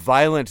 minutes of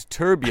violent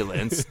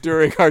turbulence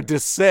during our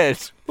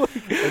descent. And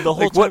the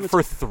whole like, time what,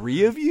 for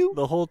 3 of you?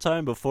 The whole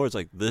time before, it's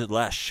like, the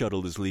last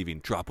shuttle is leaving.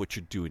 Drop what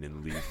you're doing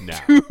and leave now.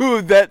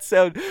 Dude, that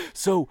sound...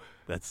 So...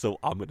 That's so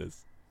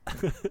ominous.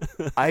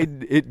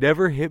 It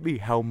never hit me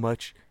how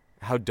much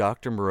how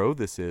Dr. Moreau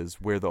this is,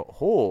 where the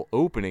whole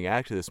opening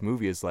act of this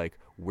movie is like,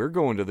 we're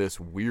going to this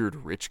weird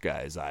rich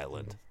guy's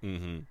island.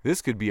 Mm-hmm.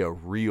 This could be a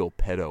real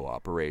pedo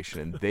operation,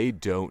 and they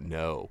don't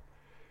know.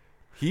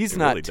 He's They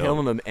not really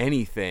telling don't. them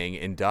anything,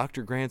 and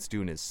Dr. Grant's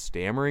doing his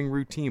stammering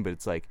routine, but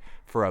it's like,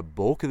 for a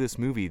bulk of this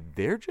movie,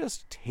 they're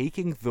just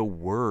taking the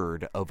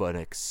word of an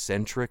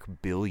eccentric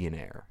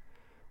billionaire,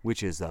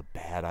 which is a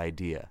bad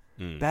idea.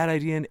 Bad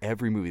idea in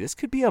every movie. This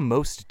could be a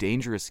most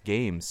dangerous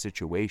game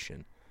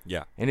situation.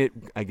 Yeah. And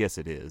I guess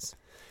it is.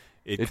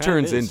 It kind of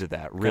turns is. into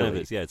that, Kind really. of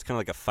is. Yeah, it's kind of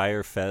like a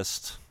Fire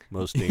Fest,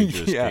 most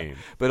dangerous game.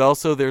 But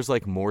also there's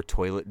like more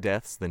toilet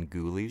deaths than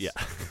ghoulies. Yeah.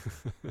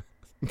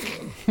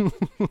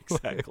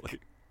 Exactly.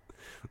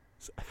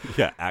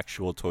 Yeah,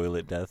 actual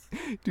toilet death.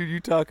 Dude, you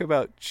talk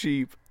about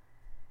cheap.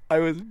 I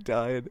was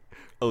dying.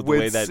 Oh,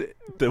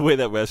 the way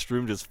that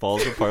restroom just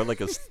falls apart like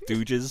a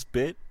Stooges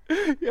bit.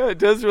 Yeah, it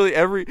does really.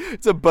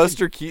 It's a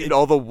Buster Keaton.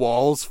 All the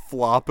walls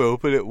flop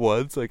open at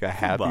once, like a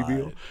Happy Come on.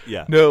 Meal.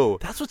 Yeah. No.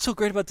 That's what's so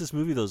great about this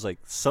movie, though, is like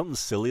something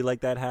silly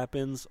like that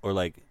happens, or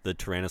like the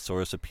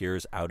Tyrannosaurus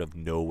appears out of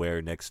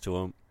nowhere next to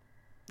him.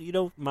 You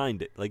don't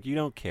mind it. Like, you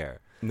don't care.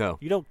 No.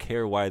 You don't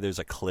care why there's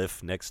a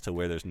cliff next to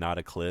where there's not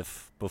a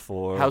cliff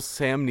before. How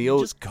Sam Neill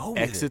Just go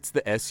with exits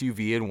the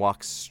SUV and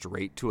walks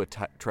straight to a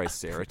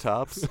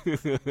Triceratops. He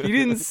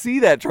didn't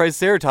see that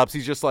Triceratops.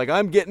 He's just like,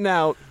 I'm getting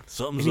out.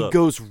 Something's and he up.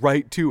 goes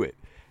right to it.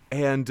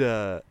 And,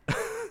 no,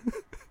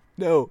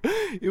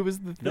 it was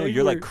the thing. No,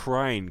 you're where- like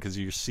crying because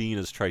you're seeing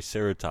his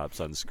Triceratops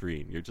on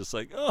screen. You're just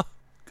like, oh,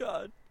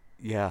 God,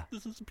 yeah,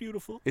 this is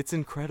beautiful. it's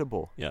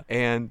incredible. Yeah.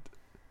 And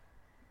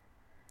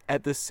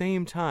at the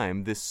same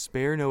time, this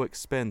spare no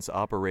expense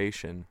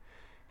operation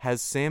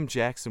has Sam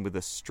Jackson with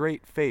a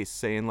straight face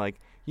saying like,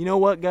 you know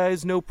what,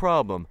 guys, no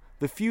problem.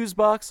 The fuse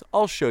box,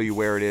 I'll show you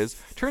where it is.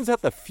 Turns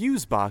out the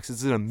fuse box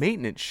is in a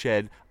maintenance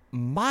shed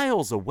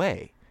miles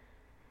away.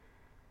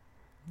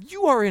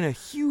 You are in a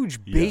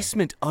huge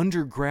basement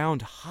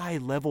underground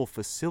high-level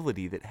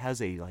facility that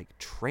has a like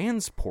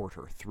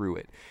transporter through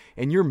it,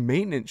 and your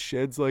maintenance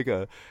shed's like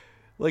a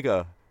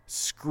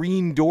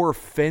screen door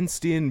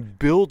fenced-in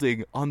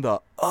building on the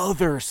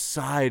other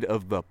side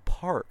of the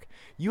park.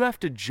 You have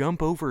to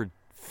jump over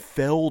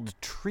felled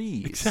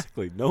trees.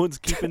 Exactly. No one's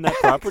keeping that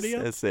property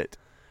up. That's it.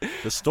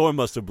 The storm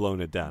must have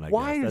blown it down, I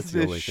Why guess. That's is the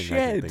the only thing I can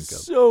shed think of.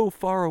 so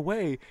far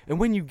away? And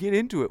when you get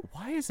into it,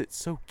 why is it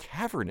so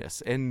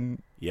cavernous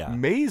and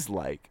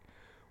maze-like?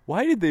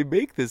 Why did they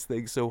make this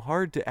thing so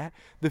hard to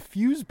The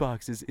fuse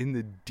box is in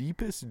the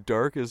deepest,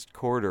 darkest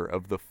corner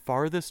of the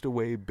farthest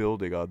away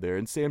building on there,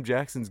 and Sam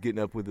Jackson's getting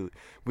up with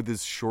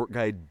his short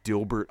guy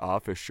Dilbert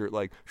office shirt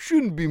like,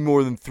 shouldn't be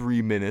more than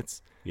 3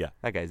 minutes. Yeah.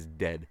 That guy's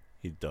dead.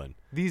 He's done.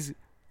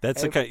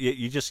 That's the kind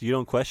you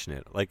don't question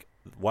it. Like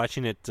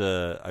watching it,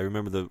 I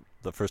remember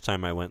the first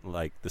time I went,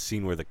 like the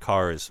scene where the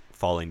car is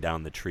falling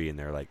down the tree and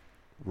they're like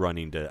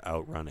running to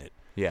outrun it.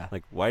 Yeah.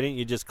 Like, why didn't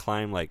you just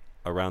climb like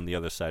around the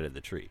other side of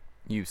the tree?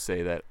 You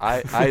say that.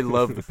 I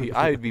love the people.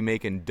 I'd be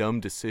making dumb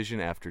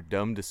decision after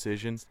dumb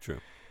decision. It's true.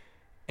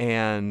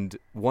 And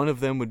one of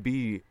them would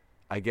be,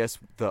 I guess,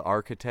 the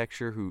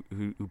architecture who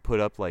put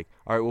up like,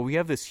 all right, well, we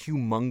have this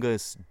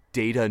humongous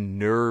data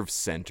nerve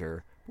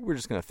center. We're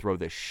just going to throw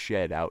this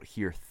shed out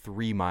here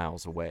 3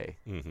 miles away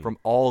from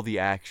all the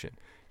action.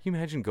 Can you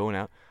imagine going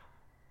out?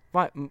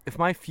 If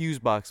my fuse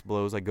box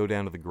blows, I go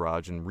down to the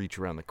garage and reach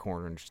around the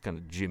corner and just kind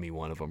of jimmy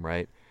one of them,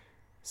 right?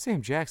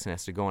 Sam Jackson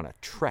has to go on a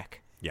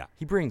trek. Yeah.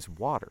 He brings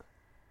water.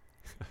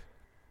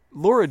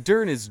 Laura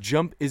Dern is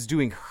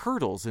doing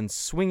hurdles and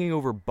swinging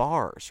over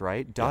bars,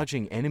 right?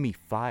 Dodging enemy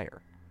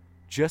fire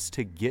just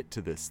to get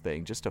to this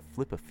thing, just to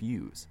flip a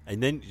fuse.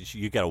 And then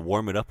you got to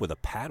warm it up with a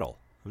paddle.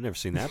 I've never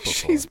seen that before.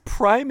 She's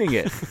priming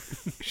it.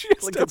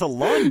 Like that's a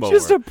lawnmower.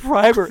 Just a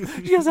primer.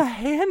 She has a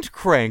hand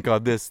crank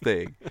on this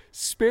thing.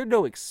 Spared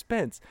no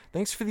expense.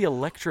 Thanks for the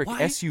electric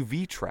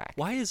SUV track.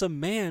 Why is a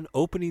man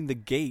opening the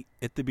gate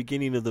at the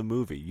beginning of the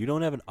movie? You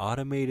don't have an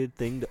automated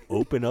thing to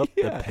open up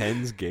the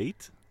Penn's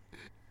gate?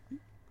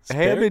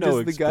 Hammond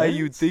is the guy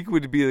you'd think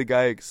would be the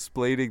guy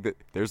explaining that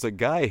there's a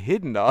guy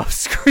hidden off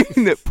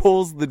screen that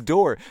pulls the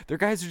door. Their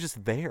guys are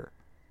just there.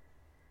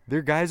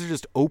 Their guys are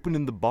just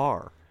opening the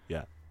bar.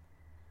 Yeah.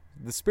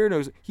 The spared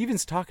no. He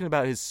even's talking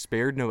about his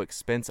spared no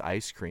expense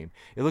ice cream.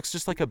 It looks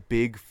just like a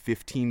big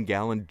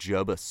 15-gallon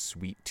jub of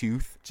Sweet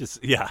Tooth.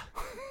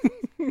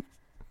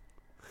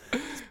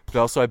 But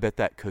also, I bet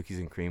that cookies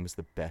and cream was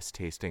the best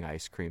tasting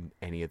ice cream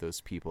any of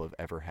those people have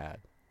ever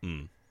had.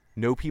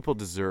 No people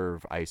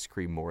deserve ice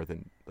cream more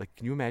than, like,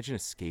 can you imagine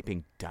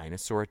escaping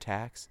dinosaur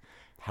attacks?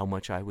 How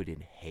much I would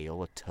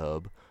inhale a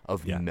tub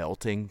of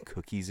melting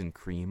cookies and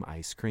cream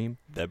ice cream.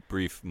 That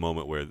brief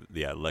moment where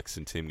Lex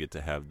and Tim get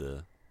to have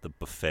the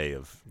buffet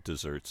of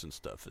desserts and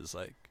stuff is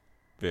like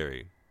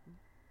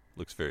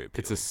looks very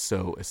appealing. It's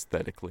so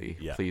aesthetically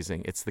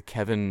pleasing. It's the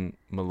Kevin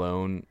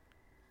Malone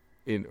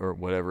or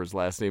whatever his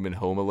last name in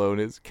Home Alone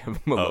is.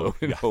 Kevin Malone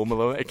in Home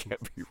Alone. I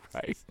can't be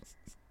right.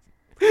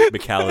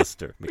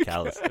 McAllister.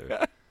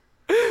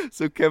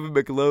 So Kevin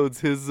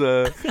McLeod's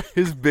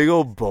his big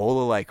old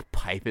bowl of like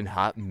piping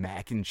hot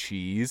mac and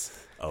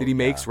cheese. that he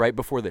makes right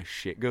before the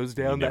shit goes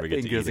down. That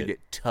thing doesn't get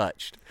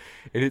touched.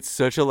 And it's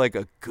such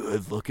a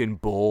good-looking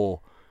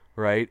bowl,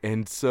 right?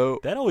 And so...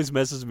 That always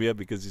messes me up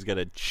because he's got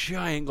a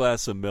giant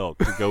glass of milk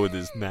to go with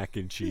his mac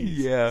and cheese.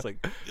 Yeah. It's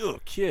like, oh,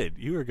 kid,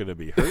 you are going to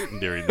be hurting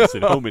during this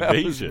at home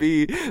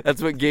invasion.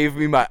 That's what gave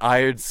me my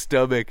iron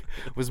stomach,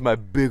 was my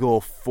big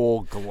old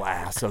full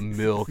glass of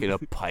milk and a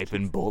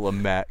piping bowl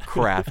of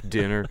Kraft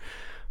dinner.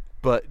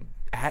 But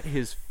at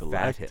his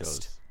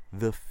fattest...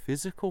 The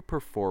physical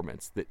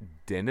performance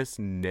that Dennis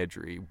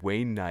Nedry,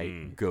 Wayne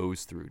Knight,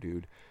 goes through,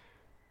 dude.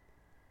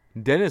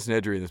 Dennis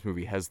Nedry in this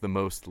movie has the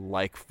most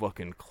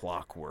fucking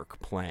clockwork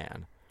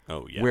plan.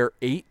 Oh, yeah. Where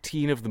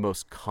 18 of the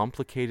most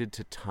complicated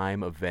to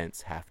time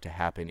events have to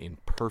happen in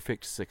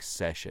perfect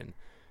succession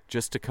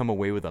just to come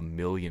away with $1.5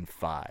 million.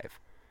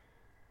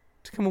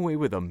 To come away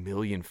with $1.5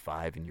 million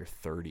in your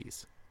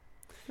 30s.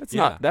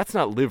 That's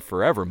not live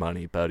forever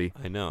money, buddy.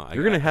 I know.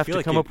 You're going to have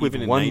to come up with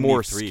one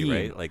more scheme.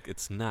 Right? Like,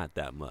 it's not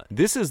that much.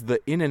 This is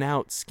the in and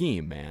out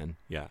scheme, man.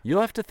 Yeah.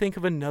 You'll have to think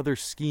of another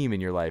scheme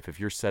in your life if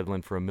you're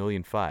settling for $1.5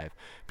 million. But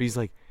he's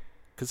like...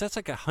 Because that's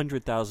like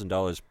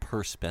 $100,000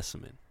 per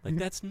specimen. Like,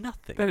 that's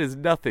nothing. That is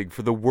nothing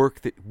for the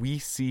work that we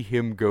see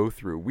him go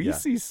through. We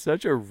see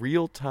such a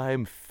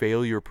real-time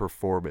failure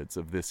performance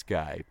of this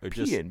guy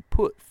being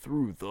put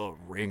through the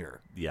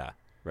ringer. Yeah,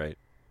 right.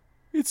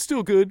 It's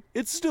still good.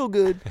 It's still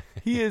good.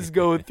 He is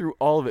going through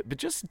all of it. But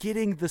just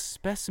getting the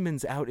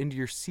specimens out into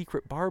your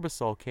secret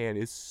Barbasol can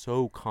is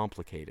so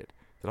complicated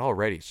that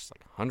already it's just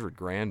like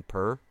 $100,000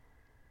 per.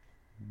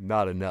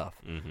 Not enough.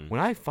 Mm-hmm. When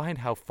I find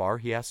how far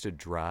he has to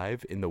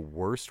drive in the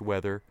worst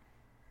weather.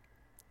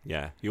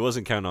 Yeah, he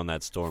wasn't counting on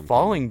that storm.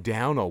 Falling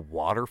down a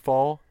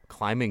waterfall,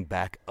 climbing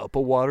back up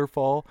a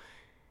waterfall.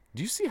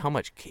 Do you see how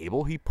much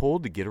cable he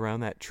pulled to get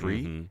around that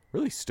tree? Mm-hmm.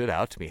 Really stood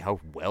out to me how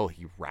well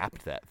he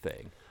wrapped that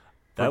thing.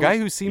 For a guy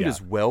who seemed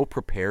as well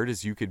prepared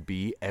as you could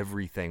be,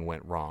 everything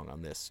went wrong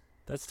on this.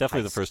 That's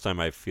definitely the first time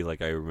I feel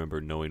like I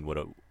remember knowing what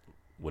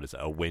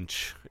a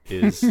winch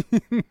is.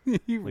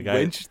 He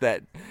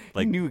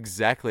knew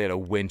exactly how to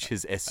winch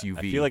his SUV.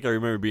 I feel like I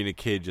remember being a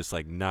kid just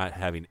like not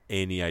having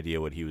any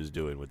idea what he was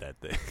doing with that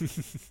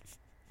thing.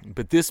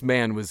 But this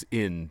man was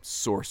in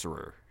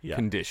sorcerer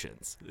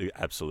conditions.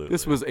 Absolutely.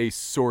 This was a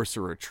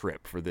sorcerer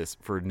trip for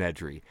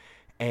Nedry.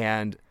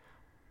 And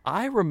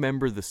I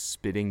remember the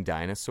spitting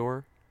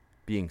dinosaur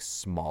being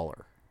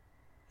smaller.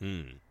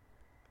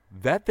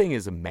 That thing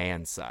is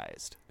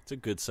man-sized. It's a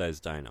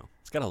good-sized dino.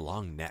 It's got a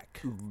long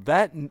neck.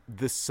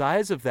 The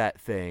size of that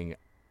thing,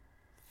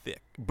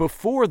 thick.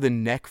 Before the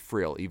neck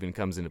frill even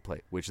comes into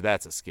play, which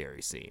that's a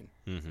scary scene.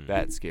 Mm-hmm.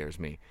 That scares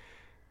me.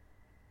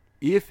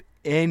 If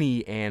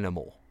any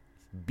animal,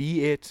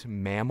 be it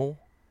mammal,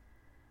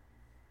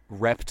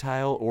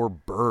 reptile, or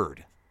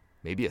bird,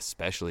 maybe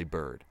especially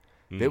bird,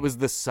 that was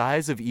the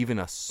size of even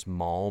a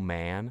small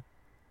man,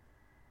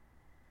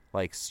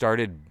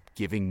 started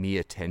giving me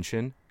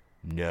attention,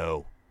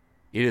 no.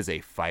 It is a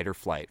fight or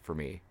flight for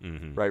me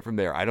right from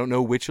there. I don't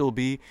know which it'll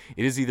be.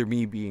 It is either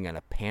me being in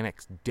a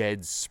panic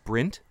dead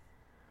sprint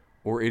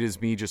or it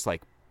is me just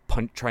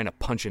trying to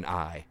punch an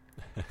eye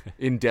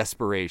in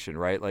desperation,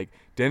 right? Like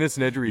Dennis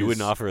Nedry. You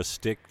wouldn't offer a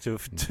stick to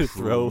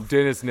throw?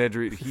 Dennis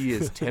Nedry, he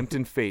is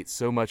tempting fate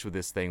so much with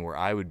this thing where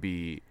I would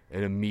be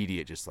an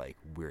immediate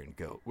we're in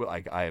go.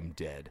 I am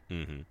dead.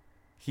 Mm-hmm.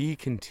 He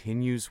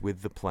continues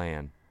with the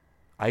plan.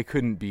 I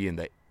couldn't be in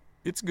the,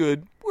 it's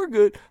good, we're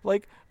good.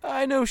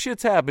 I know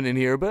shit's happening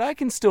here, but I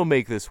can still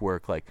make this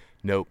work.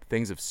 Nope,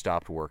 things have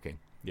stopped working.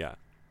 Yeah.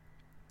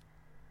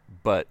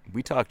 But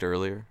we talked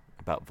earlier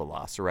about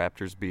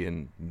velociraptors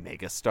being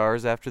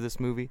megastars after this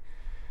movie.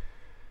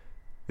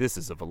 This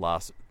is a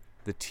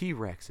The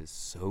T-Rex is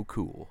so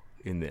cool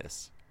in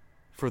this.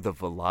 For the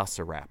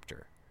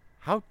velociraptor,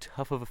 how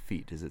tough of a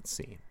feat does it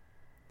seem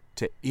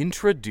to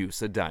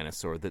introduce a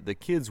dinosaur that the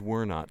kids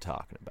were not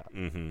talking about?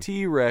 Mm-hmm.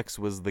 T-Rex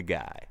was the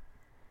guy.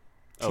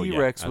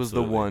 T-Rex was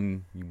the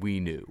one we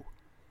knew.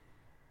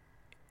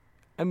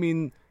 I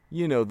mean,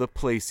 the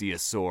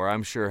plesiosaur,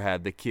 I'm sure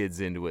had the kids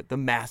into it. The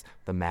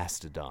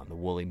mastodon, the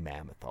woolly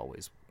mammoth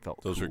always felt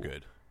cool. Those were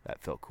good.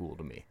 That felt cool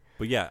to me.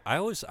 But yeah, I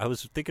was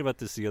thinking about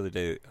this the other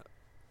day,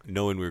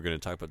 knowing we were going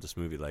to talk about this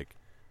movie,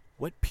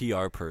 what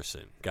PR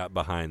person got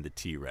behind the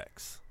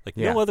T-Rex?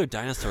 No other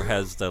dinosaur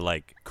has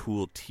the,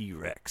 cool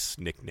T-Rex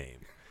nickname.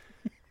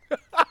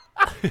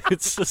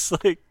 It's just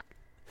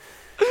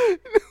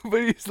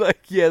But he's look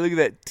at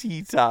that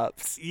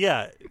T-tops.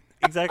 Yeah,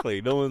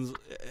 exactly.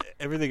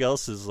 Everything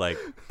else is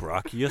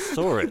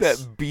Brachiosaurus.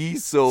 That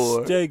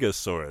B-saur.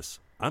 Stegosaurus.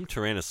 I'm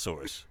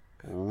Tyrannosaurus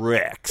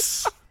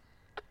Rex.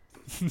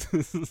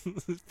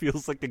 It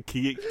feels like a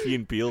Key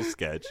and Peele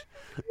sketch.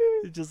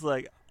 It's just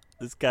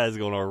this guy's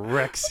going to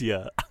Rex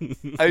ya.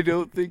 I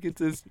don't think it's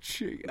as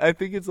I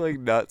think it's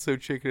not so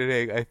chicken and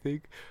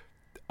egg.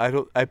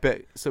 I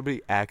bet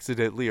somebody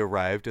accidentally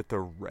arrived at the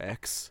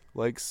Rex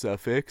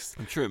suffix.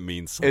 I'm sure it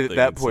means something. And at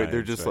that point, science,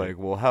 they're just right?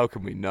 well, how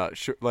can we not?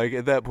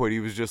 At that point,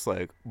 he was just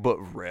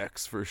but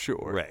Rex for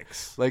sure.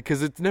 Rex.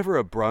 Because it's never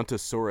a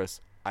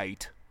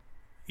brontosaurus-ite.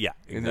 Yeah,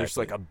 exactly. And there's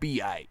a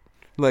B-ite.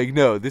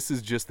 No, this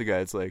is just the guy.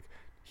 It's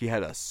he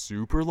had a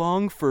super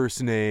long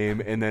first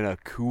name and then a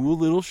cool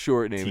little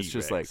short name. It's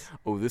just like,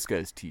 oh, this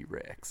guy's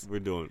T-Rex.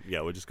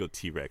 We'll just go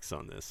T-Rex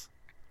on this.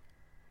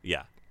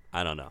 Yeah,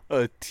 I don't know.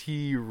 A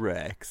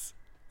T-Rex.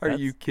 Are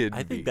you kidding me?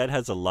 I think that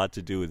has a lot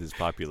to do with his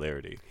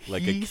popularity.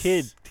 Like, a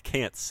kid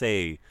can't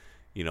say,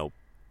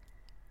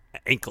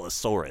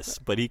 Ankylosaurus,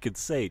 but he could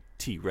say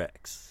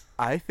T-Rex.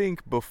 I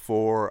think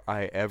before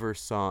I ever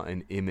saw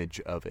an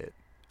image of it,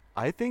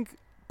 I think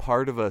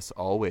part of us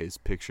always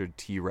pictured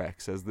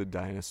T-Rex as the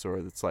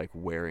dinosaur that's, like,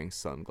 wearing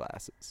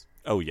sunglasses.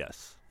 Oh,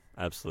 yes.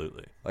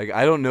 Absolutely. Like,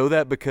 I don't know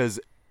that because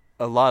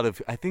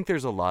I think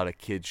there's a lot of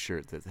kids'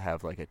 shirts that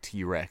have, like, a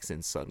T-Rex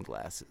in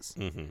sunglasses.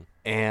 Mm-hmm.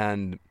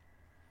 And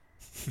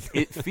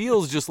it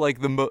feels just like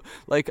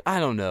I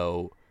don't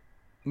know,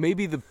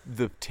 maybe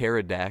the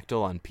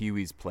pterodactyl on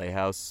Pee-wee's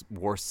Playhouse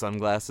wore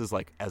sunglasses,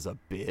 like, as a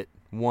bit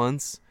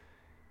once.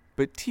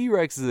 But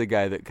T-Rex is a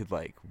guy that could,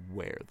 like,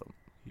 wear them.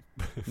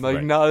 Like,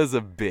 right. Not as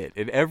a bit.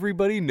 And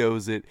everybody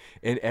knows it.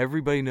 And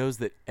everybody knows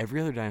that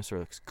every other dinosaur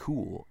looks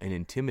cool and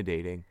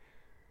intimidating.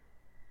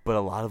 But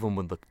a lot of them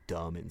would look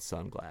dumb in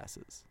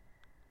sunglasses.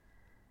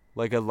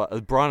 Like,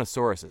 a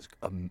brontosaurus is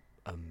an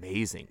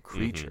amazing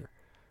creature. Mm-hmm.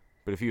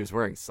 But if he was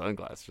wearing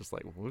sunglasses, just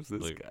like, what's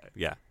this guy?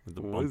 Yeah, with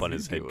the bump on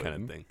his head kind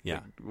of thing.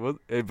 Yeah.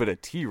 But a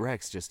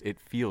T-Rex just, it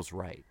feels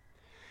right.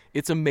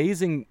 It's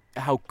amazing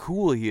how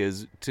cool he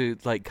is to,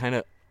 like, kind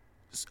of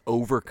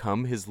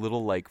overcome his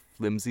little, like,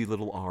 flimsy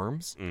little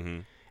arms.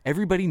 Mm-hmm.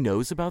 Everybody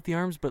knows about the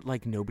arms, but,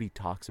 like, nobody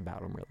talks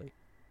about them really.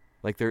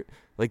 Like,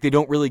 they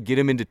don't really get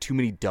him into too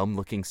many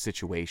dumb-looking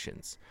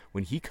situations.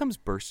 When he comes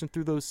bursting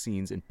through those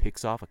scenes and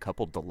picks off a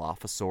couple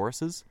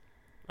Dilophosauruses,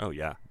 oh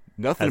yeah,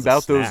 nothing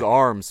about those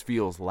arms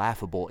feels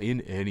laughable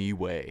in any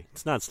way.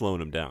 It's not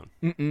slowing him down.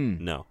 Mm-mm.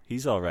 No,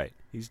 he's all right.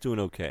 He's doing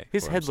okay.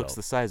 His head looks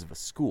the size of a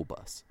school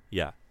bus.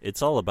 Yeah,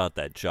 it's all about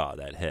that jaw,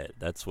 that head.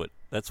 That's what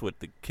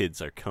the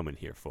kids are coming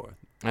here for.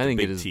 I think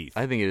big it is. Teeth.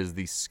 I think it is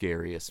the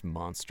scariest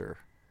monster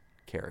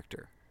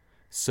character.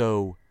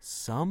 So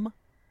some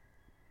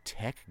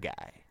tech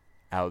guy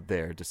out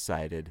there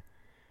decided,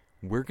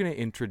 we're going to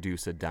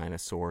introduce a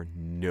dinosaur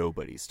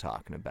nobody's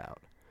talking about.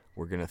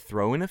 We're going to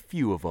throw in a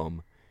few of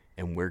them,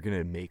 and we're going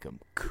to make them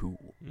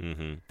cool.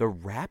 Mm-hmm. The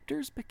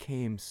raptors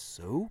became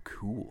so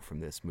cool from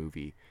this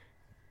movie.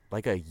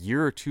 Like a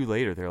year or two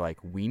later, they're like,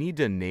 we need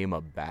to name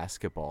a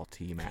basketball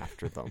team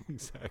after them.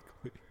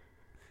 Exactly.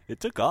 It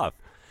took off.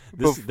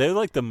 They're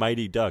like the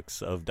Mighty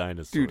Ducks of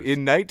dinosaurs. Dude,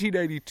 in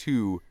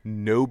 1992,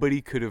 nobody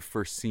could have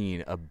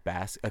foreseen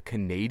a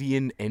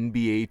Canadian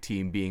NBA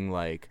team being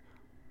like,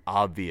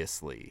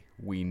 obviously,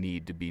 we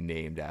need to be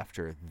named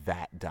after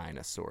that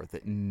dinosaur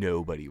that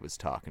nobody was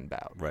talking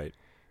about. Right.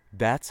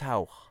 That's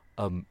how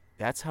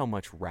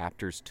much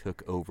raptors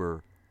took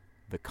over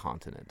the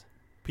continent.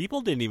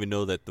 People didn't even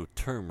know that the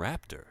term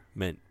raptor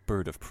meant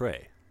bird of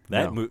prey.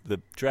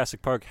 The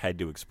Jurassic Park had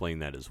to explain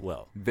that as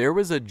well. There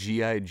was a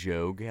G.I.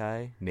 Joe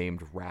guy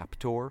named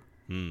Raptor,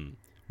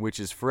 which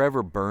is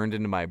forever burned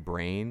into my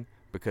brain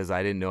because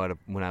I didn't know how to,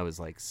 when I was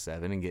like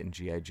 7 and getting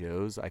G.I.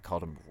 Joes, I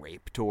called him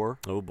Raptor.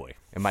 Oh, boy.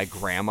 And my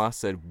grandma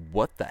said,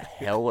 what the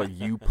hell are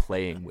you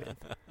playing with?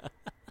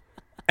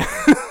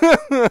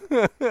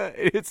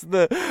 It's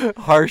the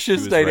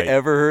harshest I'd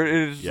ever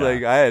heard. It's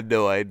like, I had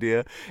no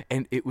idea.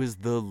 And it was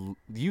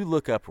you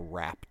look up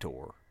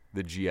Raptor,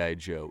 the G.I.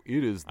 Joe.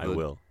 It is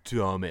the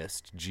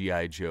dumbest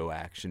G.I. Joe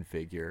action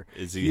figure.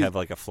 Does he have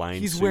like a flying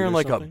suit? He's wearing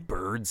like something? a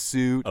bird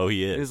suit. Oh,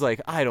 he is. It's like,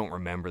 I don't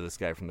remember this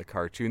guy from the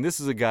cartoon. This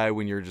is a guy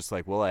when you're just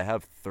like, well, I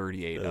have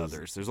 38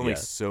 others. There's only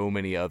so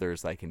many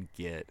others I can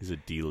get. He's a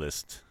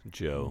D-list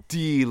Joe.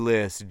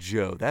 D-list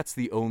Joe. That's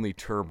the only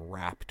term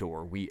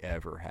Raptor we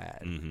ever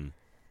had. Mm-hmm.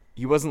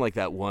 He wasn't like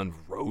that one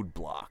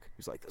Roadblock. He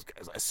was like, this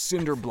guy's a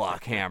cinder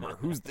block hammer.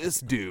 Who's this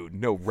dude?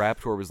 No,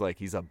 Raptor was like,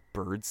 he's a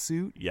bird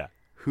suit? Yeah.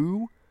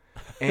 Who?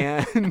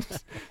 And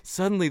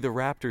suddenly the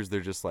Raptors, they're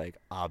just like,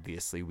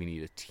 obviously we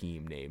need a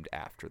team named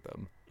after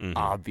them. Mm-hmm.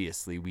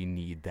 Obviously we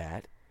need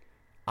that.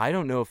 I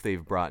don't know if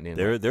they've brought in...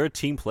 They're a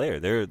team player.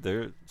 They're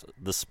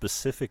the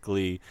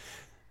specifically,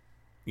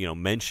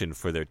 mentioned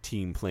for their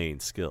team playing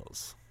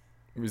skills.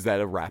 Is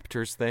that a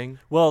Raptors thing?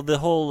 Well, the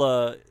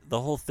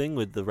whole thing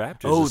with the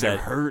Raptors is they're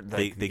that hurt.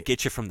 They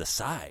get you from the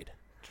side.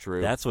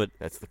 True. That's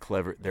the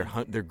clever...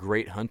 They're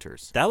great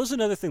hunters. That was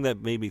another thing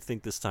that made me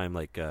think this time,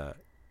 like...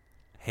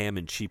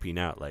 Hammond cheaping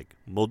out. Like,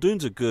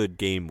 Muldoon's a good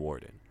game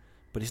warden,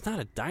 but he's not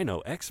a dino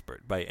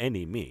expert by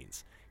any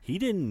means. He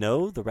didn't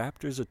know the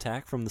Raptors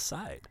attack from the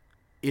side.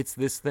 It's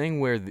this thing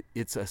where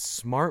it's a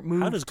smart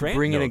move to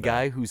bring in a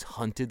guy who's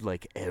hunted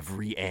like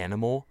every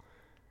animal,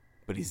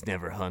 but he's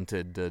never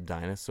hunted a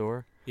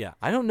dinosaur. Yeah.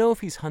 I don't know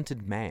if he's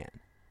hunted man.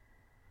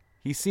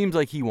 He seems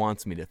like he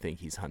wants me to think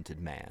he's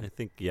hunted man. I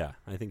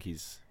think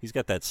he's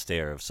got that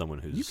stare of someone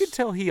who's... You could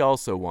tell he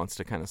also wants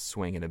to kind of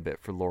swing it a bit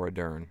for Laura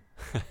Dern.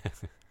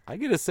 I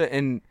get a set,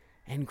 and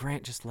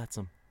Grant just lets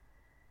him.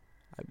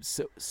 I'm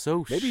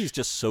so maybe he's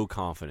just so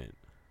confident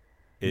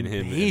in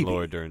him and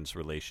Laura Dern's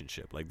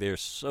relationship. Like, they're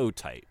so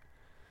tight.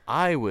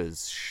 I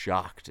was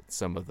shocked at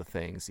some of the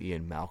things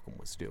Ian Malcolm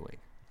was doing.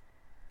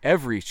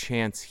 every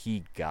chance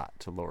he got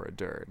to Laura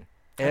Dern.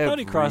 I thought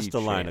he crossed the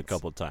chance. line a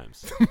couple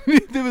times.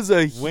 There was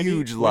a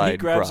huge line. When he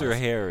grabs crossed. her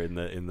hair in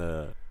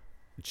the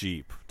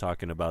Jeep,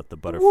 talking about the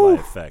butterfly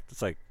effect.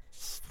 It's like,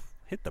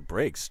 hit the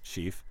brakes,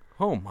 Chief.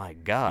 Oh my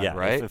God! Yeah,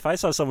 right? If I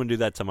saw someone do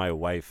that to my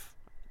wife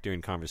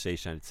during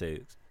conversation, I'd say,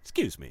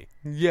 "Excuse me."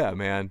 Yeah,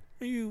 man.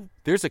 Are you?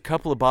 There's a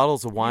couple of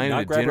bottles of wine not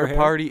at a grab her dinner hair?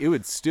 party. It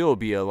would still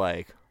be a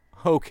like,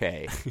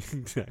 okay,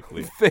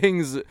 Exactly.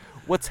 things.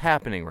 What's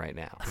happening right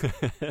now?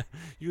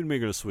 You and me are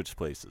gonna switch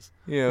places.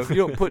 You know, if you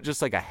don't put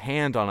just like a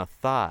hand on a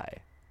thigh,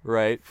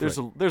 right? There's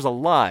a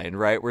line,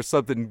 right, where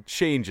something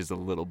changes a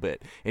little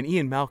bit, and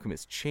Ian Malcolm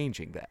is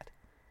changing that.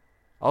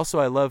 Also,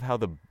 I love how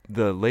the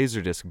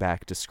Laserdisc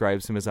back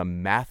describes him as a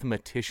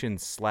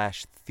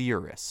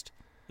mathematician/theorist.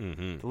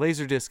 Mm-hmm. The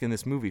Laserdisc in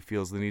this movie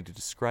feels the need to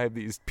describe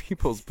these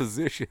people's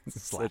positions in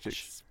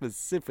such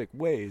specific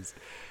ways.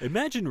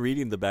 Imagine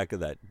reading the back of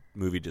that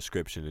movie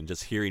description and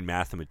just hearing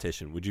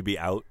mathematician. Would you be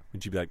out?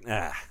 Would you be like,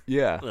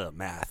 Yeah.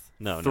 math?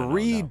 No,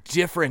 Three no.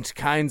 different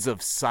kinds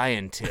of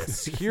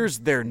scientists. Here's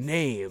their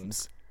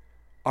names.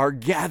 Are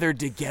gathered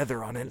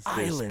together on an It's their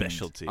island.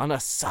 specialty. On a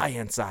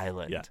science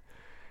island. Yeah.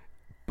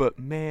 But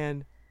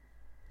man,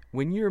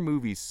 when your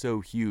movie's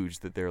so huge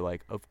that they're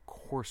like, of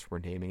course we're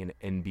naming an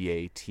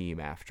NBA team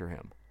after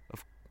him.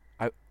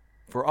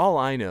 For all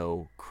I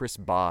know, Chris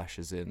Bosch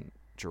is in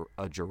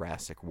a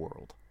Jurassic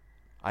World.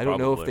 I don't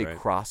know if they right?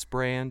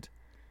 cross-brand,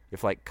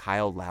 if like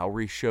Kyle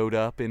Lowry showed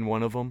up in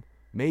one of them.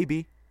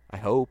 Maybe. I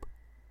hope.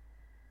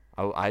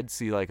 I'd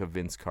see like a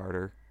Vince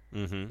Carter.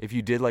 Mm-hmm. If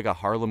you did like a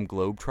Harlem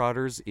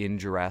Globetrotters in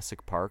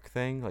Jurassic Park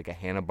thing, like a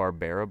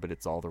Hanna-Barbera, but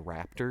it's all the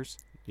Raptors.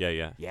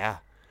 Yeah. Yeah.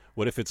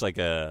 What if it's like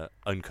a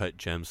Uncut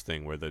Gems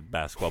thing where the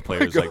basketball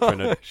player's like trying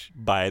to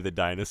buy the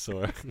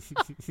dinosaur?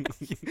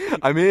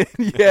 I mean,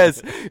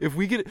 yes. If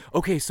we get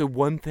okay, so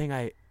one thing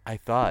I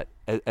thought,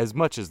 as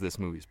much as this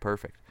movie's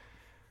perfect,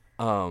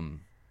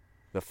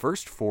 the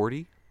first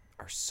 40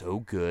 are so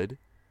good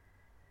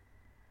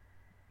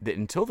that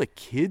until the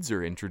kids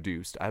are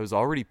introduced, I was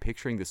already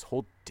picturing this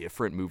whole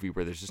different movie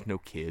where there's just no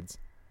kids,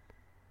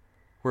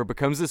 where it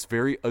becomes this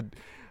very.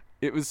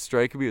 It was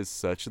striking me as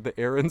such the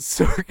Aaron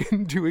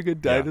Sorkin doing a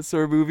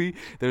dinosaur movie.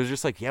 That was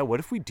just like, yeah, what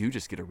if we do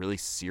just get a really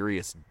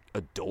serious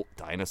adult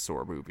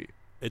dinosaur movie?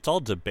 It's all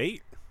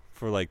debate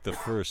for like the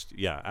first,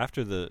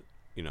 after the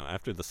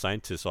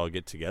scientists all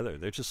get together,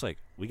 they're just like,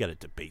 we got to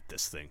debate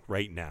this thing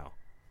right now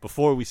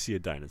before we see a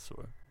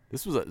dinosaur.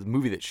 This was a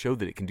movie that showed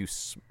that it can do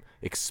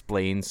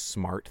explain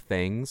smart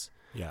things.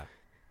 Yeah.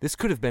 This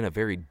could have been a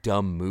very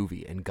dumb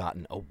movie and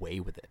gotten away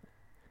with it.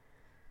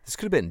 This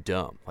could have been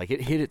dumb. Like,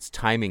 it hit its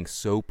timing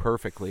so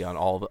perfectly on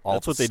all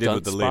That's the what they did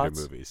with stunt the later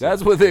spots. movies.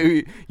 That's what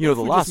they, The we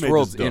Lost just made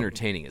World's this dumb.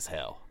 entertaining as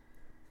hell.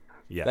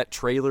 Yeah. That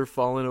trailer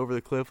falling over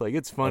the cliff, like,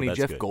 it's funny. that's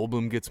Jeff good.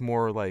 Goldblum gets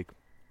more, like,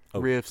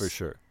 riffs. For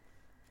sure.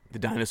 The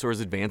dinosaurs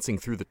advancing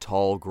through the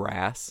tall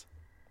grass,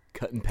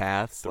 cutting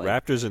paths. The like,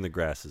 raptors in the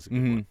grass is a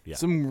good one. Yeah.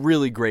 Some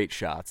really great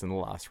shots in The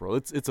Lost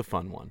World. It's a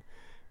fun one.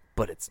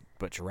 But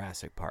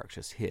Jurassic Park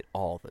just hit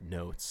all the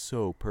notes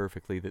so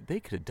perfectly that they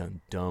could have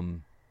done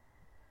dumb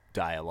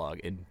dialogue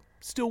and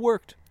still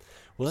worked.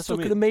 Well, that's still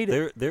what I could mean. have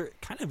made it. There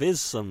kind of is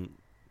some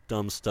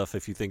dumb stuff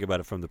if you think about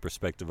it from the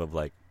perspective of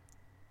like,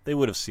 they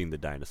would have seen the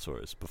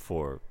dinosaurs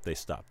before they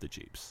stopped the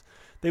Jeeps.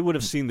 They would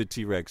have seen the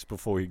T-Rex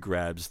before he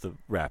grabs the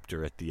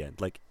raptor at the end.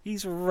 Like,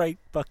 he's right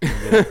fucking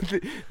there.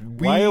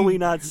 Why are we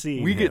not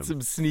seeing We him? get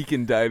some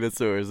sneaking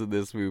dinosaurs in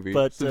this movie.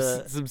 But,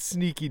 some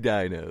sneaky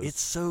dinos. It's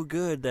so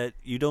good that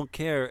you don't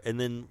care. And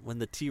then when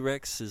the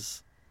T-Rex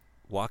is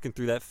walking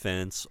through that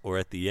fence, or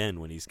at the end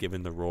when he's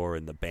given the roar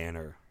and the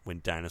banner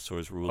when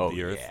dinosaurs ruled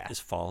the earth is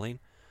falling,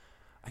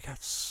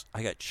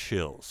 I got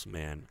chills,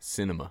 man.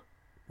 Cinema.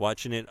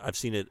 Watching it, I've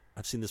seen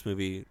this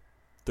movie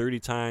 30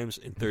 times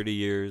in 30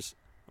 years.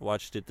 I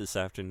watched it this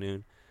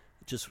afternoon.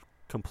 It just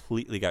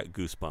completely got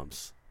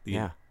goosebumps.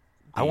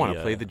 I want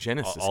to play the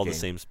Genesis all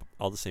game.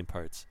 all the same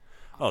parts.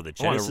 Oh, the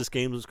Genesis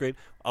game was great.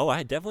 Oh,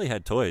 I definitely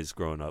had toys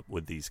growing up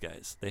with these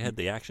guys. They had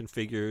the action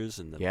figures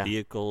and the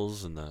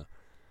vehicles and the.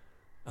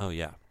 Oh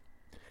yeah.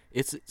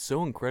 It's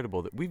so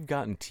incredible that we've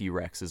gotten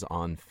T-Rexes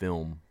on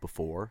film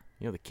before.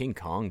 The King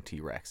Kong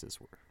T-Rexes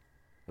were.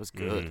 That was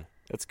good. Mm-hmm.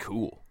 That's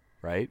cool,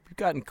 right? We've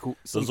gotten cool.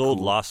 Those old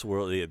Lost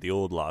World, the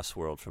old Lost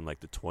World from like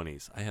the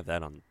 20s. I have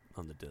that on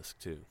the disc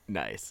too.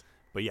 Nice.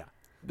 But yeah,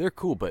 they're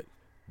cool. But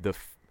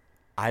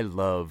I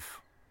love.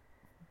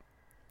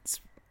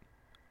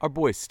 Our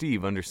boy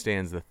Steve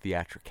understands the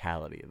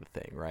theatricality of the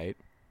thing, right?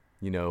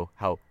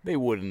 How they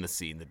wouldn't have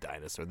seen the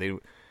dinosaur. The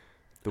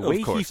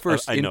way he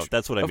first, I know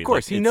that's what I mean. Of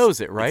course, like, he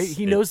knows it, right?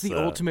 He knows the it's,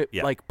 ultimate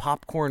like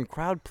popcorn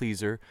crowd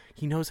pleaser.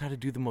 He knows how to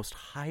do the most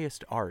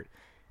highest art.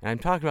 And I'm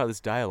talking about this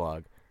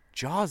dialogue.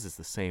 Jaws is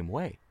the same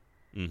way.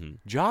 Mm-hmm.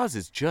 Jaws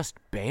is just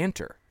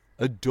banter,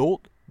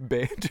 adult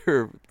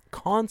banter,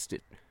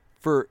 constant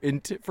for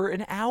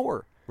an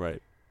hour.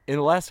 Right. And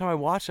the last time I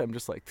watched it, I'm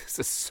just like, this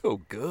is so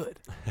good.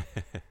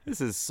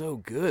 This is so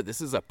good. This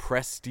is a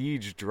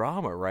prestige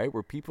drama, right?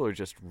 Where people are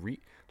just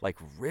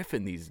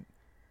riffing these.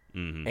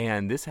 Mm-hmm.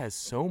 And this has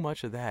so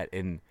much of that.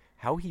 And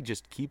how he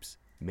just keeps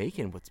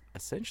making what's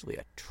essentially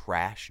a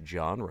trash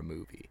genre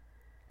movie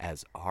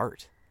as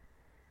art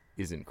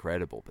is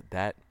incredible. But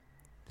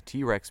the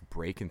T-Rex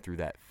breaking through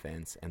that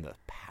fence and the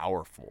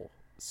powerful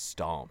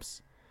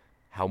stomps,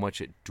 how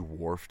much it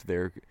dwarfed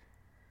their...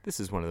 This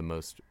is one of the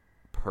most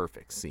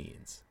perfect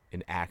scenes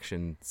in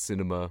action,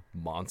 cinema,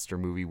 monster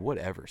movie,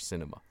 whatever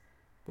cinema.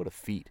 What a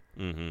feat.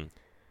 Mm-hmm.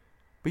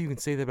 But you can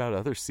say that about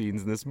other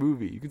scenes in this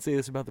movie. You can say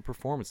this about the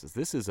performances.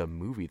 This is a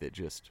movie that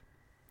just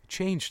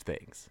changed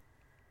things.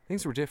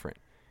 Things were different.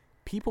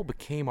 People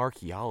became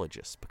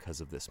archaeologists because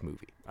of this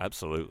movie.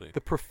 Absolutely.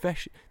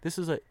 This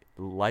is a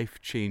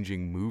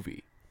life-changing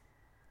movie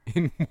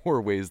in more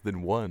ways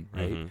than one,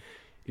 right? Mm-hmm.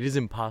 It is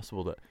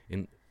impossible to...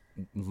 In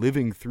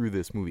living through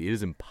this movie, it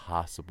is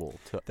impossible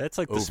to... That's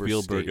like the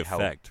Spielberg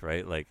effect,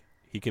 right? Like,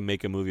 he can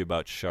make a movie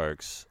about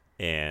sharks,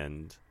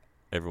 and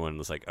everyone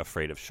was, like,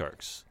 afraid of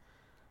sharks.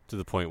 To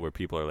the point where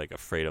people are like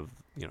afraid of,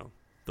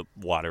 the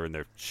water in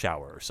their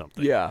shower or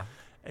something. Yeah.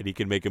 And he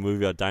can make a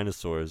movie about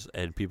dinosaurs,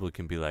 and people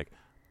can be like,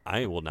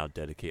 I will now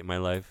dedicate my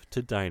life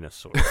to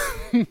dinosaurs.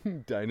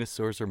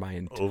 Dinosaurs are my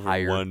entire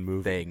over one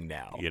movie thing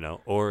now.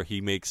 Or he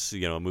makes,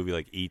 a movie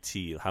like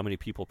E.T. How many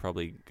people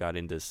probably got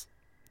into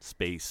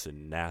space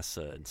and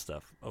NASA and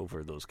stuff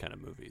over those kind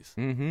of movies?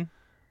 Mm-hmm.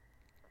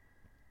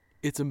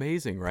 It's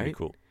amazing, right? Pretty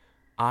cool.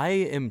 I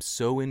am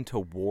so into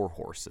war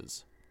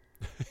horses.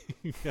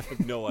 You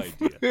have no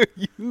idea.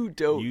 You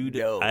don't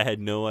know. I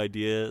had no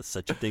idea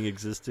such a thing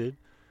existed.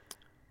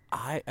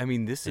 I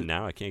mean, and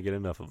now I can't get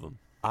enough of them.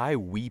 I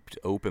weeped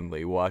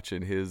openly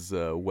watching his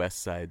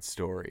West Side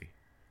Story,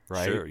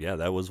 right? Sure, yeah,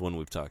 that was one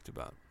we've talked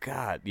about.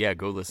 God, yeah,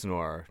 go listen to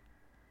our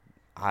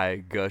I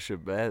gush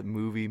about that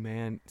movie,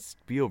 man.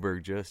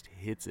 Spielberg just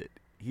hits it.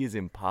 He is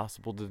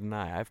impossible to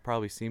deny. I've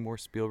probably seen more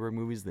Spielberg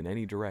movies than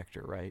any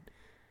director, right?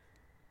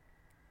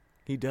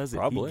 He does it.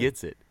 Probably. He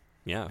gets it.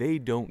 Yeah. They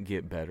don't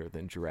get better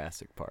than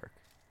Jurassic Park.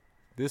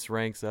 This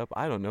ranks up.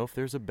 I don't know if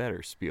there's a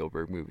better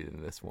Spielberg movie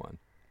than this one.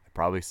 I'd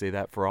probably say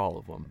that for all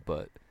of them,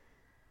 but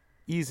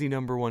easy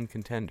number one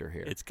contender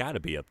here. It's got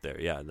to be up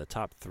there, yeah. The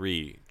top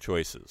three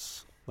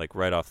choices, like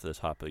right off the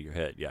top of your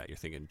head. Yeah, you're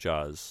thinking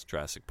Jaws,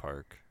 Jurassic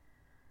Park.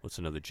 What's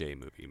another J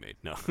movie you made?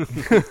 No.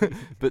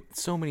 But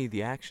so many of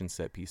the action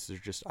set pieces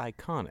are just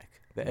iconic.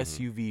 The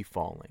SUV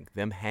falling,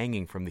 them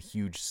hanging from the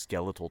huge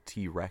skeletal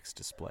T-Rex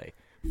display.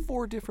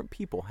 4 different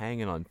people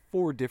hanging on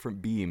 4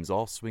 different beams,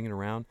 all swinging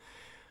around.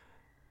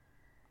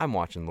 I'm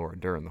watching Laura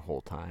Dern the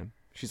whole time.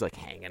 She's like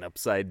hanging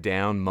upside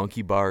down,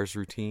 monkey bars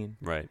routine.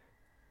 Right.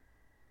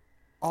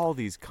 All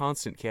these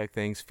constant chaotic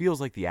things. Feels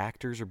like the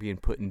actors are being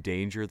put in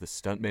danger. The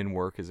stuntman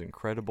work is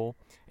incredible.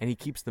 And he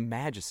keeps the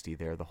majesty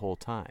there the whole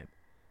time,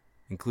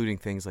 including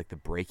things like the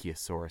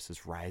Brachiosaurus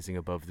is rising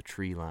above the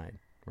tree line,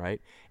 right?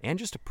 And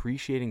just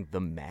appreciating the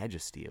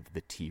majesty of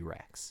the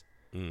T-Rex.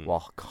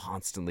 While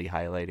constantly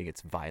highlighting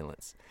its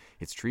violence.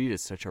 It's treated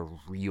as such a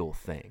real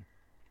thing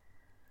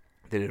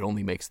that it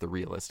only makes the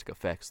realistic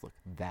effects look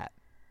that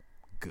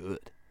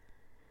good.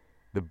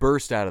 The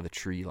burst out of the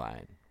tree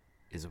line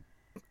is an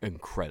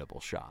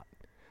incredible shot.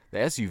 The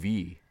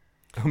SUV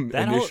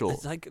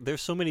it's like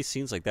there's so many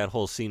scenes like that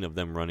whole scene of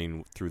them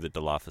running through the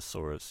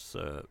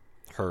Dilophosaurus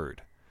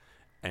herd,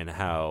 and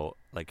how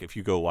like if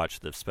you go watch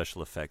the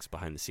special effects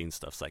behind the scenes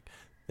stuff, it's like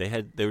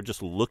they were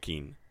just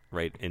looking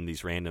right in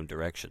these random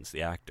directions,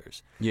 the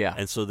actors. Yeah.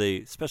 And so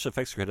they special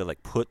effects crew had to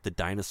like put the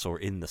dinosaur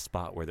in the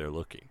spot where they're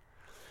looking.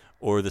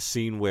 Or the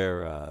scene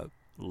where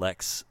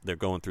Lex, they're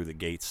going through the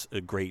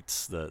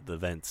grates, the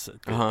vents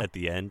at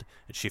the end,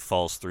 and she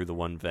falls through the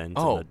one vent,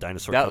 and the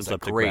dinosaur comes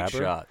up to grab her.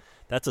 Shot.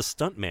 That's a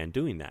stuntman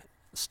doing that.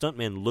 The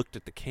stuntman looked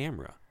at the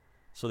camera,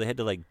 so they had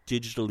to like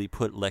digitally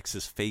put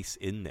Lex's face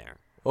in there.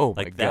 Oh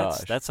like my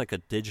gosh! That's like a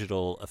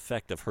digital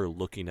effect of her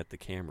looking at the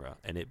camera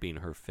and it being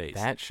her face.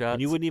 That shot,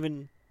 and you wouldn't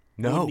even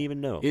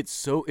know.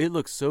 It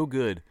looks so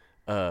good.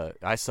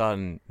 I saw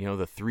in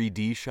the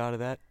 3D shot of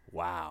that.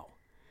 Wow.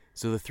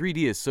 So the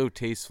 3D is so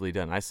tastefully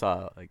done. I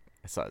saw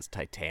his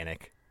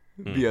Titanic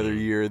the other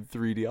year in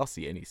 3D. I'll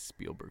see any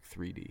Spielberg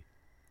 3D.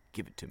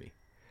 Give it to me.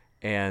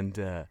 And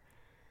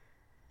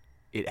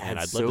it adds. And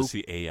I'd love to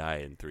see AI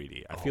in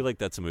 3D. I feel like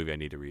that's a movie I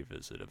need to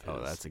revisit of his.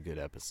 Oh, that's a good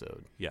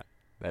episode. Yeah.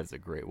 That's a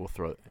great. We'll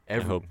throw.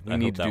 We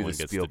need to that do one the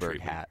gets Spielberg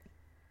the hat.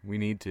 We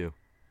need to.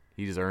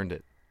 He just earned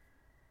it.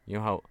 You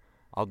know how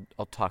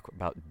I'll talk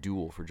about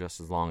Duel for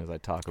just as long as I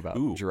talk about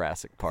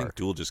Jurassic Park. I think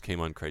Duel just came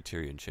on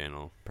Criterion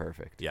Channel.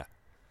 Perfect. Yeah.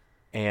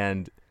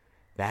 And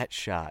that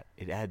shot,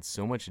 it adds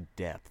so much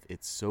depth.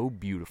 It's so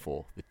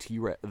beautiful. The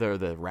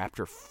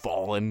raptor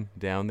falling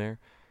down there.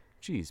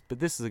 Jeez, but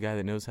this is a guy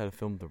that knows how to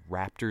film the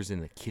raptors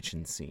in the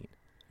kitchen scene.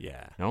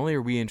 Yeah. Not only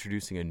are we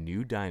introducing a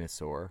new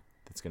dinosaur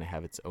that's going to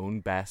have its own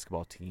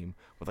basketball team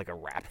with like a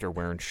raptor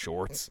wearing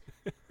shorts.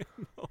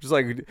 Just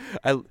like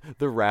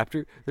the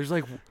raptor, there's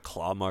like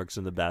claw marks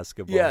in the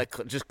basketball. Yeah,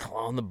 just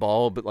clawing the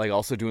ball, but like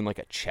also doing like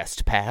a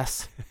chest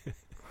pass.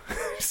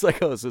 It's like,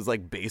 so it's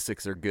like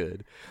basics are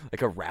good.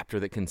 Like a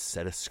raptor that can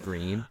set a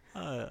screen.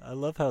 I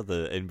love how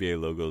the NBA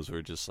logos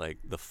were just like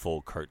the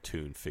full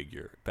cartoon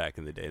figure back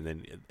in the day, and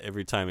then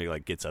every time it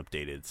like gets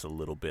updated, it's a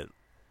little bit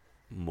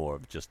more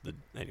of just the.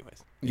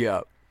 Anyways.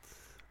 Yeah.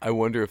 I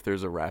wonder if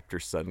there's a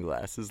Raptor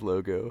sunglasses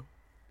logo.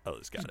 Oh,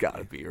 there's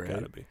gotta be, right?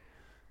 Gotta be.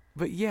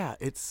 But yeah,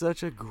 it's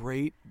such a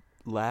great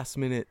last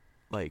minute.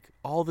 Like,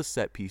 all the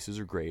set pieces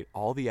are great.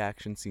 All the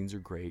action scenes are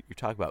great. You're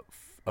talking about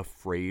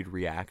afraid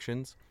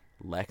reactions.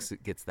 Lex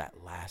gets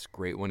that last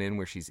great one in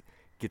where she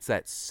gets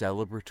that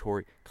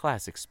celebratory,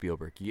 classic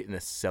Spielberg. You get in a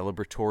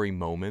celebratory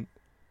moment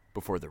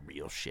before the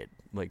real shit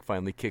like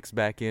finally kicks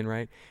back in,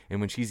 right? And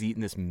when she's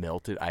eating this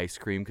melted ice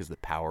cream because the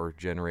power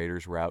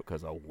generators were out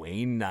because of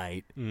Wayne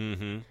Knight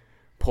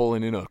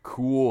pulling in a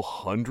cool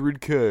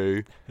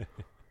 100K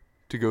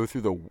to go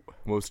through the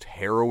most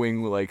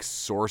harrowing like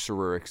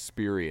sorcerer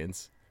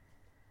experience.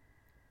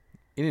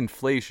 In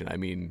inflation, I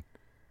mean,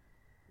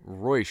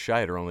 Roy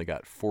Scheider only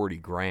got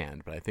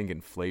 $40,000, but I think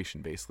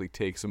inflation basically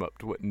takes him up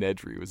to what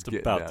Nedry was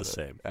getting about out the of,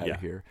 same. out Yeah.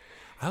 of here.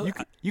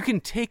 You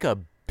can take a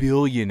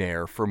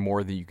billionaire for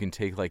more than you can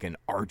take like an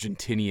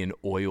Argentinian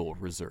oil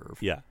reserve.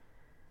 Yeah.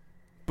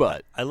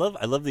 But I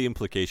love the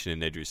implication in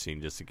Nedry's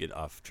scene, just to get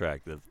off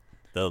track, that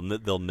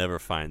they'll never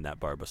find that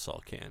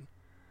Barbasol can.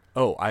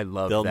 Oh, I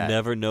love They'll that.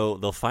 never know.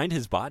 They'll find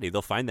his body.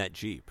 They'll find that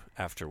Jeep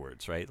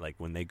afterwards, right? Like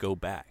when they go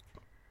back.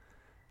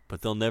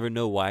 But they'll never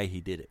know why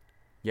he did it.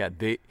 Yeah,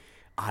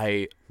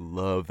 I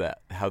love that.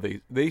 How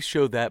they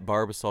show that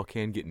Barbasol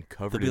can getting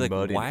covered in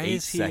mud in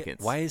 8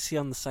 seconds. Why is he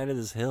on the side of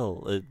this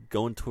hill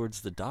going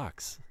towards the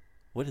docks?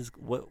 What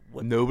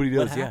Nobody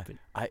knows. What happened?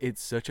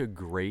 It's such a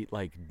great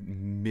like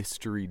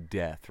mystery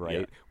death, right?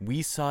 Yeah.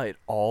 We saw it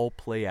all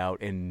play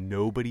out, and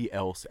nobody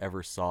else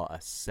ever saw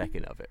a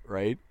second of it,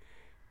 right?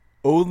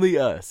 Only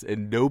us,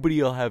 and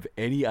nobody will have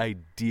any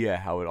idea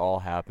how it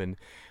all happened.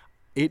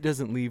 It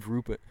doesn't leave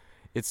Rupert.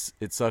 It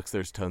sucks.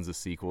 There's tons of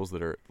sequels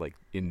that are like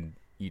in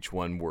each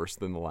one worse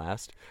than the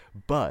last,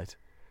 but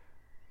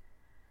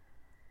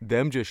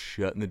them just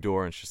shutting the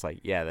door and it's just like,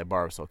 yeah, that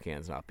Barbasol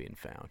can's not being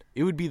found.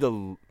 It would be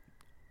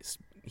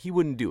he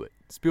wouldn't do it.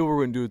 Spielberg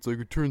wouldn't do it. It's like,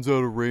 it turns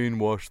out a rain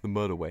washed the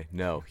mud away.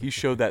 No, he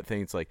showed that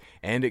thing. It's like,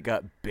 and it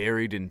got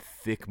buried in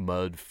thick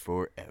mud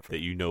forever.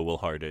 That will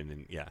harden,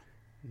 and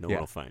no one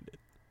will find it.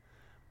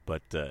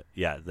 But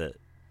the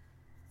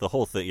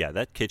whole thing,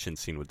 that kitchen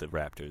scene with the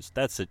raptors,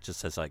 that's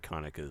just as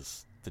iconic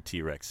as the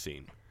T-Rex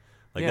scene.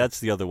 Like, that's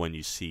the other one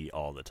you see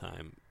all the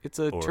time. It's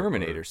a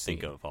Terminator scene.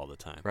 Think of all the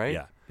time. Right?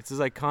 Yeah. It's as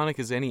iconic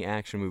as any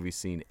action movie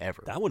scene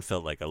ever. That one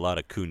felt like a lot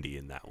of Kundi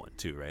in that one,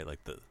 too, right? Like,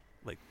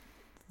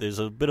 there's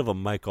a bit of a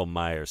Michael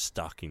Myers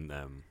stalking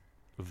them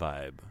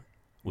vibe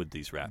with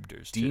these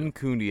raptors, Dean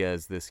too. Kundi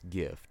has this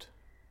gift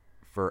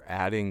for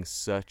adding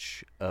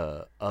such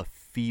a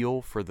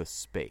feel for the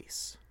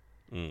space,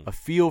 a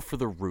feel for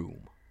the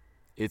room.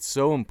 It's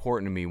so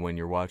important to me when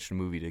you're watching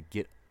a movie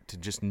to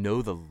just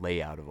know the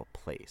layout of a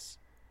place.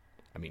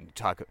 I mean,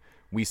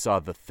 we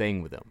saw The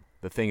Thing with him.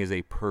 The Thing is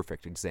a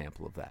perfect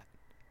example of that,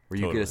 where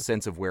you get a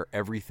sense of where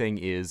everything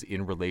is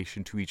in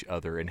relation to each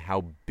other and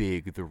how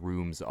big the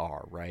rooms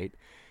are, right?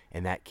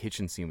 And that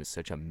kitchen scene was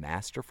such a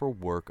masterful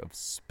work of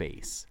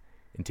space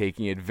and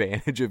taking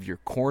advantage of your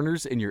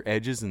corners and your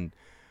edges. And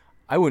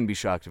I wouldn't be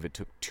shocked if it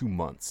took 2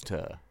 months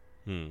to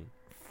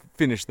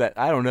finish that.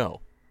 I don't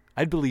know.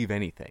 I'd believe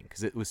anything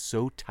because it was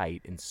so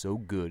tight and so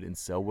good and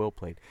so well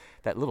played.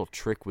 That little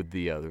trick with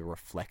the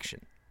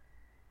reflection.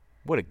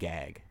 What a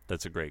gag.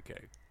 That's a great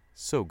gag.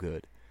 So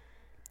good.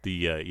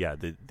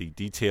 The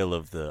detail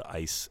of the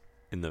ice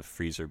in the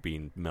freezer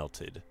being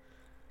melted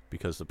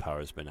because the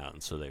power's been out,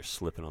 and so they're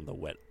slipping on the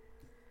wet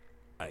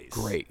ice.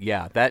 Great.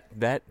 Yeah,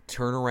 that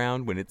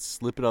turnaround when it's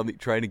slipping on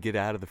trying to get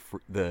out of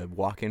the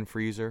walk-in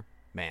freezer.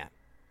 Man,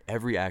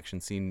 every action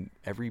scene,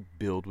 every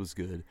build was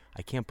good.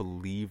 I can't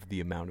believe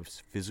the amount of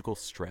physical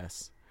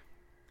stress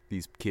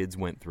these kids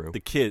went through. The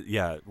kid,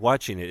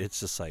 watching it, it's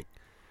just like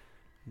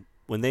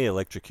when they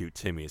electrocute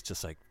Timmy, it's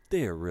just like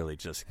they are really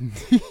just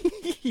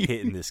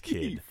hitting this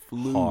kid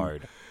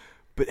hard.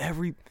 But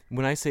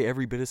when I say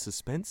every bit of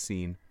suspense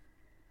scene,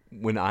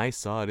 when I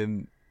saw it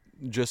in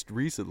just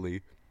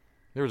recently,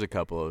 there was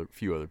a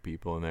few other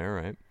people in there,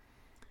 right?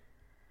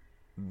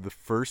 The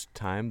first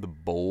time the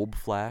bulb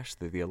flashed,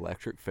 that the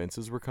electric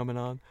fences were coming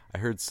on, I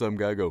heard some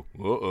guy go,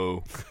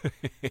 "Uh-oh."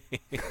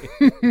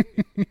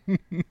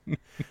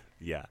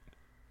 Yeah.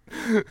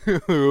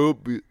 Oh,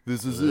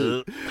 this is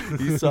it.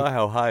 He saw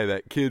how high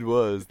that kid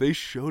was. They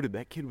showed him.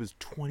 That kid was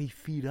 20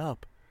 feet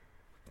up.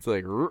 It's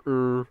like,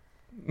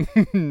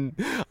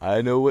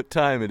 I know what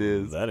time it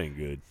is. That ain't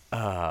good.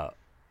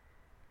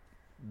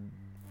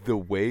 The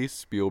way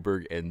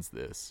Spielberg ends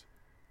this,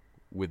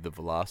 with the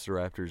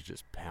Velociraptors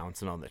just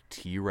pouncing on the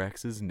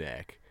T-Rex's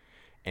neck,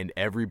 and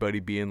everybody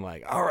being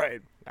like, all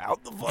right,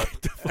 out the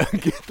front.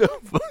 Get the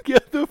fuck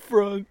out the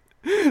front.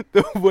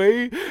 The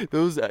way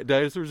those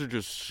dinosaurs are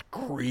just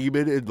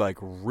screaming and like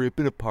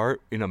ripping apart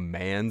in a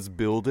man's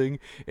building,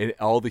 and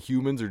all the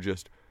humans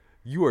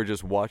you are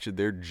just watching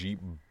their Jeep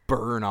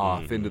burn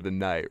off into the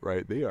night,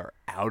 right? They are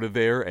out of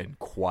there and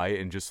quiet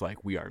and just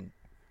like, we are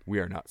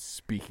not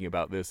speaking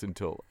about this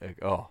until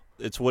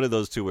It's one of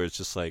those two where it's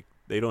just like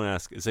they don't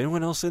ask, is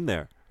anyone else in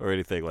there or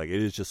anything. Like,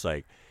 it is just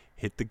like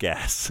hit the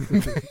gas.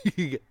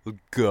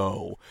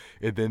 Go.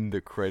 And then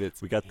the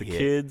credits. We got the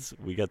kids.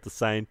 We got the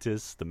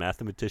scientists, the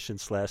mathematician /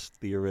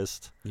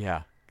 theorist.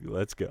 Yeah.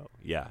 Let's go.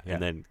 Yeah. Yeah.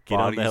 And then get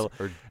Bodies on the hell.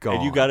 are gone.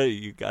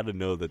 And you gotta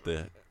know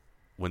that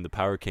when the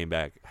power came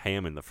back,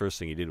 Hammond, the first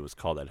thing he did was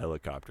call that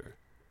helicopter.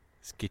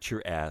 Just get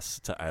your ass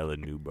to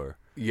Island Newber.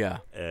 Yeah.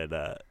 And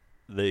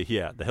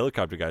the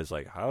helicopter guy's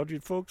like, "How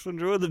did folks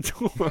enjoy the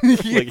tour?"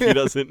 Like he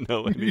doesn't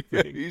know anything.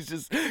 Yeah, he's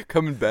just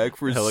coming back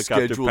for his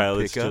helicopter scheduled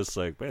pilot's pickup. just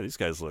like, man, these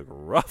guys look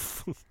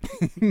rough.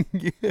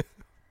 Yeah.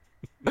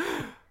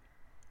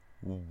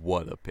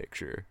 What a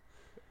picture.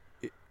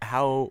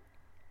 How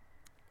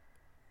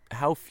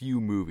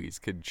few movies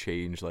could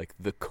change like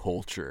the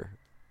culture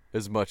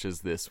as much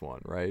as this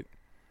one, right?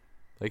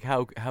 Like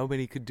how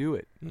many could do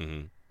it?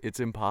 Mm-hmm. It's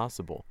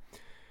impossible.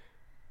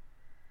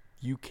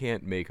 You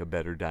can't make a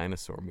better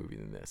dinosaur movie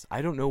than this.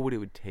 I don't know what it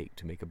would take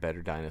to make a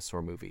better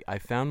dinosaur movie. I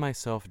found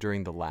myself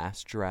during the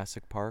last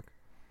Jurassic Park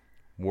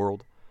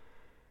World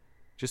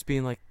just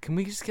being like, can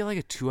we just get like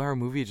a 2-hour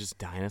movie of just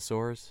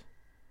dinosaurs?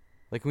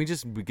 Like, can we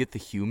just get the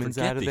humans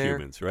out of there?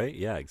 Humans, right?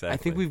 Yeah, exactly. I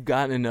think we've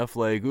gotten enough,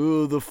 like,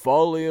 oh, the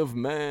folly of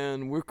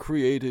man. We're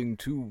creating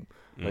too.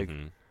 Like,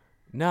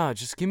 nah,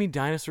 just give me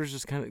dinosaurs.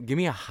 Just kind of give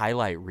me a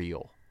highlight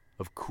reel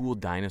of cool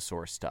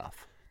dinosaur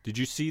stuff. Did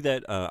you see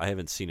that? I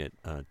haven't seen it.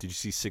 Did you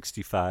see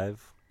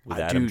 65 with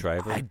Adam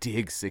Driver? I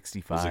dig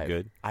 65. Was it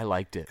good? I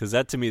liked it. Because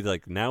that to me,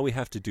 like, now we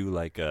have to do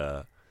like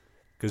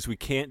because we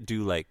can't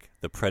do like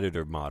the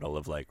Predator model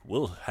of like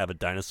we'll have a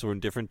dinosaur in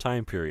different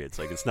time periods.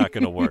 Like it's not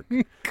going to work.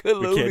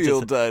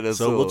 Colonial dinosaurs.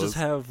 So we'll just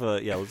have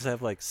we'll just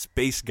have like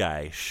space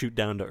guy shoot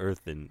down to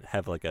Earth and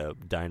have like a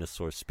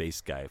dinosaur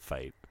space guy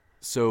fight.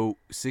 So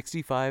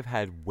 65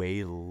 had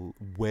way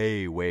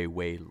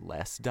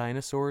less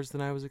dinosaurs than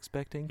I was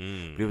expecting.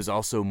 But it was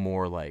also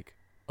more like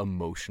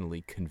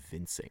emotionally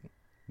convincing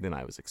than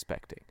I was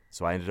expecting.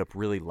 So I ended up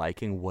really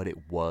liking what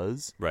it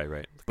was. Right.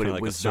 But Kinda it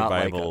like was a not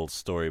like survival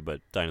story,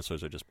 but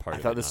dinosaurs are just part of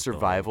it. I thought the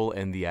survival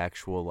and the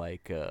actual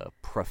like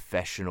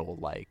professional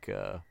like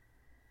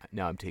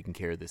now I'm taking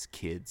care of this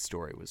kid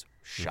story was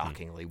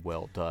shockingly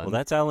well done. Well,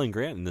 that's Alan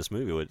Grant in this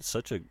movie. It's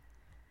such a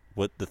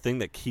the thing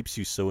that keeps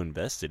you so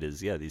invested is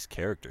these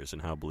characters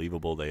and how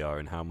believable they are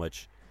and how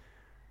much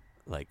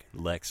like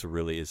Lex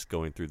really is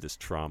going through this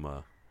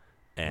trauma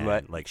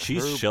and like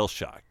she's shell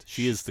shocked.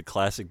 She is the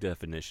classic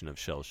definition of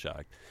shell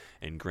shocked,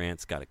 and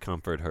Grant's got to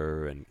comfort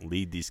her and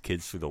lead these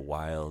kids through the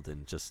wild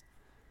and just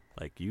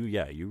like you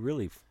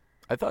really.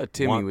 I thought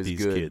Timmy was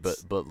good,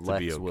 but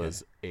Lex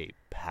was a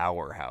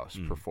powerhouse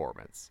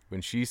performance. When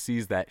she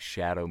sees that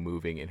shadow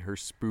moving and her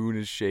spoon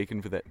is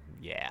shaking for that,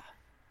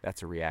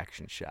 that's a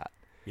reaction shot.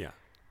 Yeah.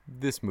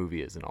 This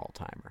movie is an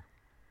all-timer.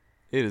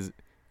 It is.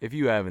 If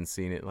you haven't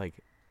seen it, like,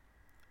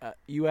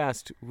 you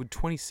asked, would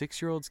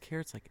 26-year-olds care?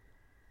 It's like,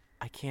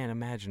 I can't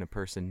imagine a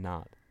person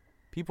not.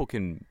 People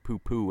can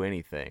poo-poo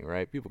anything,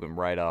 right? People can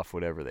write off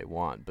whatever they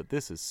want, but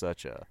this is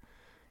such a...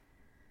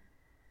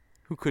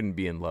 Who couldn't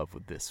be in love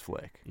with this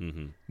flick?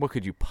 Mm-hmm. What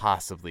could you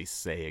possibly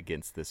say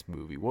against this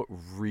movie? What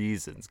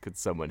reasons could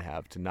someone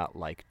have to not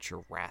like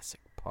Jurassic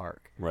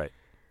Park? Right.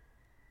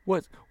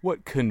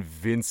 What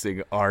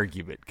convincing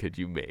argument could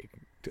you make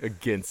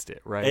against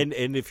it, right?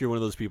 And if you're one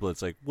of those people,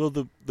 it's like, well,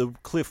 the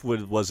cliff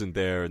wasn't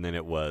there, and then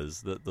it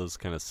was. Those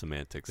kind of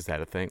semantics. Is that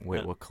a thing?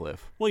 Wait, what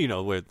cliff?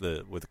 Well, where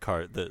the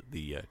car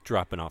the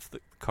dropping off the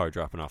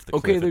cliff.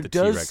 Okay, there at the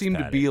does T-Rex seem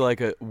paddock. to be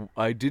like a.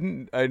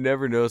 I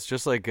never noticed.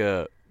 Just like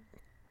a.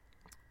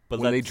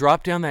 But when they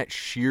drop down that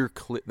sheer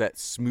cliff, that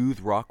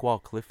smooth rock wall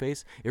cliff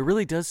face, it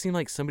really does seem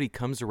like somebody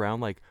comes around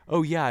like,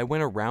 oh yeah, I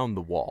went around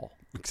the wall.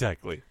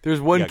 Exactly. There's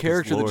one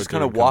character that just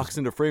kind of walks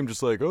into frame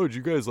just like, oh, did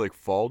you guys like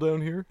fall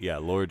down here? Yeah,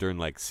 Laura Dern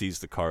like sees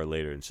the car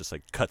later and it's just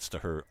like cuts to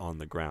her on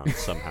the ground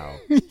somehow.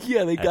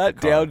 Yeah, they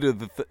got down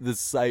to the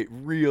site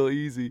real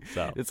easy.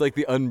 So. It's like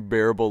the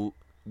unbearable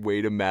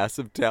weight of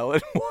massive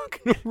talent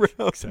walking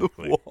around the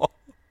wall.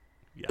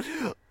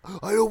 Yeah.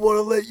 I don't want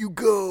to let you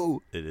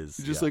go. It is.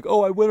 It's just like,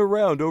 oh, I went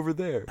around over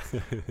there.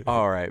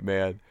 All right,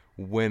 man.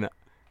 When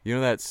you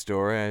know that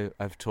story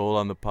I've told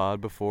on the pod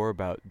before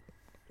about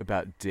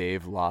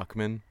Dave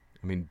Lockman,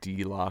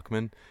 D.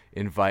 Lockman,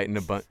 inviting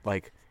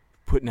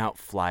putting out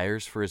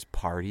flyers for his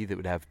party that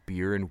would have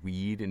beer and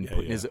weed and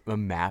putting a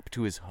map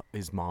to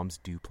his mom's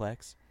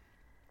duplex.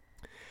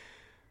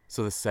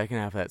 So the second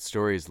half of that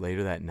story is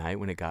later that night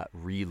when it got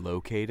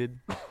relocated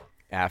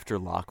after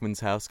Lockman's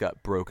house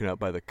got broken up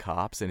by the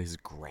cops and his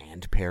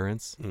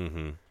grandparents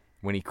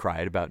when he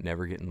cried about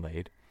never getting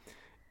laid.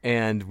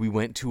 And we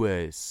went to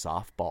a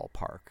softball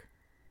park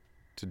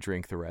to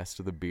drink the rest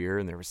of the beer,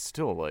 and there was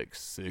still like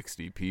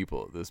 60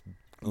 people at this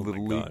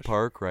little league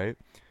park, right?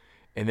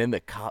 And then the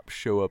cops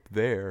show up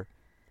there,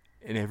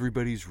 and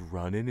everybody's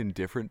running in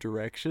different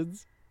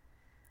directions.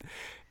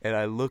 And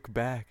I look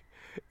back,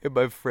 and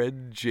my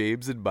friend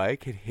James and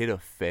Mike had hit a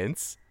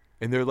fence,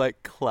 and they're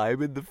like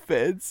climbing the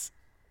fence.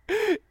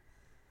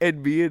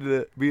 And me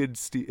and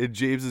Steve, and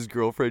James's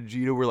girlfriend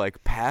Gina were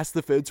like past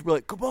the fence. We're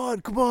like, come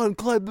on,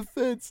 climb the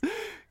fence.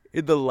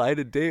 In the light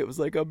of day, it was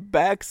like a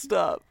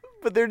backstop.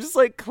 But they're just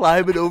like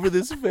climbing over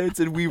this fence,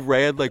 and we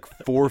ran like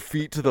 4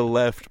 feet to the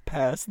left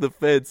past the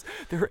fence.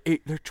 They're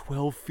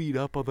 12 feet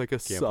up on like a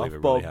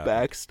softball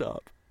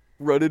backstop,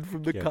 running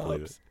from the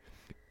cops.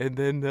 And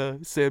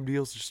then Sam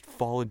Neill's just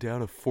falling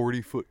down a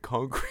 40-foot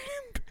concrete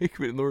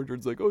embankment, and Lauren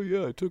Jordan's like, "Oh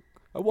yeah,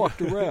 I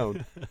walked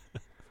around.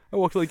 I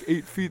walked like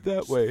 8 feet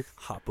that way."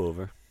 Hop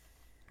over.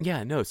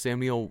 Yeah, no, Sam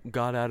Neill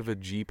got out of a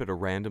Jeep at a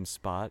random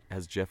spot,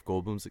 as Jeff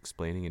Goldblum's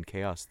explaining in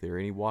Chaos Theory,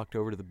 and he walked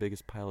over to the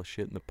biggest pile of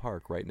shit in the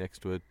park right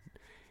next to it.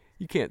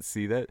 You can't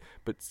see that,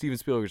 but Steven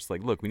Spielberg's just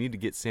like, look, we need to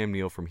get Sam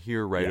Neill from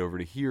here over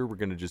to here. We're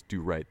going to just do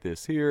right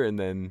this here, and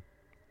then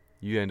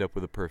you end up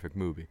with a perfect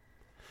movie.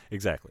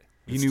 Exactly.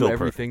 He knew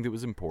everything that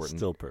was important.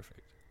 Still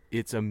perfect.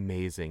 It's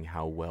amazing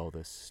how well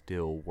this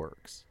still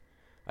works.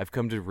 I've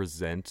come to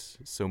resent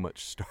so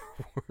much Star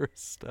Wars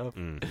stuff.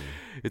 Mm-hmm.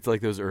 It's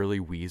like those early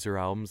Weezer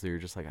albums that you're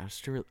just like,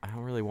 I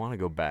don't really want to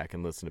go back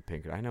and listen to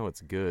Pink. I know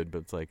it's good, but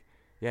it's like,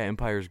 yeah,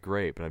 Empire's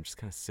great, but I'm just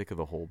kind of sick of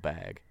the whole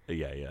bag.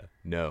 Yeah.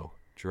 No,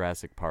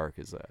 Jurassic Park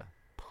is a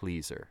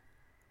pleaser.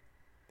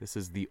 This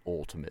is the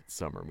ultimate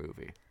summer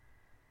movie.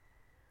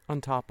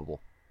 Untoppable.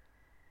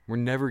 We're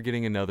never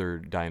getting another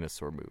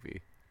dinosaur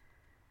movie.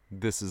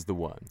 This is the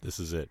one. This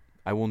is it.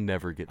 I will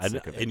never get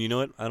sick of it. And you know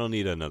what? I don't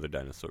need another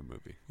dinosaur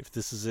movie. If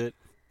this is it,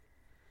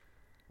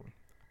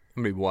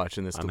 I'm going to be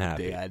watching this till the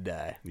happy. day I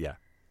die. Yeah.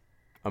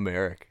 I'm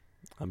Eric.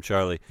 I'm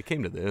Charlie. It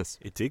came to this.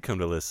 It did come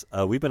to this.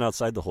 We've been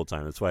outside the whole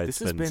time. That's why it's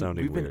been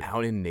sounding weird. We've been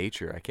out in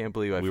nature. I can't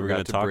believe we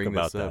forgot to bring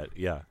about this up. that.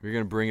 Yeah. We were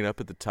going to bring it up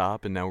at the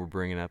top, and now we're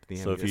bringing it up at the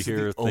end. So if this you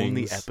hear is the things,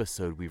 only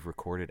episode we've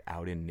recorded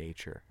out in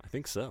nature. I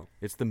think so.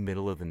 It's the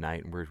middle of the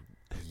night, and we're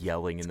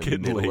yelling in the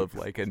middle of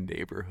like a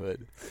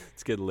neighborhood.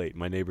 It's getting late.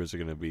 My neighbors are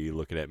going to be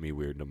looking at me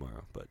weird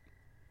tomorrow, but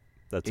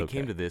that's okay. It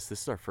came to this.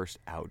 This is our first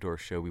outdoor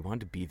show. We wanted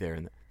to be there,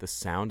 and the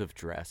sound of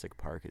Jurassic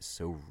Park is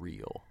so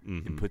real.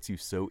 Mm-hmm. It puts you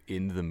so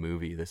into the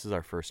movie. This is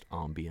our first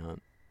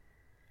ambient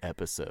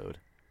episode.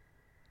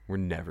 We're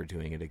never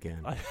doing it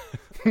again.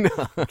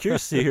 I'm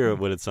curious to hear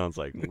what it sounds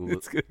like.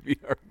 It's going to be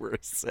our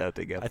worst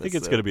sounding episode. I think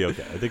it's going to be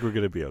okay. I think we're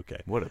going to be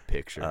okay. What a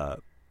picture.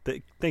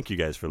 Thank you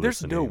guys for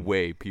listening. There's no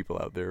way people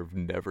out there have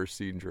never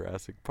seen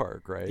Jurassic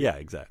Park, right? Yeah,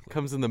 exactly. It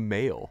comes in the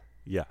mail.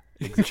 Yeah.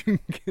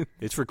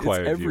 It's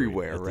required. It's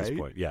everywhere, at right? This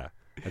point. Yeah.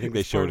 I think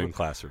they showed it in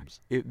classrooms.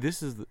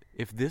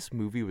 If this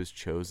movie was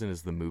chosen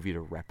as the movie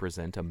to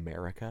represent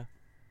America,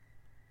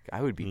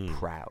 I would be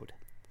proud.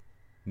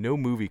 No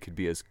movie could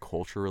be as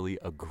culturally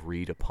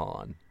agreed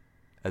upon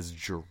as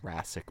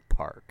Jurassic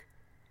Park.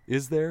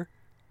 Is there?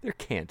 There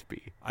can't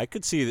be. I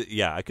could see that.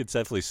 Yeah, I could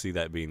definitely see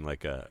that being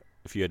like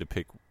if you had to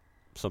pick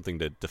something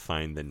to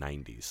define the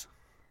 90s.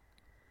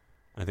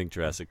 I think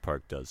Jurassic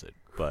Park does it,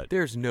 but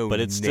there's no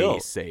it's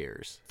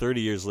naysayers. Still,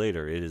 30 years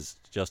later, it is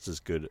just as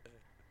good,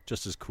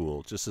 just as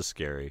cool, just as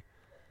scary,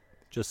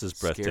 just as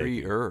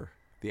breathtaking. Scarier.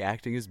 The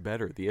acting is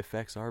better. The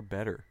effects are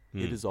better.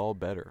 It is all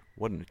better.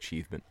 What an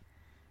achievement.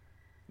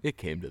 It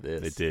came to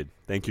this. It did.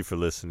 Thank you for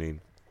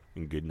listening,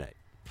 and good night.